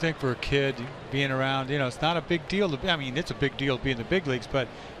 don't you think, for a kid being around? You know, it's not a big deal. I mean, it's a big deal to be in the big leagues, but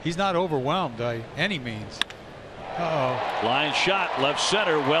he's not overwhelmed by any means. Line shot, left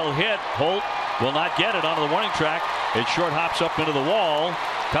center, well hit. Holt will not get it onto the warning track. It short hops up into the wall.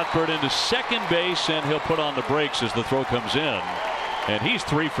 Cuthbert into second base, and he'll put on the brakes as the throw comes in. And he's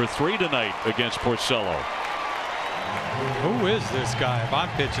 3 for 3 tonight against Porcello. Who is this guy? If I'm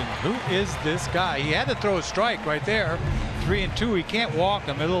pitching, who is this guy? He had to throw a strike right there. 3-2. He can't walk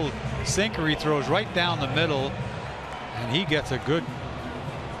him. A little sinker he throws right down the middle, and he gets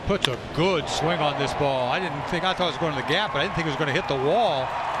puts a good swing on this ball. I thought it was going to the gap, but I didn't think it was going to hit the wall.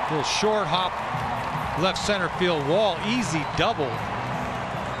 A little short hop, left center field wall, easy double.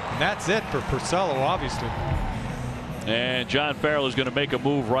 And that's it for Porcello, obviously. And John Farrell is going to make a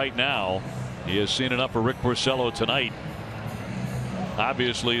move right now. He has seen enough for Rick Porcello tonight.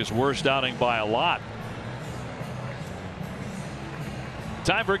 Obviously his worst outing by a lot.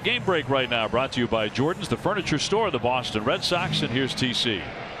 Time for a game break right now, brought to you by Jordan's, the furniture store of the Boston Red Sox. And here's TC.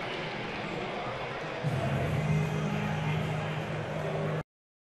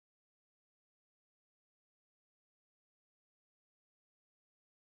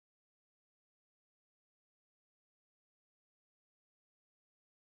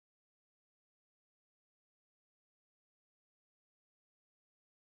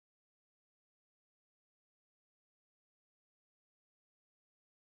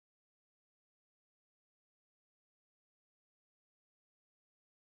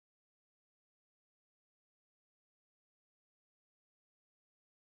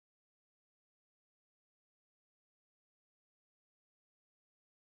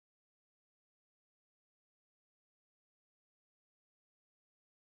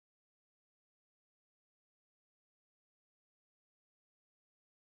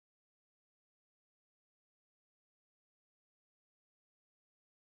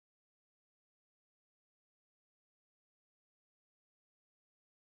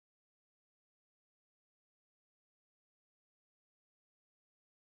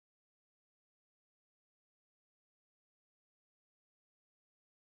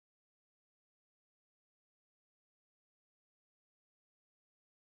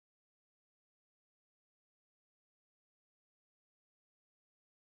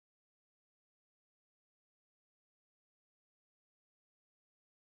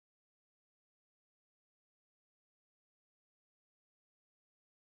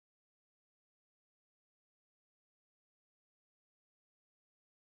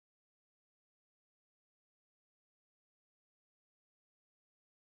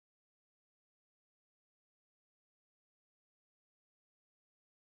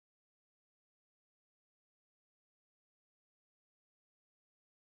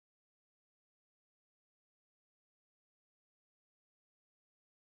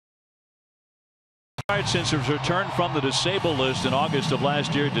 Since his return from the disabled list in August of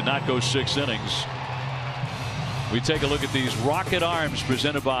last year, did not go 6 innings. We take a look at these rocket arms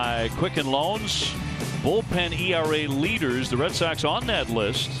presented by Quicken Loans. Bullpen ERA leaders, the Red Sox on that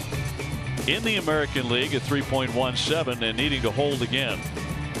list in the American League at 3.17 and needing to hold again.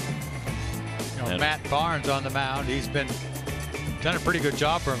 Matt Barnes on the mound. He's done a pretty good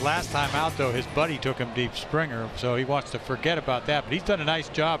job for him. Last time out, though, his buddy took him deep, Springer, so he wants to forget about that. But he's done a nice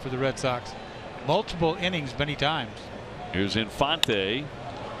job for the Red Sox. Multiple innings many times. Here's Infante.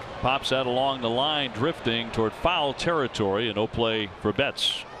 Pops out along the line, drifting toward foul territory, and no play for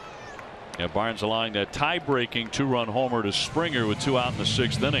Betts. And Barnes allowing that tie-breaking 2-run homer to Springer with 2 out in the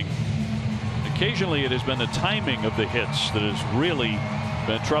 6th inning. Occasionally it has been the timing of the hits that has really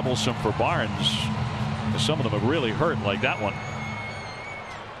been troublesome for Barnes. Some of them have really hurt, like that one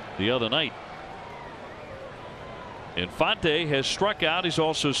the other night. Infante has struck out. He's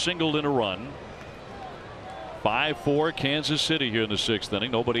also singled in a run. 5-4 Kansas City here in the 6th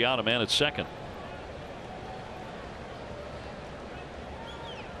inning. Nobody out, a man at second.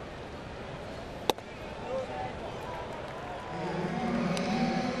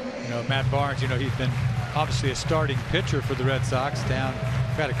 Matt Barnes, he's been obviously a starting pitcher for the Red Sox.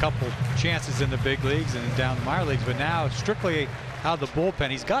 Had a couple chances in the big leagues and down the minor leagues, but now strictly out of the bullpen.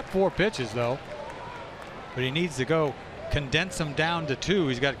 He's got 4 pitches though, but he needs to condense them down to 2.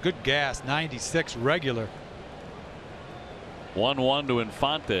 He's got good gas, 96 regular. 1-1 to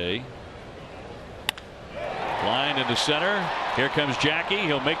Infante. Line into center. Here comes Jackie.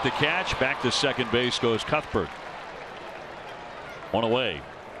 He'll make the catch. Back to second base goes Cuthbert. One away.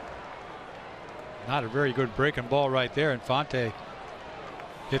 Not a very good breaking ball right there. Infante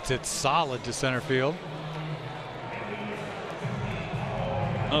hits it solid to center field.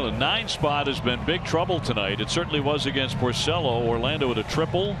 Well, the 9 spot has been big trouble tonight. It certainly was against Porcello. Orlando with a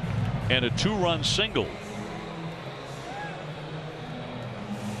triple and a 2-run single.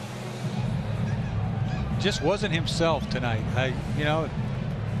 Just wasn't himself tonight.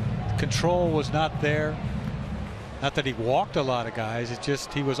 Control was not there. Not that he walked a lot of guys. It's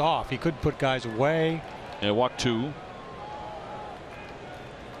just he was off. He couldn't put guys away. Yeah, walked 2.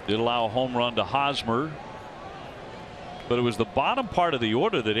 Did allow a home run to Hosmer. But it was the bottom part of the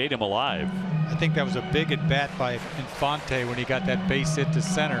order that ate him alive. I think that was a big at bat by Infante when he got that base hit to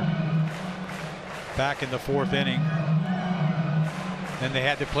center back in the 4th inning. Then they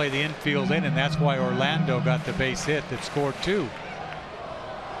had to play the infield in, and that's why Orlando got the base hit that scored 2.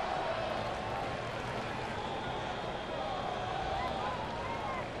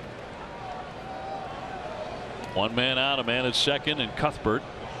 One man out, a man at second, and Cuthbert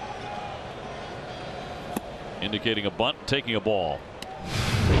indicating a bunt, taking a ball.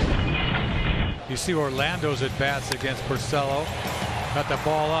 You see Orlando's at bats against Porcello. Got the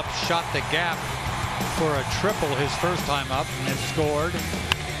ball up, shot the gap for a triple his first time up, and scored.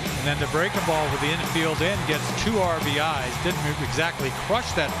 And then the breaking ball with the infield in gets 2 RBIs. Didn't exactly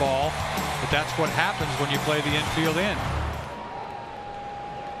crush that ball, but that's what happens when you play the infield in.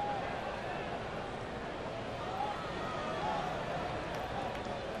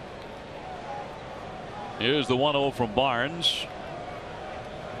 Here's the 1-0 from Barnes.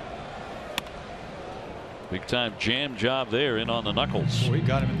 Big time jam job there in on the knuckles. Oh, he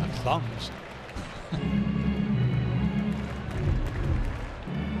got him in the thumbs.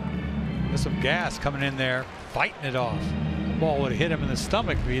 There's some gas coming in there, fighting it off. The ball would have hit him in the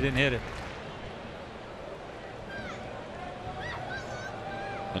stomach if he didn't hit it.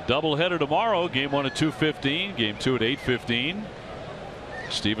 A doubleheader tomorrow. Game 1 at 2:15. Game 2 at 8:15.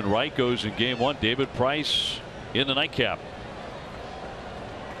 Stephen Wright goes in game 1. David Price in the nightcap.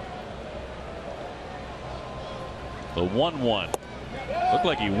 The 1-1. Looked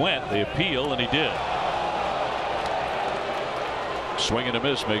like he went. They appeal, and he did. Swing and a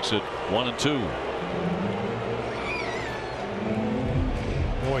miss makes it 1-2.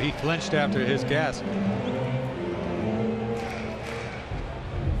 Boy, he flinched after his gas.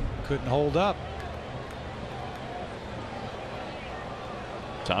 Couldn't hold up.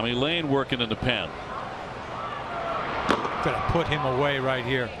 Tommy Lane working in the pen. Gotta put him away right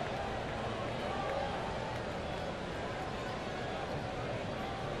here.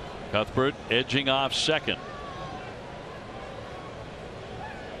 Cuthbert edging off second.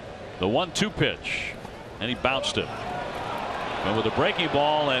 The 1-2 pitch, and he bounced it. And with a breaking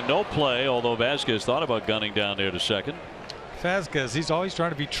ball and no play, although Vasquez thought about gunning down there to second. Vasquez, he's always trying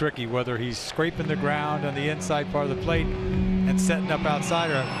to be tricky, whether he's scraping the ground on the inside part of the plate and setting up outside,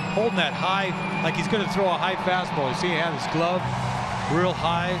 or holding that high, like he's going to throw a high fastball. You see he had his glove real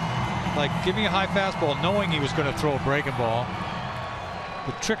high, like give me a high fastball, knowing he was going to throw a breaking ball.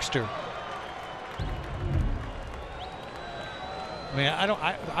 The trickster. I mean,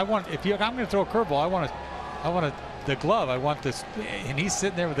 I want, if I'm going to throw a curveball, I want the glove. I want this, and he's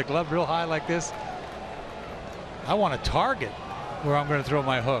sitting there with the glove real high like this. I want a target where I'm going to throw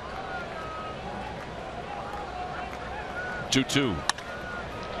my hook. 2-2.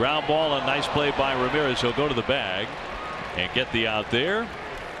 Ground ball, a nice play by Ramirez. He'll go to the bag and get the out there.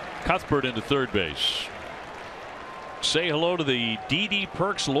 Cuthbert into third base. Say hello to the DD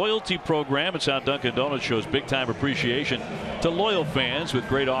Perks loyalty program. It's how Dunkin' Donuts shows big time appreciation to loyal fans with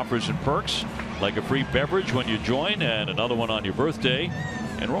great offers and perks, like a free beverage when you join and another one on your birthday.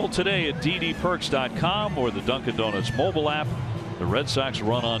 Enroll today at ddperks.com or the Dunkin' Donuts mobile app. The Red Sox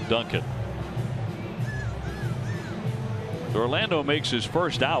run on Dunkin'. Orlando makes his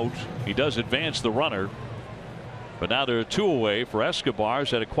first out. He does advance the runner, but now there are 2 away for Escobar.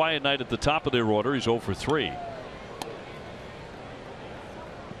 He's had a quiet night at the top of their order. He's 0 for 3.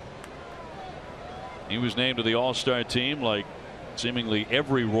 He was named to the All-Star team like seemingly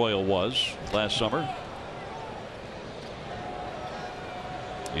every Royal was last summer.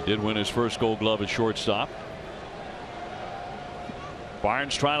 He did win his first Gold Glove at shortstop.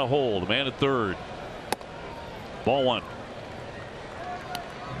 Barnes trying to hold. Man at third. Ball 1.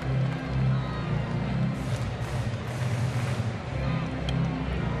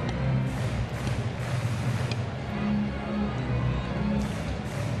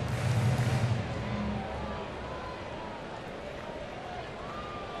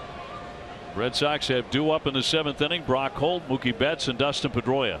 Red Sox have due up in the 7th inning. Brock Holt, Mookie Betts, and Dustin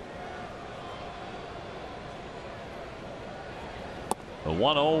Pedroia. The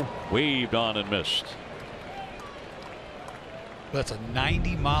 1-0 waved on and missed. That's a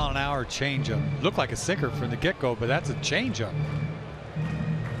 90-mile-an-hour changeup. Looked like a sinker from the get-go, but that's a changeup.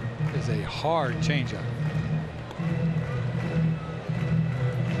 It is a hard changeup.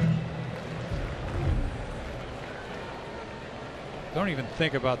 Don't even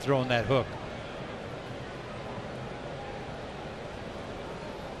think about throwing that hook.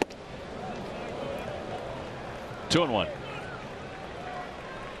 Two and one.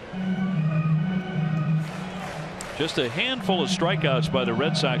 Just a handful of strikeouts by the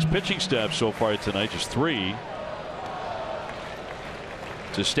Red Sox pitching staff so far tonight, just 3.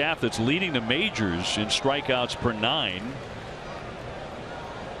 It's a staff that's leading the majors in strikeouts per 9,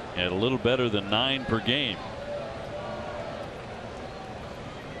 and a little better than 9 per game.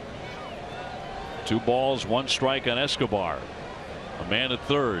 2 balls, 1 strike on Escobar. A man at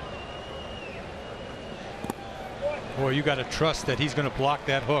third. Boy, you got to trust that he's going to block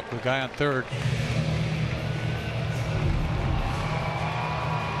that hook. The guy on third.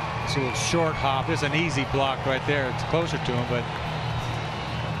 So a short hop. It's an easy block right there. It's closer to him, but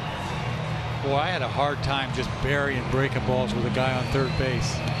boy, I had a hard time just burying breaking balls with a guy on third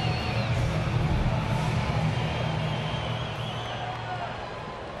base.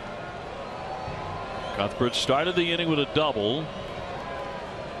 Cuthbert started the inning with a double.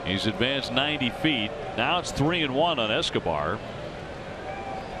 He's advanced 90 feet. Now it's 3-1 on Escobar.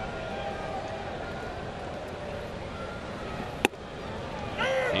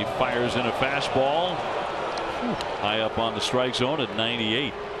 He fires in a fastball high up on the strike zone at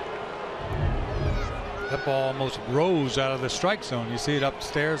 98. That ball almost rose out of the strike zone. You see it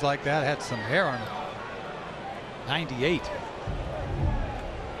upstairs like that. It had some hair on it. 98.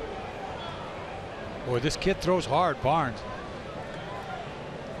 Boy, this kid throws hard, Barnes.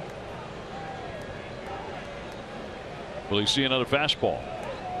 Will he see another fastball?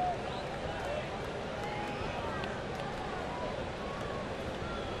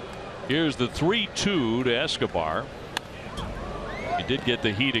 Here's the 3-2 to Escobar. He did get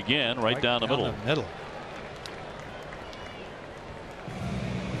the heat again, right down the middle.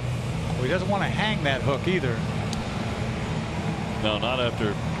 Well, he doesn't want to hang that hook either. No, not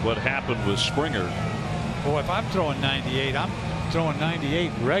after what happened with Springer. Boy, if I'm throwing 98, I'm throwing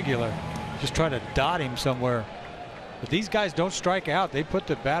 98 regular. Just try to dot him somewhere. But these guys don't strike out. They put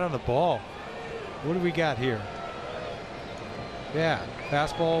the bat on the ball. What do we got here? Yeah,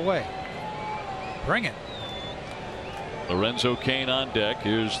 fastball away. Bring it. Lorenzo Cain on deck.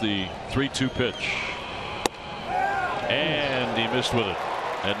 Here's the 3-2 pitch. And he missed with it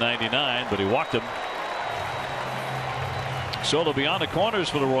at 99, but he walked him. So they'll be on the corners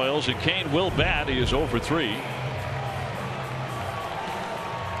for the Royals, and Cain will bat. He is 0 for 3.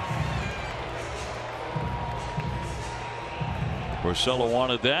 Porcello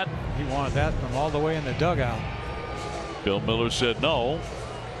wanted that. He wanted that from all the way in the dugout. Bill Miller said no.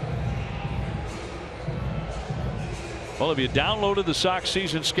 Well, have you downloaded the Sox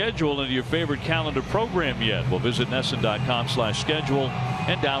season schedule into your favorite calendar program yet? Well, visit NESN.com/schedule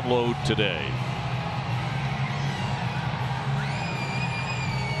and download today.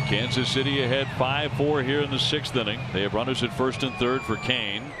 Kansas City ahead 5-4 here in the 6th inning. They have runners at first and third for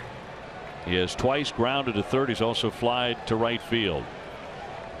Cain. He has twice grounded to third. He's also flied to right field.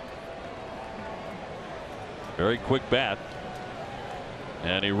 Very quick bat,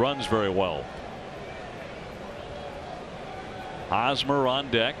 and he runs very well. Hosmer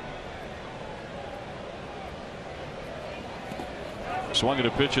on deck. Swung at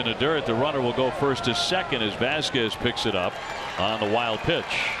a pitch in the dirt. The runner will go first to second as Vasquez picks it up on the wild pitch.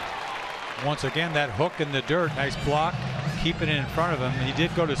 Once again, that hook in the dirt. Nice block. Keeping it in front of him. He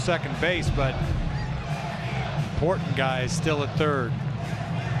did go to second base, but important guy is still at third.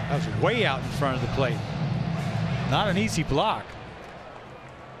 That was way out in front of the plate. Not an easy block.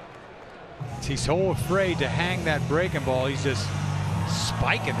 He's so afraid to hang that breaking ball. He's just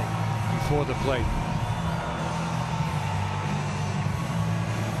spiking it before the plate.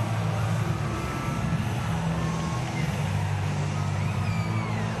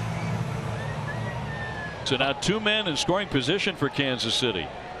 So now 2 men in scoring position for Kansas City.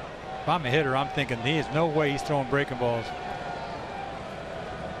 If I'm a hitter, I'm thinking there's no way he's throwing breaking balls.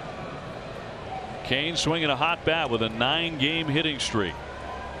 Cain swinging a hot bat with a 9-game hitting streak.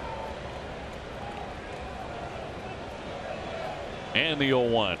 And the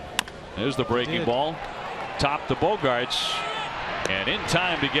 0-1. There's the breaking ball. Top the Bogarts. And in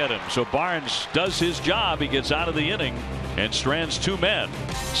time to get him. So Barnes does his job. He gets out of the inning and strands 2 men.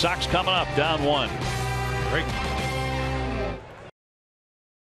 Sox coming up, down 1. Great.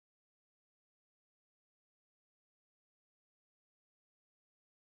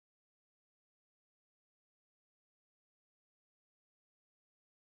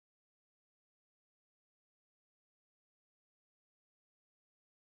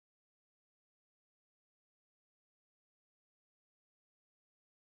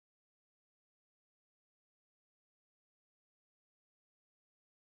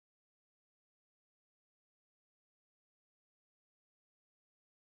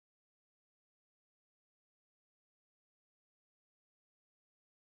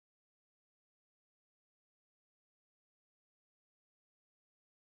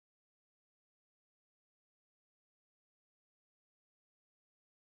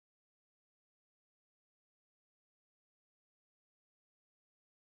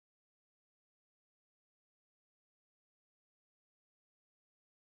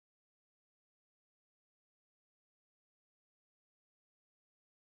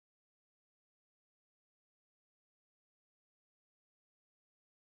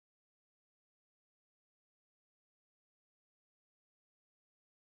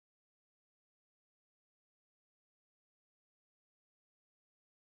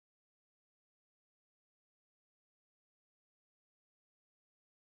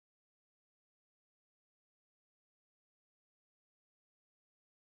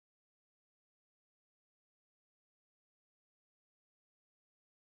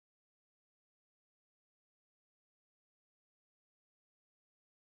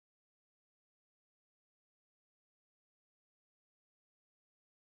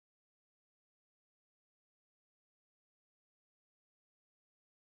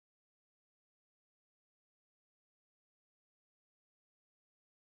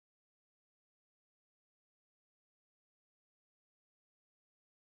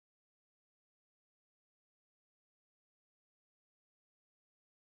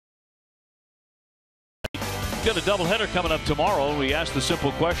 Got a doubleheader coming up tomorrow. We asked the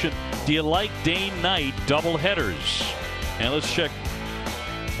simple question, do you like day-night doubleheaders? And let's check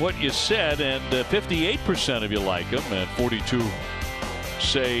what you said, and 58% of you like them, and 42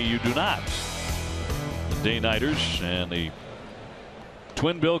 say you do not. The day-nighters and the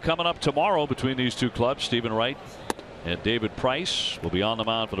twin bill coming up tomorrow between these two clubs. Stephen Wright and David Price will be on the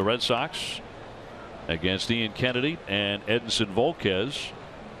mound for the Red Sox against Ian Kennedy and Edinson Volquez.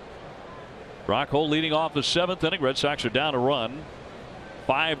 Brock Holt leading off the 7th inning. Red Sox are down a run,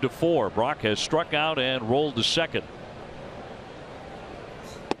 5-4. Brock has struck out and rolled to second.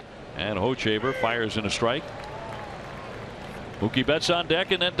 And Hochevar fires in a strike. Mookie Betts on deck,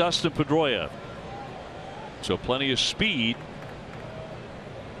 and then Dustin Pedroia. So plenty of speed.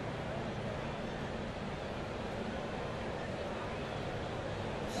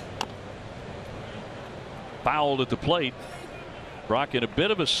 Fouled at the plate. Brock in a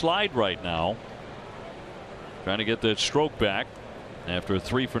bit of a slide right now, trying to get that stroke back after a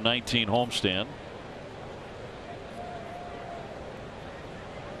 3-for-19 homestand.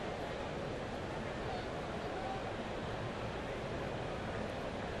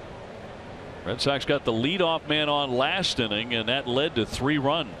 Red Sox got the leadoff man on last inning, and that led to 3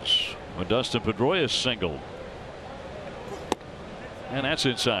 runs when Dustin Pedroia singled. And that's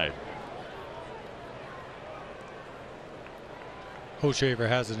inside. Hochevar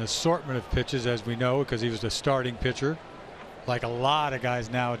has an assortment of pitches, as we know, because he was the starting pitcher, like a lot of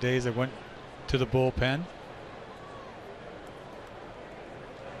guys nowadays that went to the bullpen.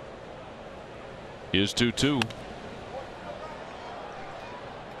 Here's 2-2.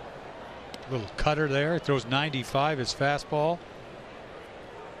 Little cutter there. Throws 95, his fastball.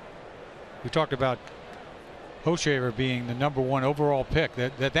 We talked about Hochevar being the #1 overall pick.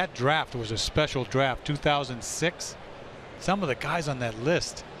 That draft was a special draft, 2006. Some of the guys on that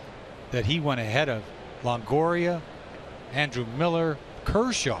list that he went ahead of: Longoria, Andrew Miller,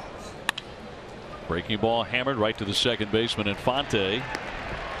 Kershaw. Breaking ball hammered right to the second baseman Infante,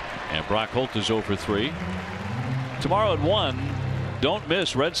 and Brock Holt is 0-for-3. Tomorrow at 1, don't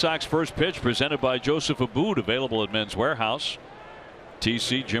miss Red Sox first pitch, presented by Joseph Abboud, available at Men's Warehouse.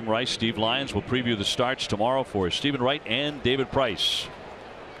 TC, Jim Rice, Steve Lyons will preview the starts tomorrow for Stephen Wright and David Price.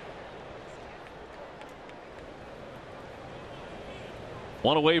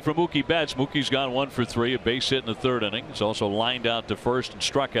 One away from Mookie Betts. Mookie's gone 1-for-3, a base hit in the 3rd inning. He's also lined out to first and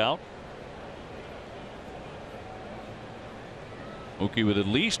struck out. Mookie with at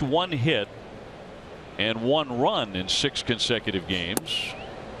least 1 hit and 1 run in 6 consecutive games.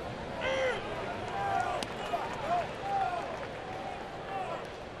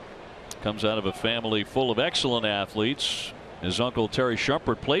 Comes out of a family full of excellent athletes. His uncle Terry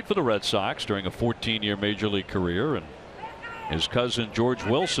Shumpert played for the Red Sox during a 14-year major league career, and his cousin George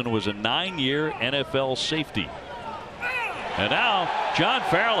Wilson was a 9-year NFL safety. And now John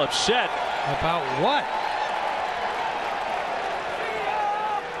Farrell upset. About what?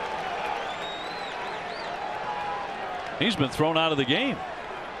 He's been thrown out of the game.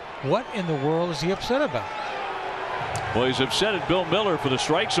 What in the world is he upset about? Well, he's upset at Bill Miller for the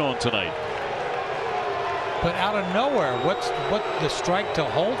strike zone tonight. But out of nowhere, what the strike to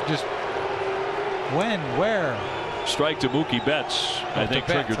Holt? Just when, where? Strike to Mookie Betts, I think,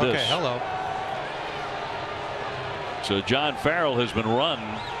 triggered this. Okay, hello. So John Farrell has been run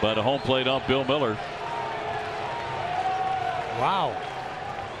by the home plate ump Bill Miller. Wow.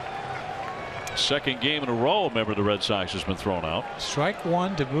 Second game in a row, a member of the Red Sox has been thrown out. Strike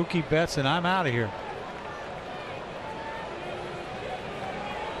one to Mookie Betts, and I'm out of here.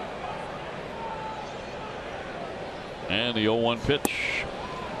 And the 0-1 pitch.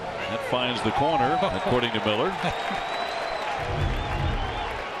 That finds the corner, according to Miller.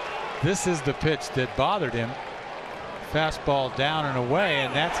 This is the pitch that bothered him. Fastball down and away,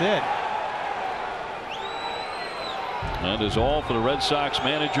 and that's it. That is all for the Red Sox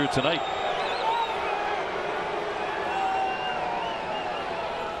manager tonight.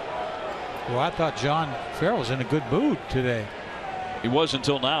 Well, I thought John Farrell was in a good mood today. He was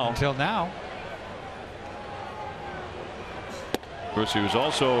until now. Until now. Of course, he was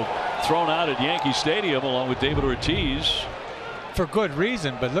also thrown out at Yankee Stadium along with David Ortiz. For good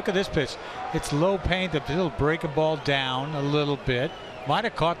reason, but look at this pitch. It's low paint, the little breaking ball down a little bit. Might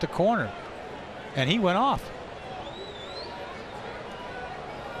have caught the corner. And he went off.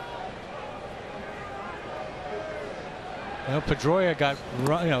 You know, Pedroia got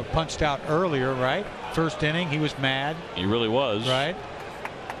punched out earlier, right? First inning, he was mad. He really was. Right.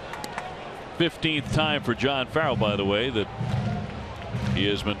 15th time for John Farrell, by the way, that he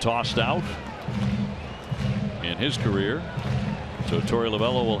has been tossed out in his career. So Torey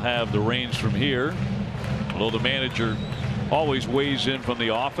Lovullo will have the reins from here. Although the manager always weighs in from the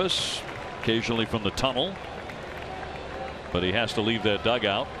office, occasionally from the tunnel. But he has to leave that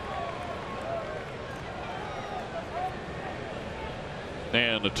dugout.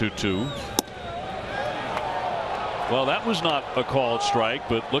 And the 2-2. Well, that was not a called strike,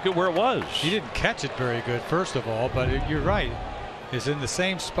 but look at where it was. He didn't catch it very good, first of all, but you're right. It's in the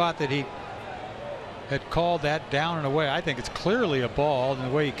same spot that he had called that down and away. I think it's clearly a ball, and the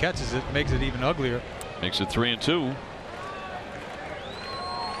way he catches it makes it even uglier. Makes it 3-2.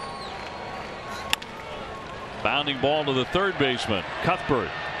 Bounding ball to the third baseman. Cuthbert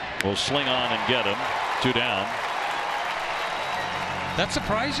will sling on and get him. 2 down. That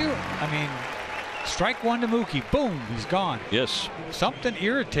surprise you? I mean, strike one to Mookie. Boom, he's gone. Yes. Something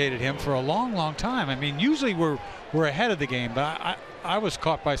irritated him for a long, long time. I mean, usually we're ahead of the game, but I was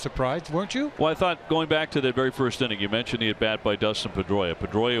caught by surprise, weren't you? Well, I thought going back to that very first inning, you mentioned the at bat by Dustin Pedroia.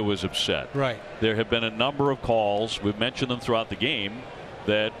 Pedroia was upset. Right. There have been a number of calls, we've mentioned them throughout the game,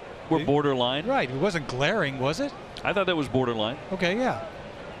 that were borderline. Right. It wasn't glaring, was it? I thought that was borderline. Okay, yeah.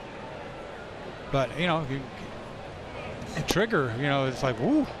 But, a trigger, it's like,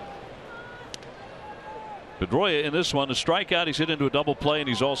 woo. Pedroia in this one, a strikeout. He's hit into a double play, and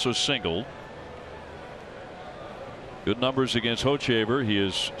he's also singled. Good numbers against Hochevar. He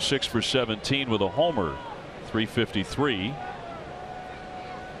is 6 for 17 with a homer, 353.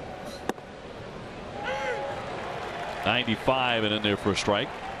 95 and in there for a strike.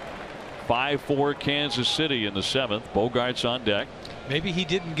 5-4 Kansas City in the 7th. Bogart's on deck. Maybe he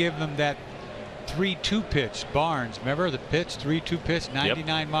didn't give them that 3-2 pitch. Barnes, remember the pitch, 3-2 pitch,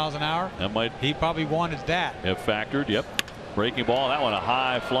 99 miles an hour. He probably wanted that. Have factored. Yep. Breaking ball. That one a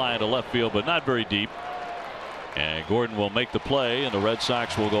high fly into left field, but not very deep. And Gordon will make the play, and the Red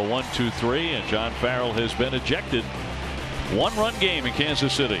Sox will go 1-2-3, and John Farrell has been ejected. 1-run game in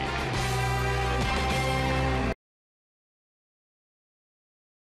Kansas City.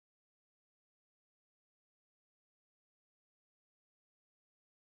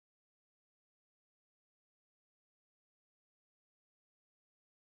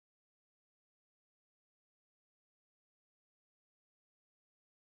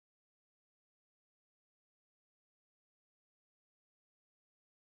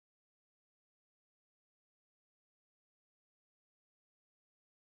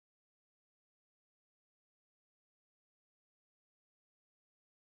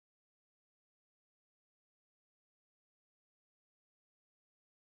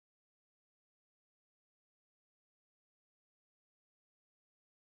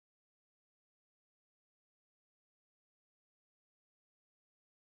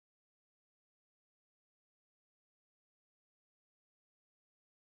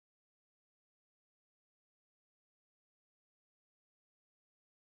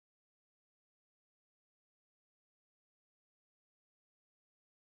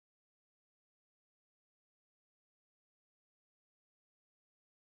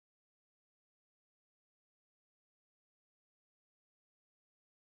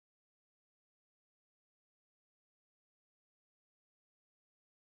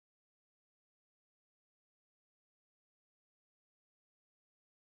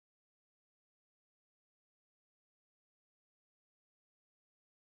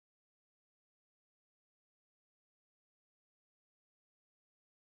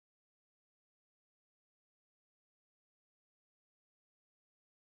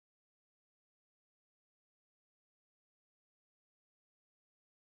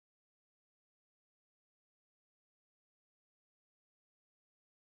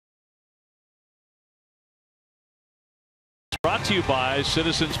 Brought to you by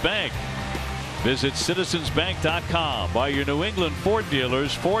Citizens Bank. Visit citizensbank.com. By your New England Ford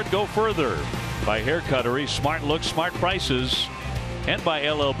dealers, Ford Go Further. By Hair Cuttery, smart looks, smart prices. And by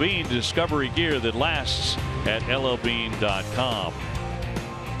LL Bean, discovery gear that lasts at llbean.com.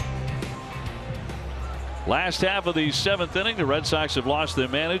 Last half of the 7th inning, the Red Sox have lost their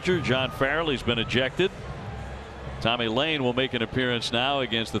manager. John Farrell, he's been ejected. Tommy Lane will make an appearance now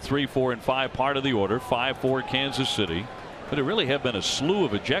against the 3, 4, and 5 part of the order. 5-4 Kansas City. But it really have been a slew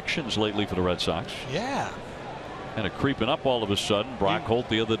of ejections lately for the Red Sox. Yeah. Kind of creeping up all of a sudden. Brock Holt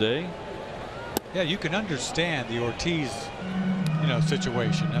the other day. Yeah, you can understand the Ortiz,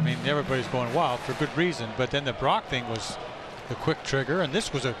 situation. I mean, everybody's going wild for good reason. But then the Brock thing was the quick trigger, and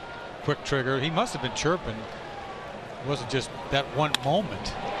this was a quick trigger. He must have been chirping. It wasn't just that one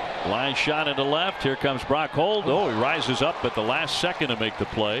moment. Line shot into left. Here comes Brock Holt. Oh, he rises up at the last second to make the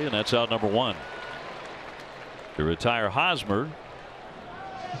play, and that's out number 1. To retire Hosmer.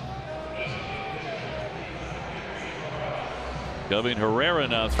 Gavin Herrera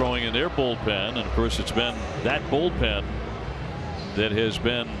now throwing in their bullpen, and of course it's been that bullpen that has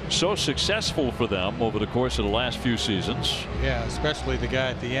been so successful for them over the course of the last few seasons. Yeah, especially the guy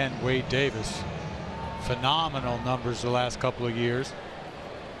at the end, Wade Davis. Phenomenal numbers the last couple of years.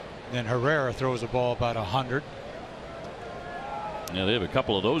 Then Herrera throws a ball about 100. Yeah, they have a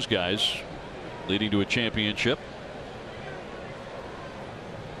couple of those guys leading to a championship.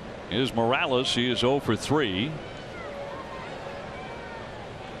 Here's Morales. He is 0 for 3.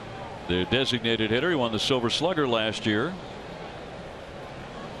 Their designated hitter. He won the Silver Slugger last year.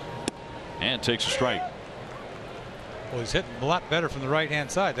 And takes a strike. Well, he's hitting a lot better from the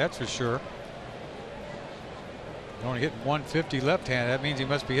right-hand side, that's for sure. Only hitting 150 left-handed. That means he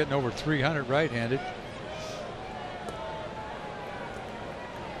must be hitting over 300 right-handed.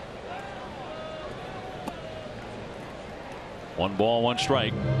 One ball, one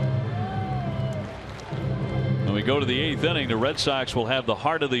strike. When we go to the 8th inning, the Red Sox will have the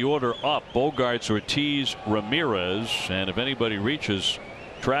heart of the order up. Bogarts, Ortiz, Ramirez, and if anybody reaches,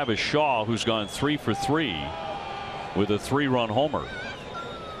 Travis Shaw, who's gone 3 for 3 with a 3-run homer.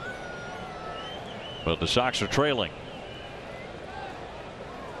 But the Sox are trailing.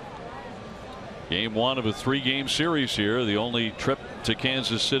 Game 1 of a 3-game series here. The only trip to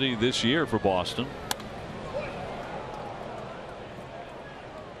Kansas City this year for Boston.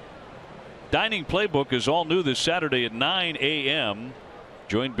 Dining Playbook is all new this Saturday at 9 a.m.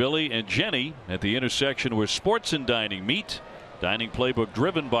 Join Billy and Jenny at the intersection where sports and dining meet. Dining Playbook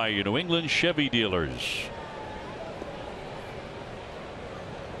driven by your New England Chevy dealers.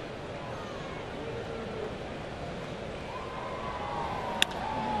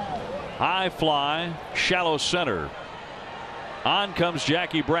 High fly, shallow center. On comes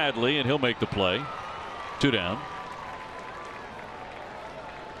Jackie Bradley, and he'll make the play. 2 down.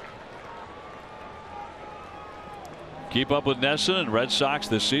 Keep up with NESN and Red Sox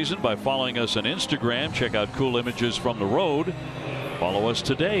this season by following us on Instagram. Check out cool images from the road. Follow us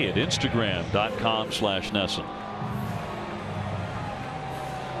today at Instagram.com/NESN.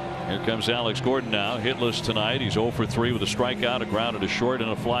 Here comes Alex Gordon now, hitless tonight. He's 0 for 3 with a strikeout, a ground to short,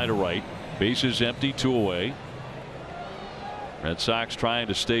 and a fly to right. Bases empty, 2 away. Red Sox trying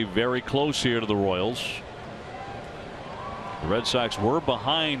to stay very close here to the Royals. The Red Sox were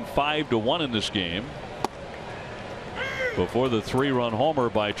behind 5-1 in this game before the 3-run homer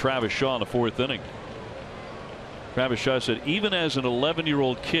by Travis Shaw in the 4th inning. Travis Shaw said, even as an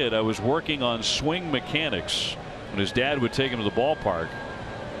 11-year-old kid, I was working on swing mechanics when his dad would take him to the ballpark.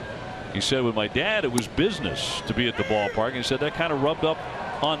 He said, with my dad, it was business to be at the ballpark. And he said that kind of rubbed up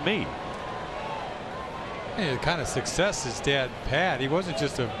on me. Yeah, the kind of success his dad had. He wasn't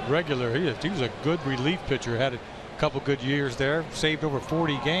just a regular. He was a good relief pitcher. Had a couple good years there. Saved over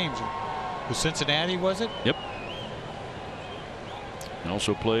 40 games. With Cincinnati, was it? Yep. And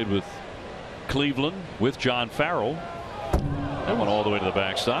also played with Cleveland with John Farrell. That went all the way to the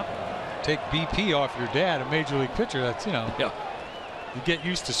backstop. Take BP off your dad, a major league pitcher. That's, Yeah. You get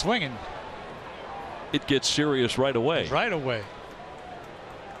used to swinging. It gets serious right away. Right away.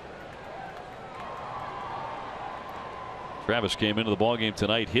 Travis came into the ballgame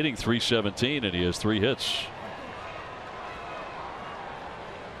tonight hitting .317, and he has 3 hits.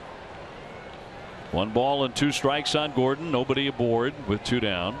 1 ball and 2 strikes on Gordon. Nobody aboard with 2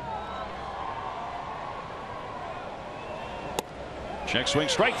 down. Check swing,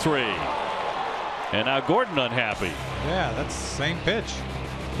 strike 3. And now Gordon unhappy. Yeah, that's the same pitch.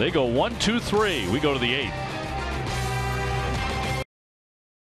 They go 1, 2, 3. We go to the 8th.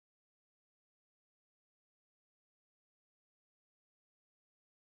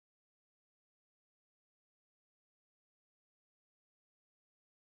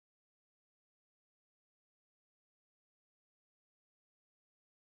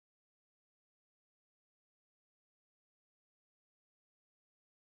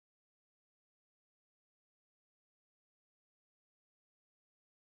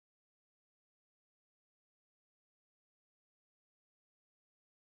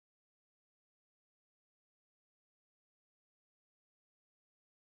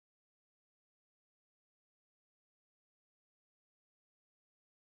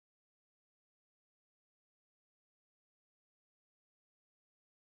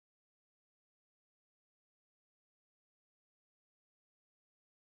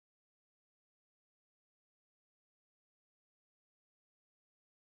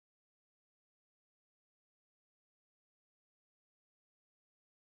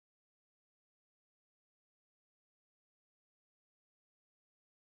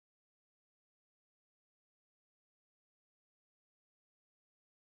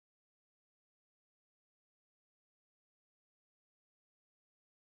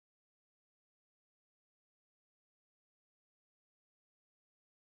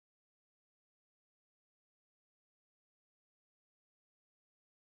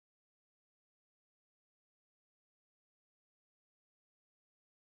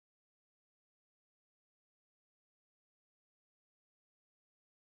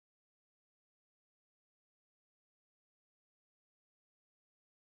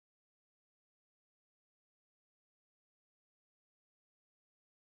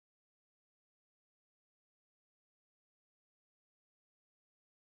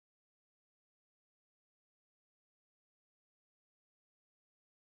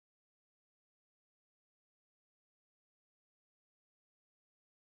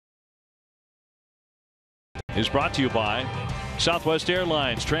 is brought to you by Southwest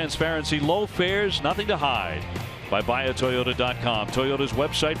Airlines. Transparency, low fares, nothing to hide. By buyatoyota.com, Toyota's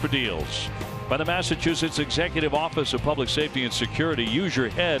website for deals. By the Massachusetts Executive Office of Public Safety and Security. Use your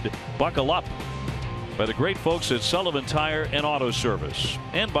head, buckle up. By the great folks at Sullivan Tire and Auto Service.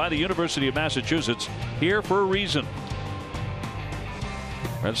 And by the University of Massachusetts, here for a reason.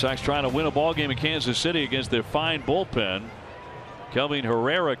 Red Sox trying to win a ball game in Kansas City against their fine bullpen. Kelvin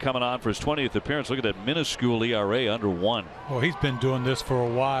Herrera coming on for his 20th appearance. Look at that minuscule ERA, under 1. Well, he's been doing this for a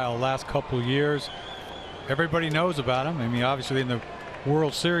while, last couple of years. Everybody knows about him. I mean, obviously in the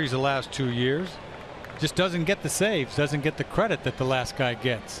World Series the last 2 years. Just doesn't get the saves, doesn't get the credit that the last guy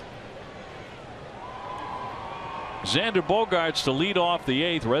gets. Xander Bogaerts to lead off the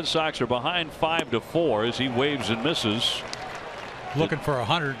 8th. Red Sox are behind 5-4 as he waves and misses. Looking for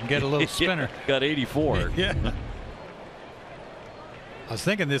 100 and get a little spinner. Got 84. Yeah. I was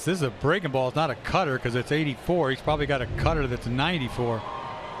thinking this is a breaking ball. It's not a cutter because it's 84. He's probably got a cutter that's 94.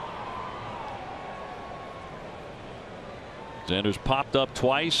 Xander's popped up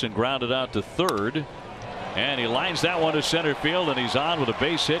twice and grounded out to third. And he lines that one to center field, and he's on with a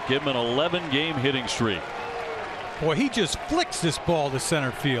base hit. Give him an 11-game hitting streak. Boy, he just flicks this ball to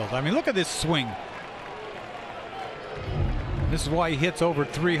center field. I mean, look at this swing. This is why he hits over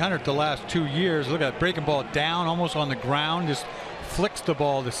 300 the last 2 years. Look at that breaking ball down, almost on the ground. Just flicks the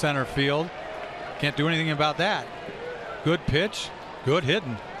ball to center field. Can't do anything about that. Good pitch, good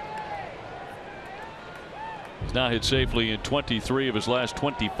hitting. He's now hit safely in 23 of his last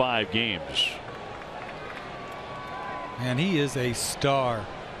 25 games. And he is a star.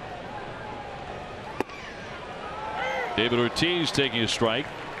 David Ortiz taking a strike.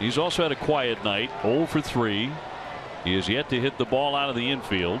 He's also had a quiet night. 0 for 3. He has yet to hit the ball out of the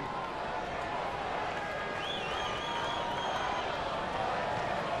infield.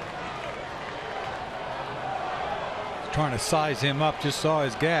 Trying to size him up, just saw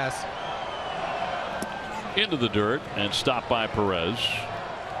his gas. Into the dirt and stopped by Perez.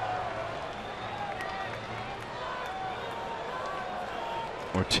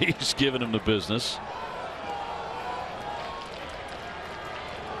 Ortiz giving him the business.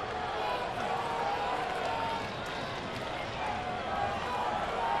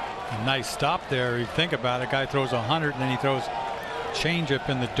 A nice stop there. You think about it, guy throws 100 and then he throws changeup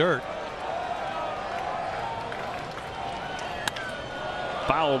in the dirt.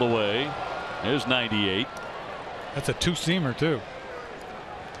 Fouled away. There's 98. That's a two-seamer too.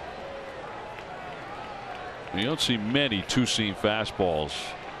 You don't see many two-seam fastballs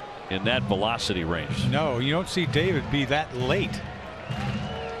in that velocity range. No, you don't see David be that late.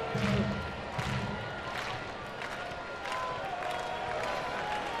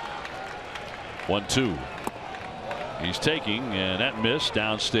 One, two. He's taking, and that missed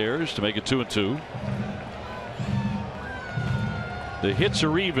downstairs to make it 2-2. The hits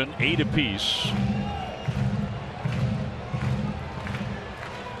are even, 8 apiece.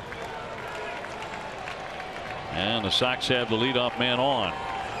 And the Sox have the leadoff man on.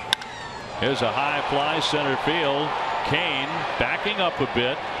 Here's a high fly center field. Kane backing up a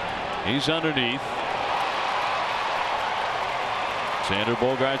bit. He's underneath. Xander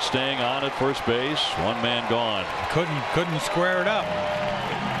Bogaerts staying on at first base. One man gone. Couldn't square it up.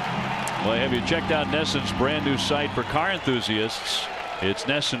 Well, have you checked out Nesson's brand new site for car enthusiasts? It's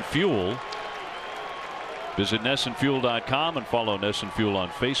Nesson Fuel. Visit NessonFuel.com and follow Nesson Fuel on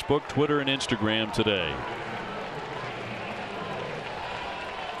Facebook, Twitter, and Instagram today.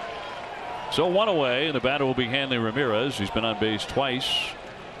 So one away, and the batter will be Hanley Ramirez. He's been on base twice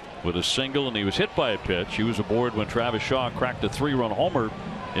with a single, and he was hit by a pitch. He was aboard when Travis Shaw cracked a 3-run homer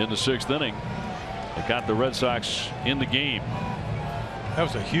in the 6th inning. It got the Red Sox in the game. That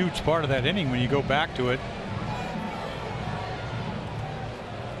was a huge part of that inning when you go back to it.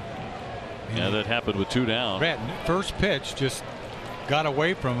 Yeah, that happened with 2 down. First pitch just got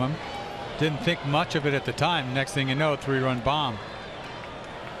away from him. Didn't think much of it at the time. Next thing you know, 3-run bomb.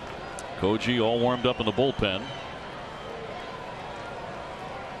 Koji all warmed up in the bullpen.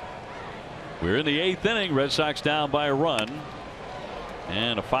 We're in the 8th inning. Red Sox down by a run.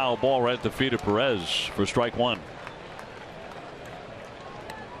 And a foul ball right at the feet of Perez for strike 1.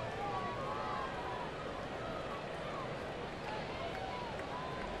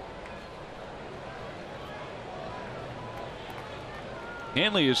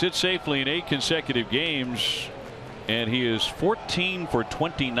 Hanley has hit safely in 8 consecutive games, and he is 14 for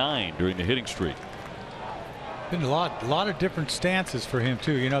 29 during the hitting streak. Been a lot of different stances for him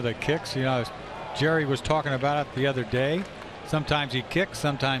too. You know, the kicks. You know, Jerry was talking about it the other day. Sometimes he kicks,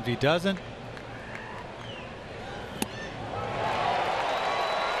 sometimes he doesn't.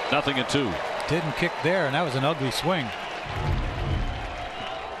 0-2. Didn't kick there, and that was an ugly swing.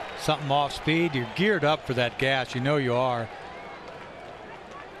 Something off speed. You're geared up for that gas. You know you are.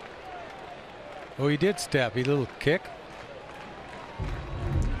 Oh, he did step. He little kick.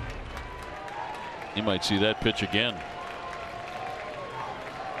 You might see that pitch again.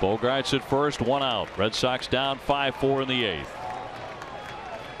 Bogarts at first, 1 out. Red Sox down 5-4 in the 8th.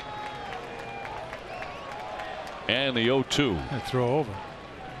 And the 0-2. Throw over.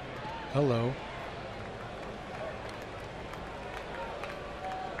 Hello.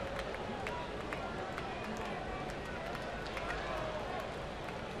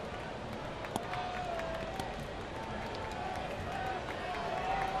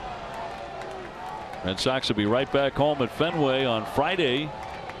 Red Sox will be right back home at Fenway on Friday.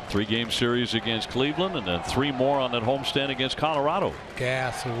 3-game series against Cleveland, and then 3 more on that homestand against Colorado.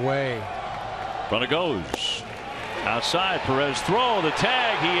 Gas away. Runner goes. Outside, Perez throw, the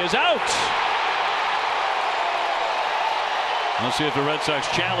tag, he is out. Let's see if the Red Sox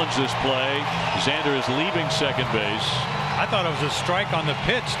challenge this play. Xander is leaving second base. I thought it was a strike on the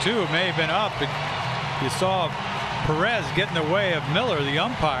pitch, too. It may have been up. You saw Perez get in the way of Miller, the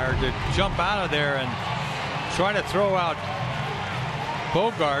umpire, to jump out of there and try to throw out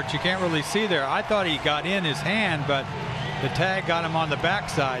Bogarts. You can't really see there. I thought he got in his hand, but the tag got him on the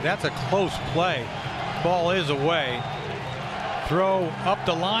backside. That's a close play. Ball is away. Throw up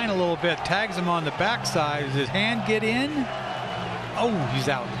the line a little bit, tags him on the backside. Does his hand get in? Oh, he's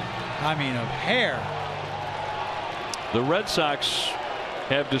out. I mean, a hair. The Red Sox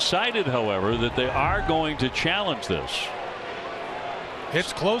have decided, however, that they are going to challenge this.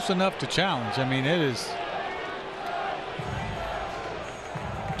 It's close enough to challenge. I mean, it is.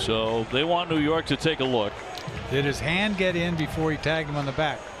 So they want New York to take a look. Did his hand get in before he tagged him on the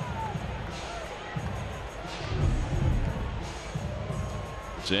back?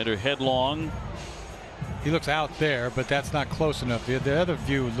 Xander headlong. He looks out there, but that's not close enough. The other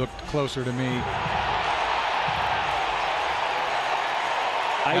view looked closer to me.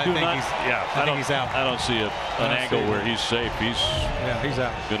 I do think not. I think he's out. I don't see an angle where he's safe. He's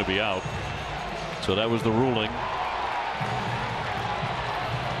out. Going to be out. So that was the ruling.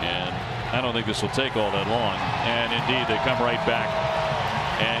 And I don't think this will take all that long. And indeed, they come right back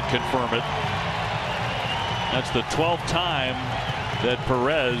and confirm it. That's the 12th time that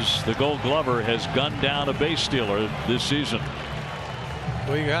Perez, the Gold Glover, has gunned down a base stealer this season.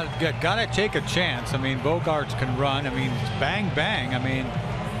 Well, you got to take a chance. I mean, Bogarts can run. I mean, bang, bang. I mean,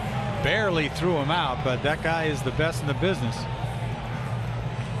 barely threw him out, but that guy is the best in the business.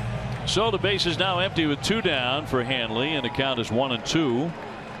 So the base is now empty with 2 down for Hanley, and the count is 1-2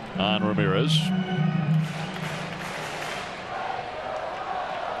 on Ramirez.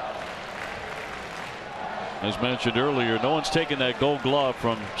 As mentioned earlier, no one's taking that Gold Glove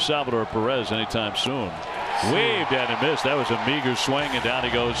from Salvador Perez anytime soon. Waved at and missed. That was a meager swing, and down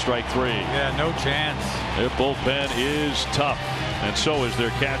he goes, strike 3. Yeah, no chance. Their bullpen is tough, and so is their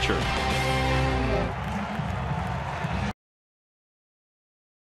catcher.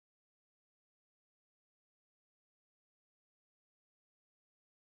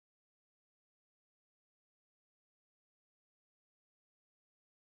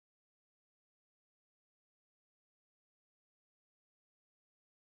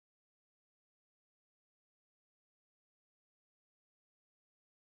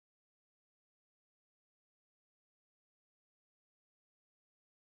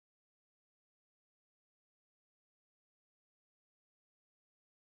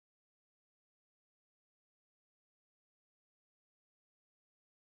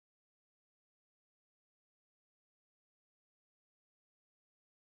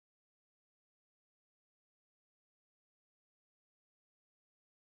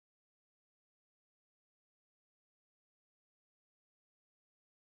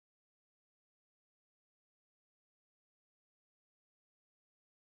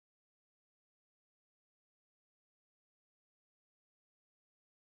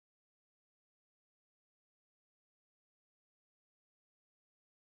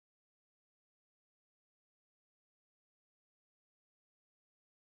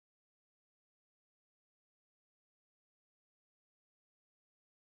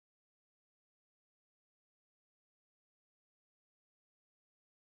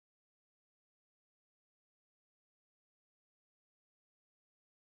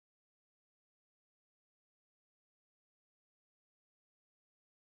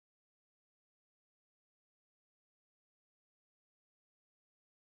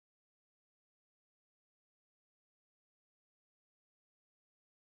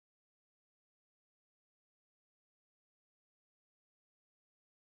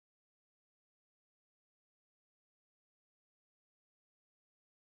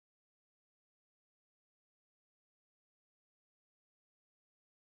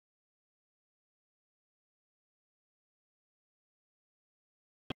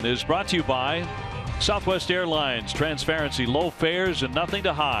 Is brought to you by Southwest Airlines. Transparency, low fares, and nothing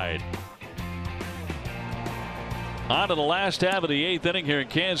to hide. On to the last half of the 8th inning here in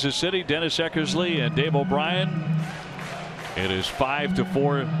Kansas City. Dennis Eckersley and Dave O'Brien. It is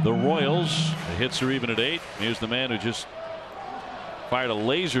 5-4 the Royals. The hits are even at 8. Here's the man who just fired a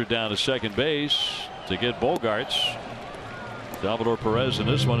laser down to second base to get Bogarts. Salvador Perez in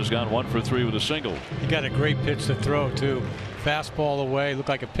this one has gone 1 for 3 with a single. He got a great pitch to throw too. Fastball away, looked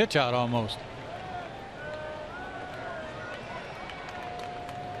like a pitch out almost.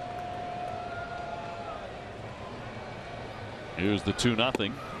 Here's the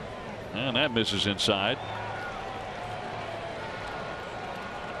 2-0, and that misses inside.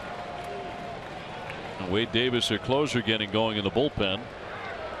 And Wade Davis, their closer, getting going in the bullpen.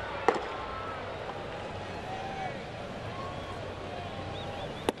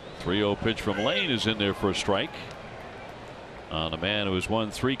 .30 pitch from Lane is in there for a strike. On a man who has won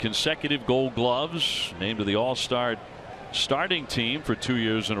 3 consecutive Gold Gloves, named to the All-Star starting team for 2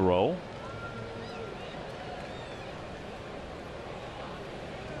 years in a row.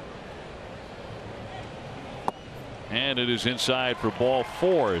 And it is inside for ball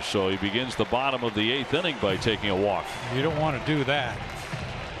 4, so he begins the bottom of the 8th inning by taking a walk. You don't want to do that.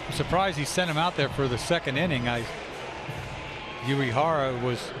 I'm surprised he sent him out there for the 2nd inning. Uehara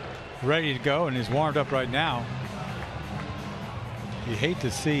was ready to go and is warmed up right now. You hate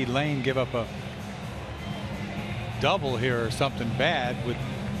to see Lane give up a double here or something bad with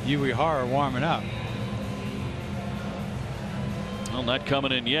Uehara warming up. Well, not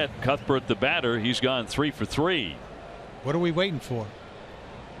coming in yet. Cuthbert, the batter, he's gone 3 for 3. What are we waiting for?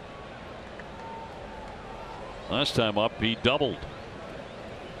 Last time up, he doubled.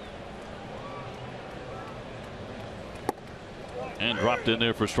 And dropped in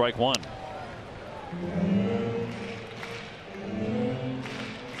there for strike 1.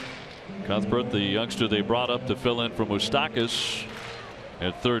 Cuthbert, the youngster they brought up to fill in for Moustakas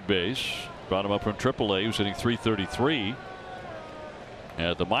at third base. Brought him up from AAA. He was hitting .333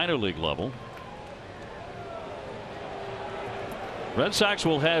 at the minor league level. Red Sox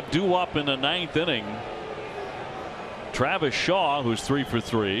will have due up in the 9th inning Travis Shaw, who's 3 for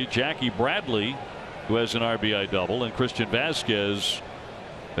 3, Jackie Bradley, who has an RBI double, and Christian Vasquez.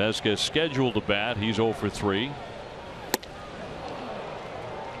 Vasquez scheduled to bat. He's 0 for 3.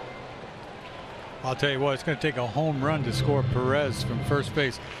 I'll tell you what, it's going to take a home run to score Perez from first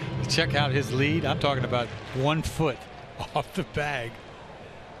base. Check out his lead. I'm talking about 1 foot off the bag.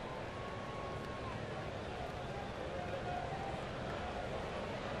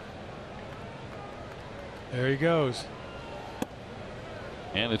 There he goes.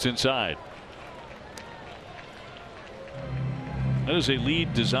 And it's inside. That is a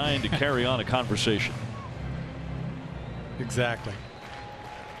lead designed to carry on a conversation. Exactly.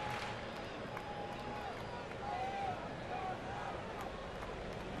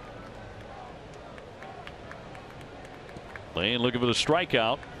 Lane looking for the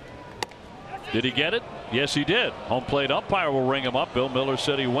strikeout. Did he get it? Yes, he did. Home plate umpire will ring him up. Bill Miller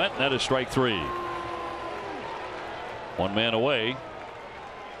said he went, and that is strike 3. 1 man away.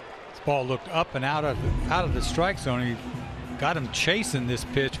 This ball looked up and out of the strike zone. He got him chasing this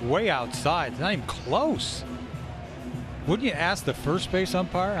pitch way outside. It's not even close. Wouldn't you ask the first base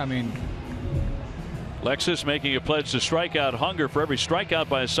umpire? I mean, Lexus making a pledge to strike out hunger. For every strikeout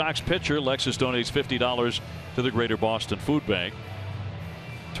by a Sox pitcher, Lexus donates $50 to the Greater Boston Food Bank.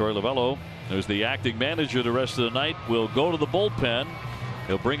 Torey Lovullo, who's the acting manager the rest of the night, will go to the bullpen.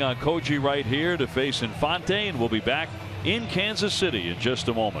 He'll bring on Koji right here to face Infante, and we'll be back in Kansas City in just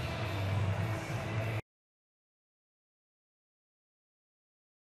a moment.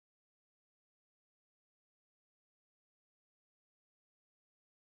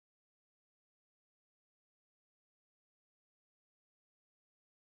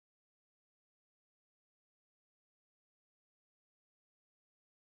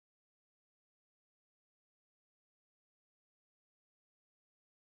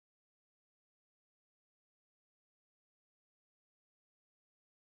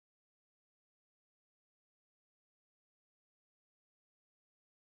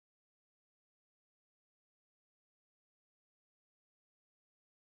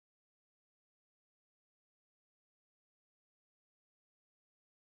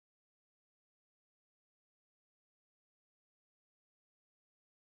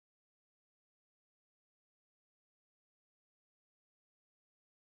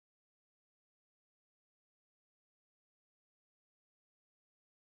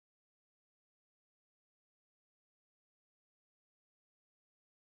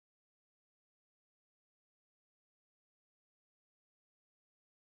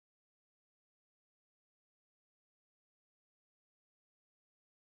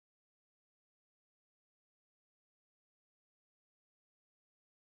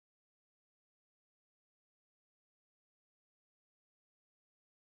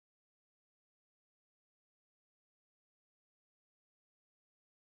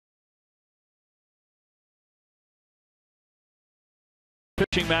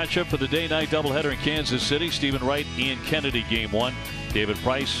 Pitching matchup for the day-night doubleheader in Kansas City. Stephen Wright, Ian Kennedy, Game 1. David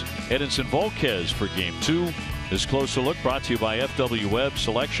Price, Edinson Volquez for Game 2. This closer look brought to you by FW Web.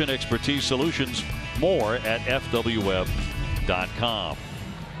 Selection, expertise, solutions. More at fwweb.com.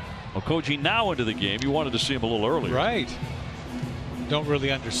 Well, Koji now into the game. You wanted to see him a little earlier. Right. Don't really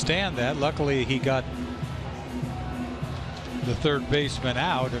understand that. Luckily, he got the third baseman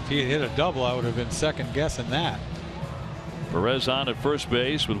out. If he had hit a double, I would have been second guessing that. Perez on at first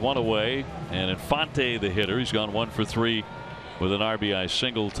base with one away, and Infante the hitter. He's gone 1 for 3 with an RBI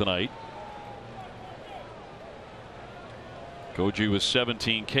single tonight. Koji with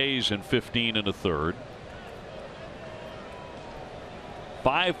 17 Ks and 15 in the third.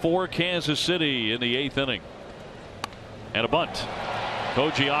 5-4 Kansas City in the 8th inning. And a bunt.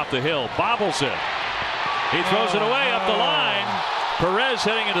 Koji off the hill, bobbles it. He throws it away up the line. Perez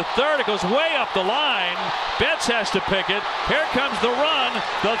heading into third. It goes way up the line. Betts has to pick it. Here comes the run.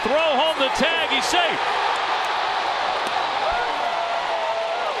 The throw home the tag. He's safe.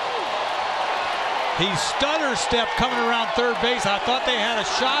 He stutter stepped coming around third base. I thought they had a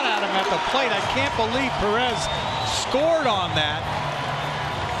shot at him at the plate. I can't believe Perez scored on that.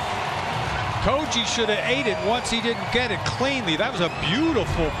 Koji should have ate it once he didn't get it cleanly. That was a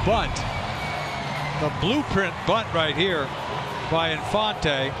beautiful bunt. The blueprint bunt right here by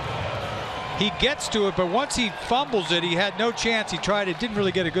Infante. He gets to it, but once he fumbles it, he had no chance. He tried it, didn't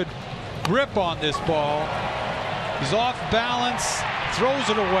really get a good grip on this ball. He's off balance, throws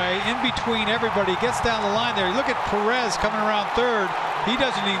it away in between everybody, gets down the line there. Look at Perez coming around third. He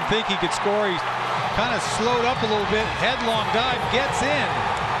doesn't even think he could score. He's kind of slowed up a little bit. Headlong dive, gets in.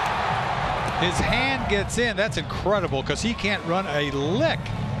 His hand gets in. That's incredible because he can't run a lick.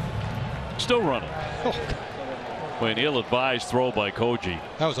 Still running. An ill-advised throw by Koji.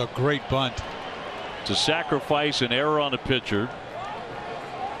 That was a great bunt. To sacrifice an error on the pitcher.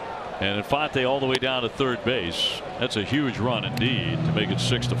 And Infante all the way down to third base. That's a huge run indeed to make it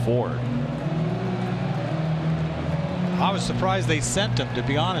 6-4. I was surprised they sent him, to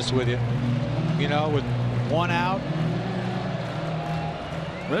be honest with you. You know, with one out.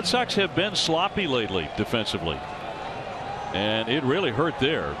 Red Sox have been sloppy lately defensively. And it really hurt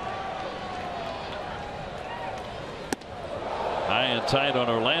there. High and tight on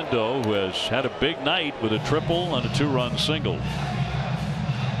Orlando, who has had a big night with a triple and a 2-run single.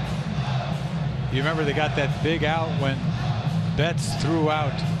 You remember they got that big out when Betts threw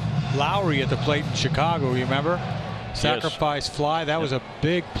out Lowry at the plate in Chicago. You remember? Sacrifice fly. That was a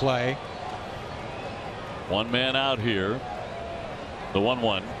big play. One man out here. The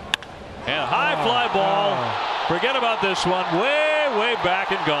 1-1. And high fly ball. Forget about this one. Way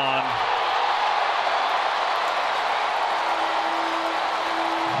back and gone.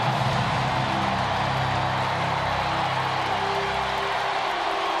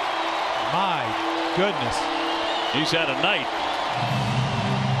 My goodness. He's had a night.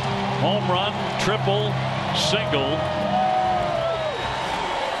 Home run, triple, single.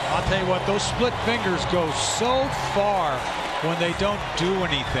 I'll tell you what, those split fingers go so far when they don't do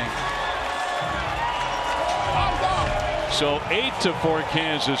anything. So 8-4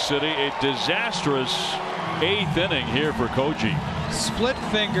 Kansas City. A disastrous 8th inning here for Koji. Split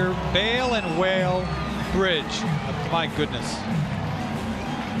finger, bail and whale bridge. My goodness.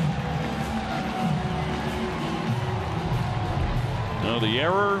 Now the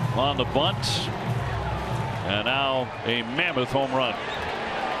error on the bunt. And now a mammoth home run.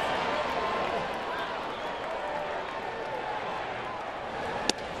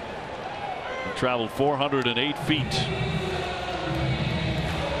 Traveled 408 feet.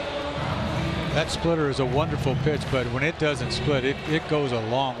 That splitter is a wonderful pitch, but when it doesn't split, it goes a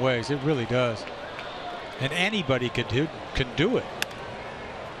long ways. It really does. And anybody can do it.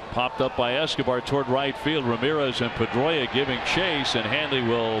 Popped up by Escobar toward right field. Ramirez and Pedroia giving chase, and Hanley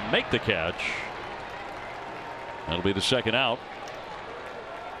will make the catch. That'll be the second out.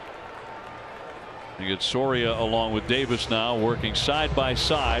 You get Soria along with Davis now working side by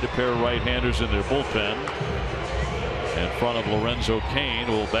side, a pair of right-handers in their bullpen. In front of Lorenzo Cain,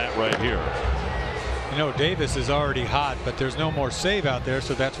 who will bat right here. You know, Davis is already hot, but there's no more save out there,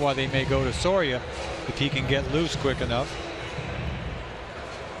 so that's why they may go to Soria if he can get loose quick enough.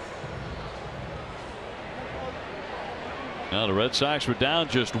 Now the Red Sox were down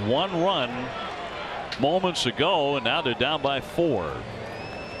just 1 run moments ago, and now they're down by 4.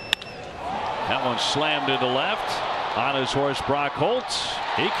 That one slammed into left. On his horse, Brock Holtz.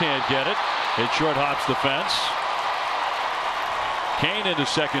 He can't get it. It short hops the fence. Cain into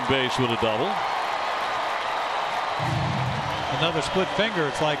second base with a double. Another split finger.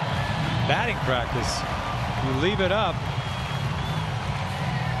 It's like batting practice. You leave it up.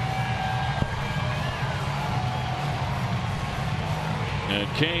 And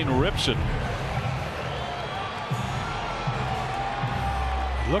Kane rips it.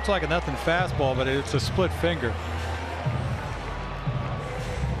 It looks like a nothing fastball, but it's a split finger.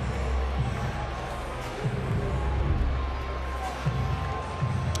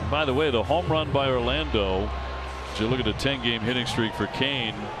 By the way, the home run by Orlando, as you look at a 10-game hitting streak for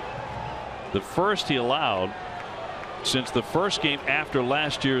Kane, the first he allowed since the first game after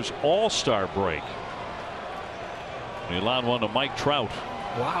last year's All-Star break. He allowed one to Mike Trout.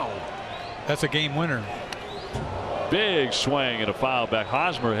 Wow. That's a game winner. Big swing and a foul back.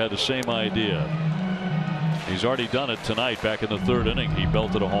 Hosmer had the same idea. He's already done it tonight back in the 3rd inning. He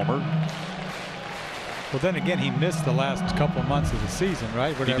belted a homer. Well, then again, he missed the last couple of months of the season,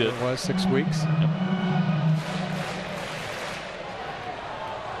 right? Whatever it was, 6 weeks. Yep.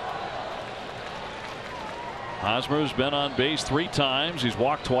 Hosmer's been on base 3 times. He's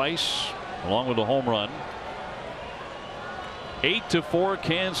walked twice, along with a home run. 8-4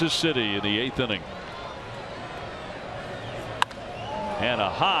 Kansas City in the 8th inning. And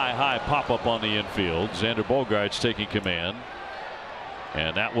a high pop-up on the infield. Xander Bogaerts taking command.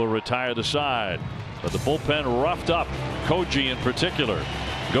 And that will retire the side. But the bullpen roughed up. Koji in particular.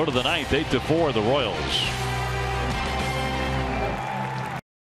 Go to the 9th, 8-4 the Royals.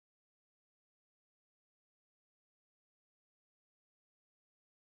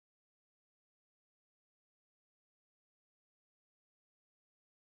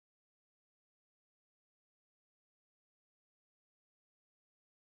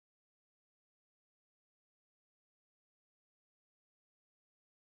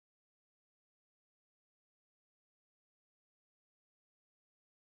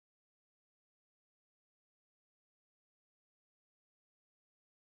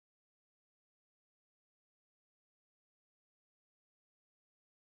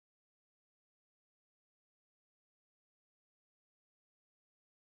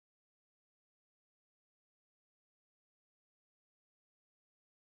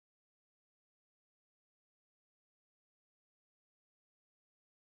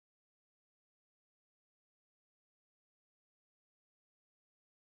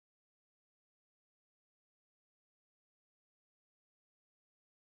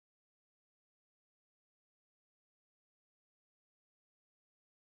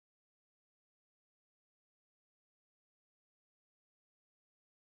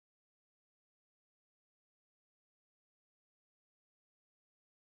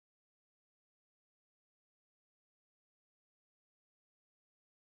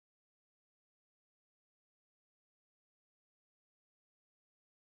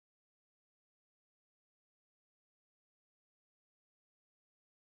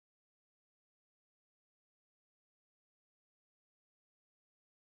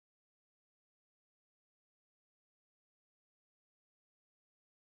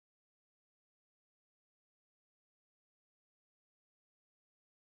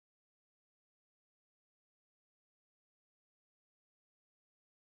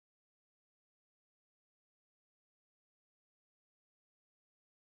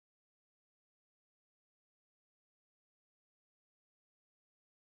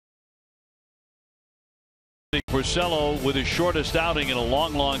 Porcello with his shortest outing in a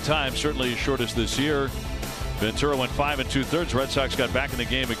long time, certainly his shortest this year. Ventura went 5 2/3. Red Sox got back in the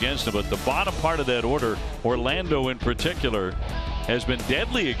game against him, but the bottom part of that order, Orlando in particular, has been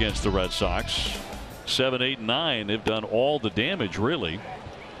deadly against the Red Sox. 7, 8, 9. They've done all the damage, really,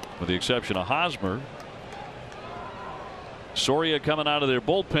 with the exception of Hosmer. Soria coming out of their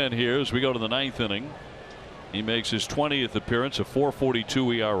bullpen here as we go to the 9th inning. He makes his 20th appearance, a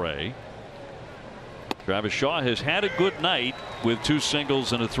 4.42 ERA. Travis Shaw has had a good night with 2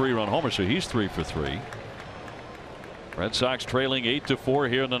 singles and a 3-run homer, so he's 3 for 3. Red Sox trailing 8-4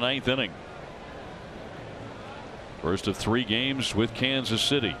 here in the 9th inning. First of 3 games with Kansas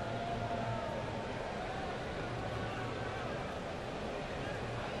City.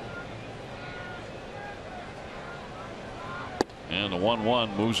 And the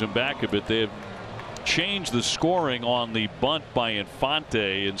 1-1 moves him back a bit. They have changed the scoring on the bunt by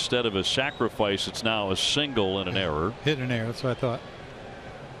Infante. Instead of a sacrifice, it's now a single and an error. Hit an error, that's what I thought.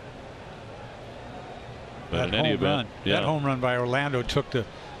 But in any event, that home run by Orlando took the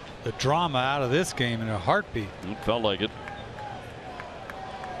drama out of this game in a heartbeat. It felt like it.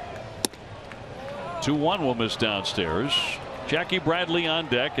 2-1 will miss downstairs. Jackie Bradley on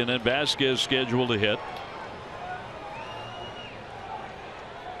deck, and then Vasquez scheduled to hit.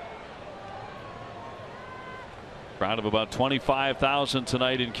 Crowd of about 25,000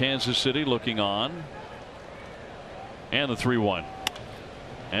 tonight in Kansas City looking on. And the 3-1.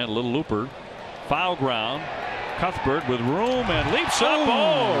 And a little looper. Foul ground. Cuthbert with room and leaps up.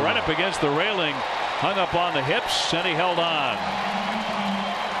 Oh, right up against the railing. Hung up on the hips, and he held on.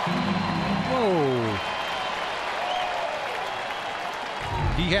 Whoa.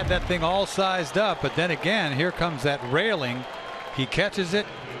 He had that thing all sized up, but then again, here comes that railing. He catches it,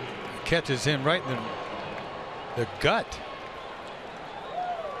 catches him right in the gut.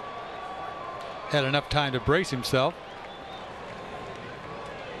 Had enough time to brace himself.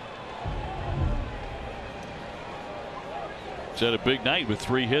 He's had a big night with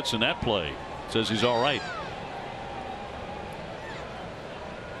 3 hits in that play. Says he's all right.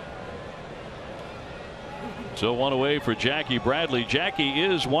 So 1 away for Jackie Bradley. Jackie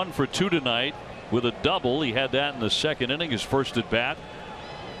is 1 for 2 tonight with a double. He had that in the second inning, his first at bat,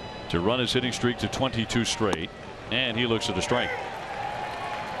 to run his hitting streak to 22 straight. And he looks at a strike.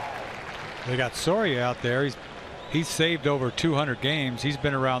 They got Soria out there. He's saved over 200 games. He's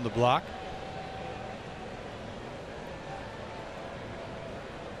been around the block.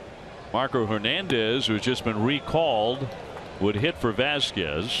 Marco Hernandez, who's just been recalled, would hit for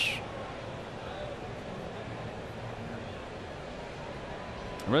Vasquez.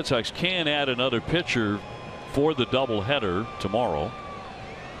 The Red Sox can add another pitcher for the doubleheader tomorrow.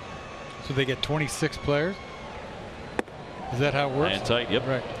 So they get 26 players? Is that how it works? And tight, yep.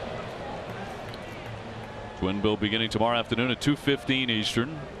 Right. Twin bill beginning tomorrow afternoon at 2:15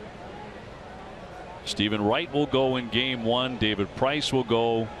 Eastern. Stephen Wright will go in game 1. David Price will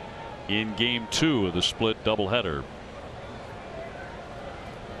go in game 2 of the split doubleheader.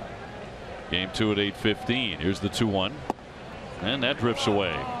 Game 2 at 8:15. Here's the 2-1. And that drifts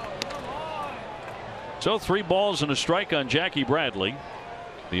away. So 3 balls and a strike on Jackie Bradley,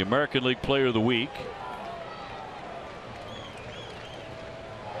 the American League Player of the Week.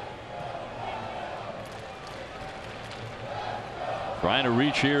 Trying to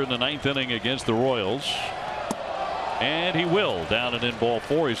reach here in the 9th inning against the Royals. And he will, down and in ball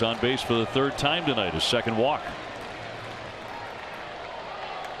 4. He's on base for the 3rd time tonight, his 2nd walk.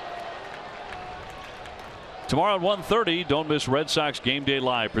 Tomorrow at 1:30, don't miss Red Sox Game Day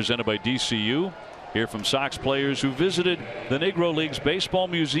Live, presented by DCU. Hear from Sox players who visited the Negro Leagues Baseball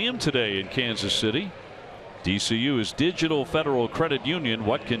Museum today in Kansas City. DCU is Digital Federal Credit Union.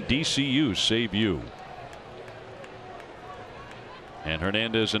 What can DCU save you? And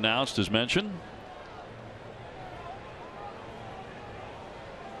Hernandez announced, as mentioned.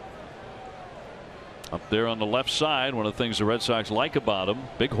 Up there on the left side, one of the things the Red Sox like about him,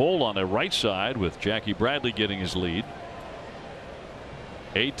 big hole on the right side with Jackie Bradley getting his lead.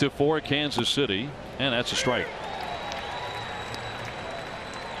 8-4 Kansas City, and that's a strike.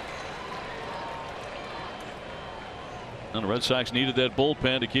 And the Red Sox needed that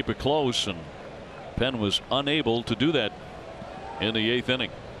bullpen to keep it close, and Penn was unable to do that in the 8th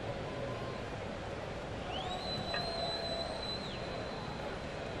inning.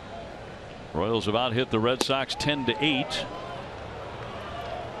 Royals have out hit the Red Sox 10-8.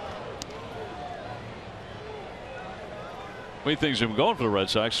 The way things have been going for the Red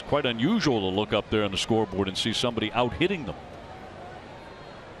Sox, quite unusual to look up there on the scoreboard and see somebody out hitting them.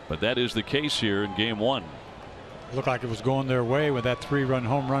 But that is the case here in game 1. Looked like it was going their way with that 3-run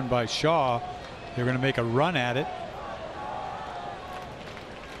home run by Shaw. They're going to make a run at it.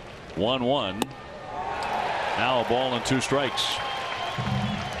 1-1. Now a ball and 2 strikes.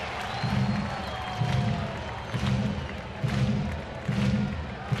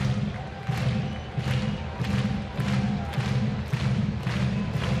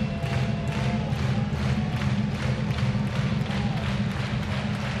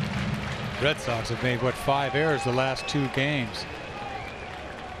 Red Sox have made, what, 5 errors the last 2 games.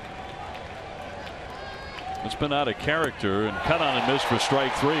 It's been out of character and cut on and miss for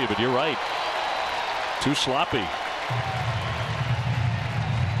strike 3, but you're right. Too sloppy.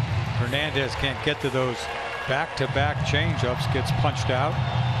 Hernandez can't get to those back-to-back changeups, gets punched out.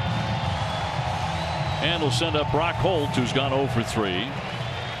 And will send up Brock Holt, who's gone 0 for 3.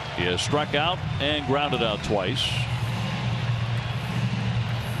 He has struck out and grounded out twice.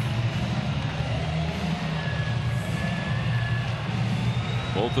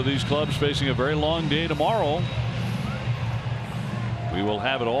 Both of these clubs facing a very long day tomorrow. We will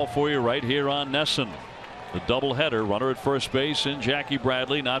have it all for you right here on NESN. The doubleheader, runner at first base and Jackie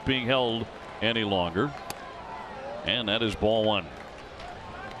Bradley not being held any longer. And that is ball 1.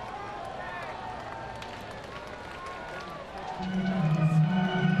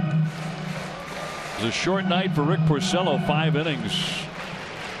 It was a short night for Rick Porcello. 5 innings,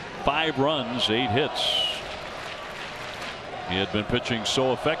 5 runs, 8 hits. He had been pitching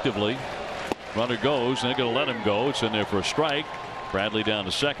so effectively. Runner goes, and they're going to let him go. It's in there for a strike. Bradley down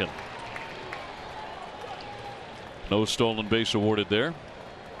to second. No stolen base awarded there.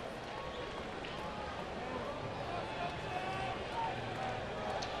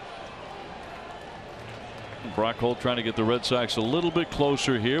 Brock Holt trying to get the Red Sox a little bit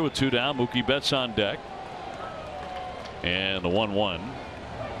closer here with 2 down. Mookie Betts on deck. And the 1-1.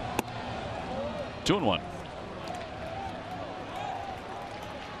 2-1.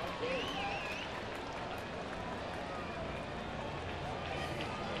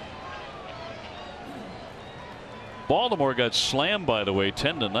 Baltimore got slammed, by the way,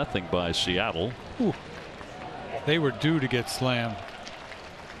 10-0 by Seattle. Ooh. They were due to get slammed.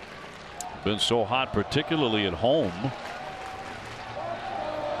 Been so hot, particularly at home.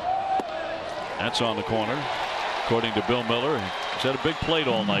 That's on the corner, according to Bill Miller. He's had a big plate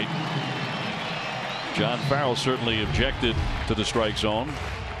all night. John Farrell certainly objected to the strike zone.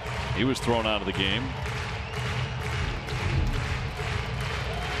 He was thrown out of the game.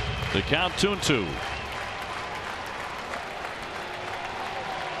 The count 2-2.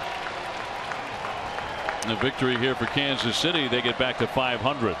 The victory here for Kansas City. They get back to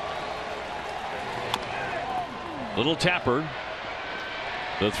 500. Little tapper.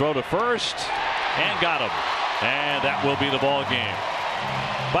 The throw to first and got him. And that will be the ball game.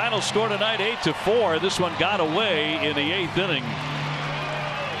 Final score tonight 8-4. This one got away in the 8th inning.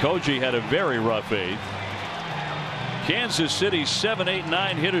 Koji had a very rough 8th. Kansas City 7, 8,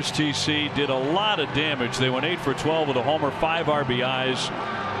 9 hitters. TC did a lot of damage. They went 8 for 12 with a homer, 5 RBIs,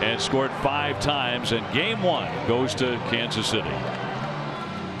 and scored 5 times. And game 1 goes to Kansas City.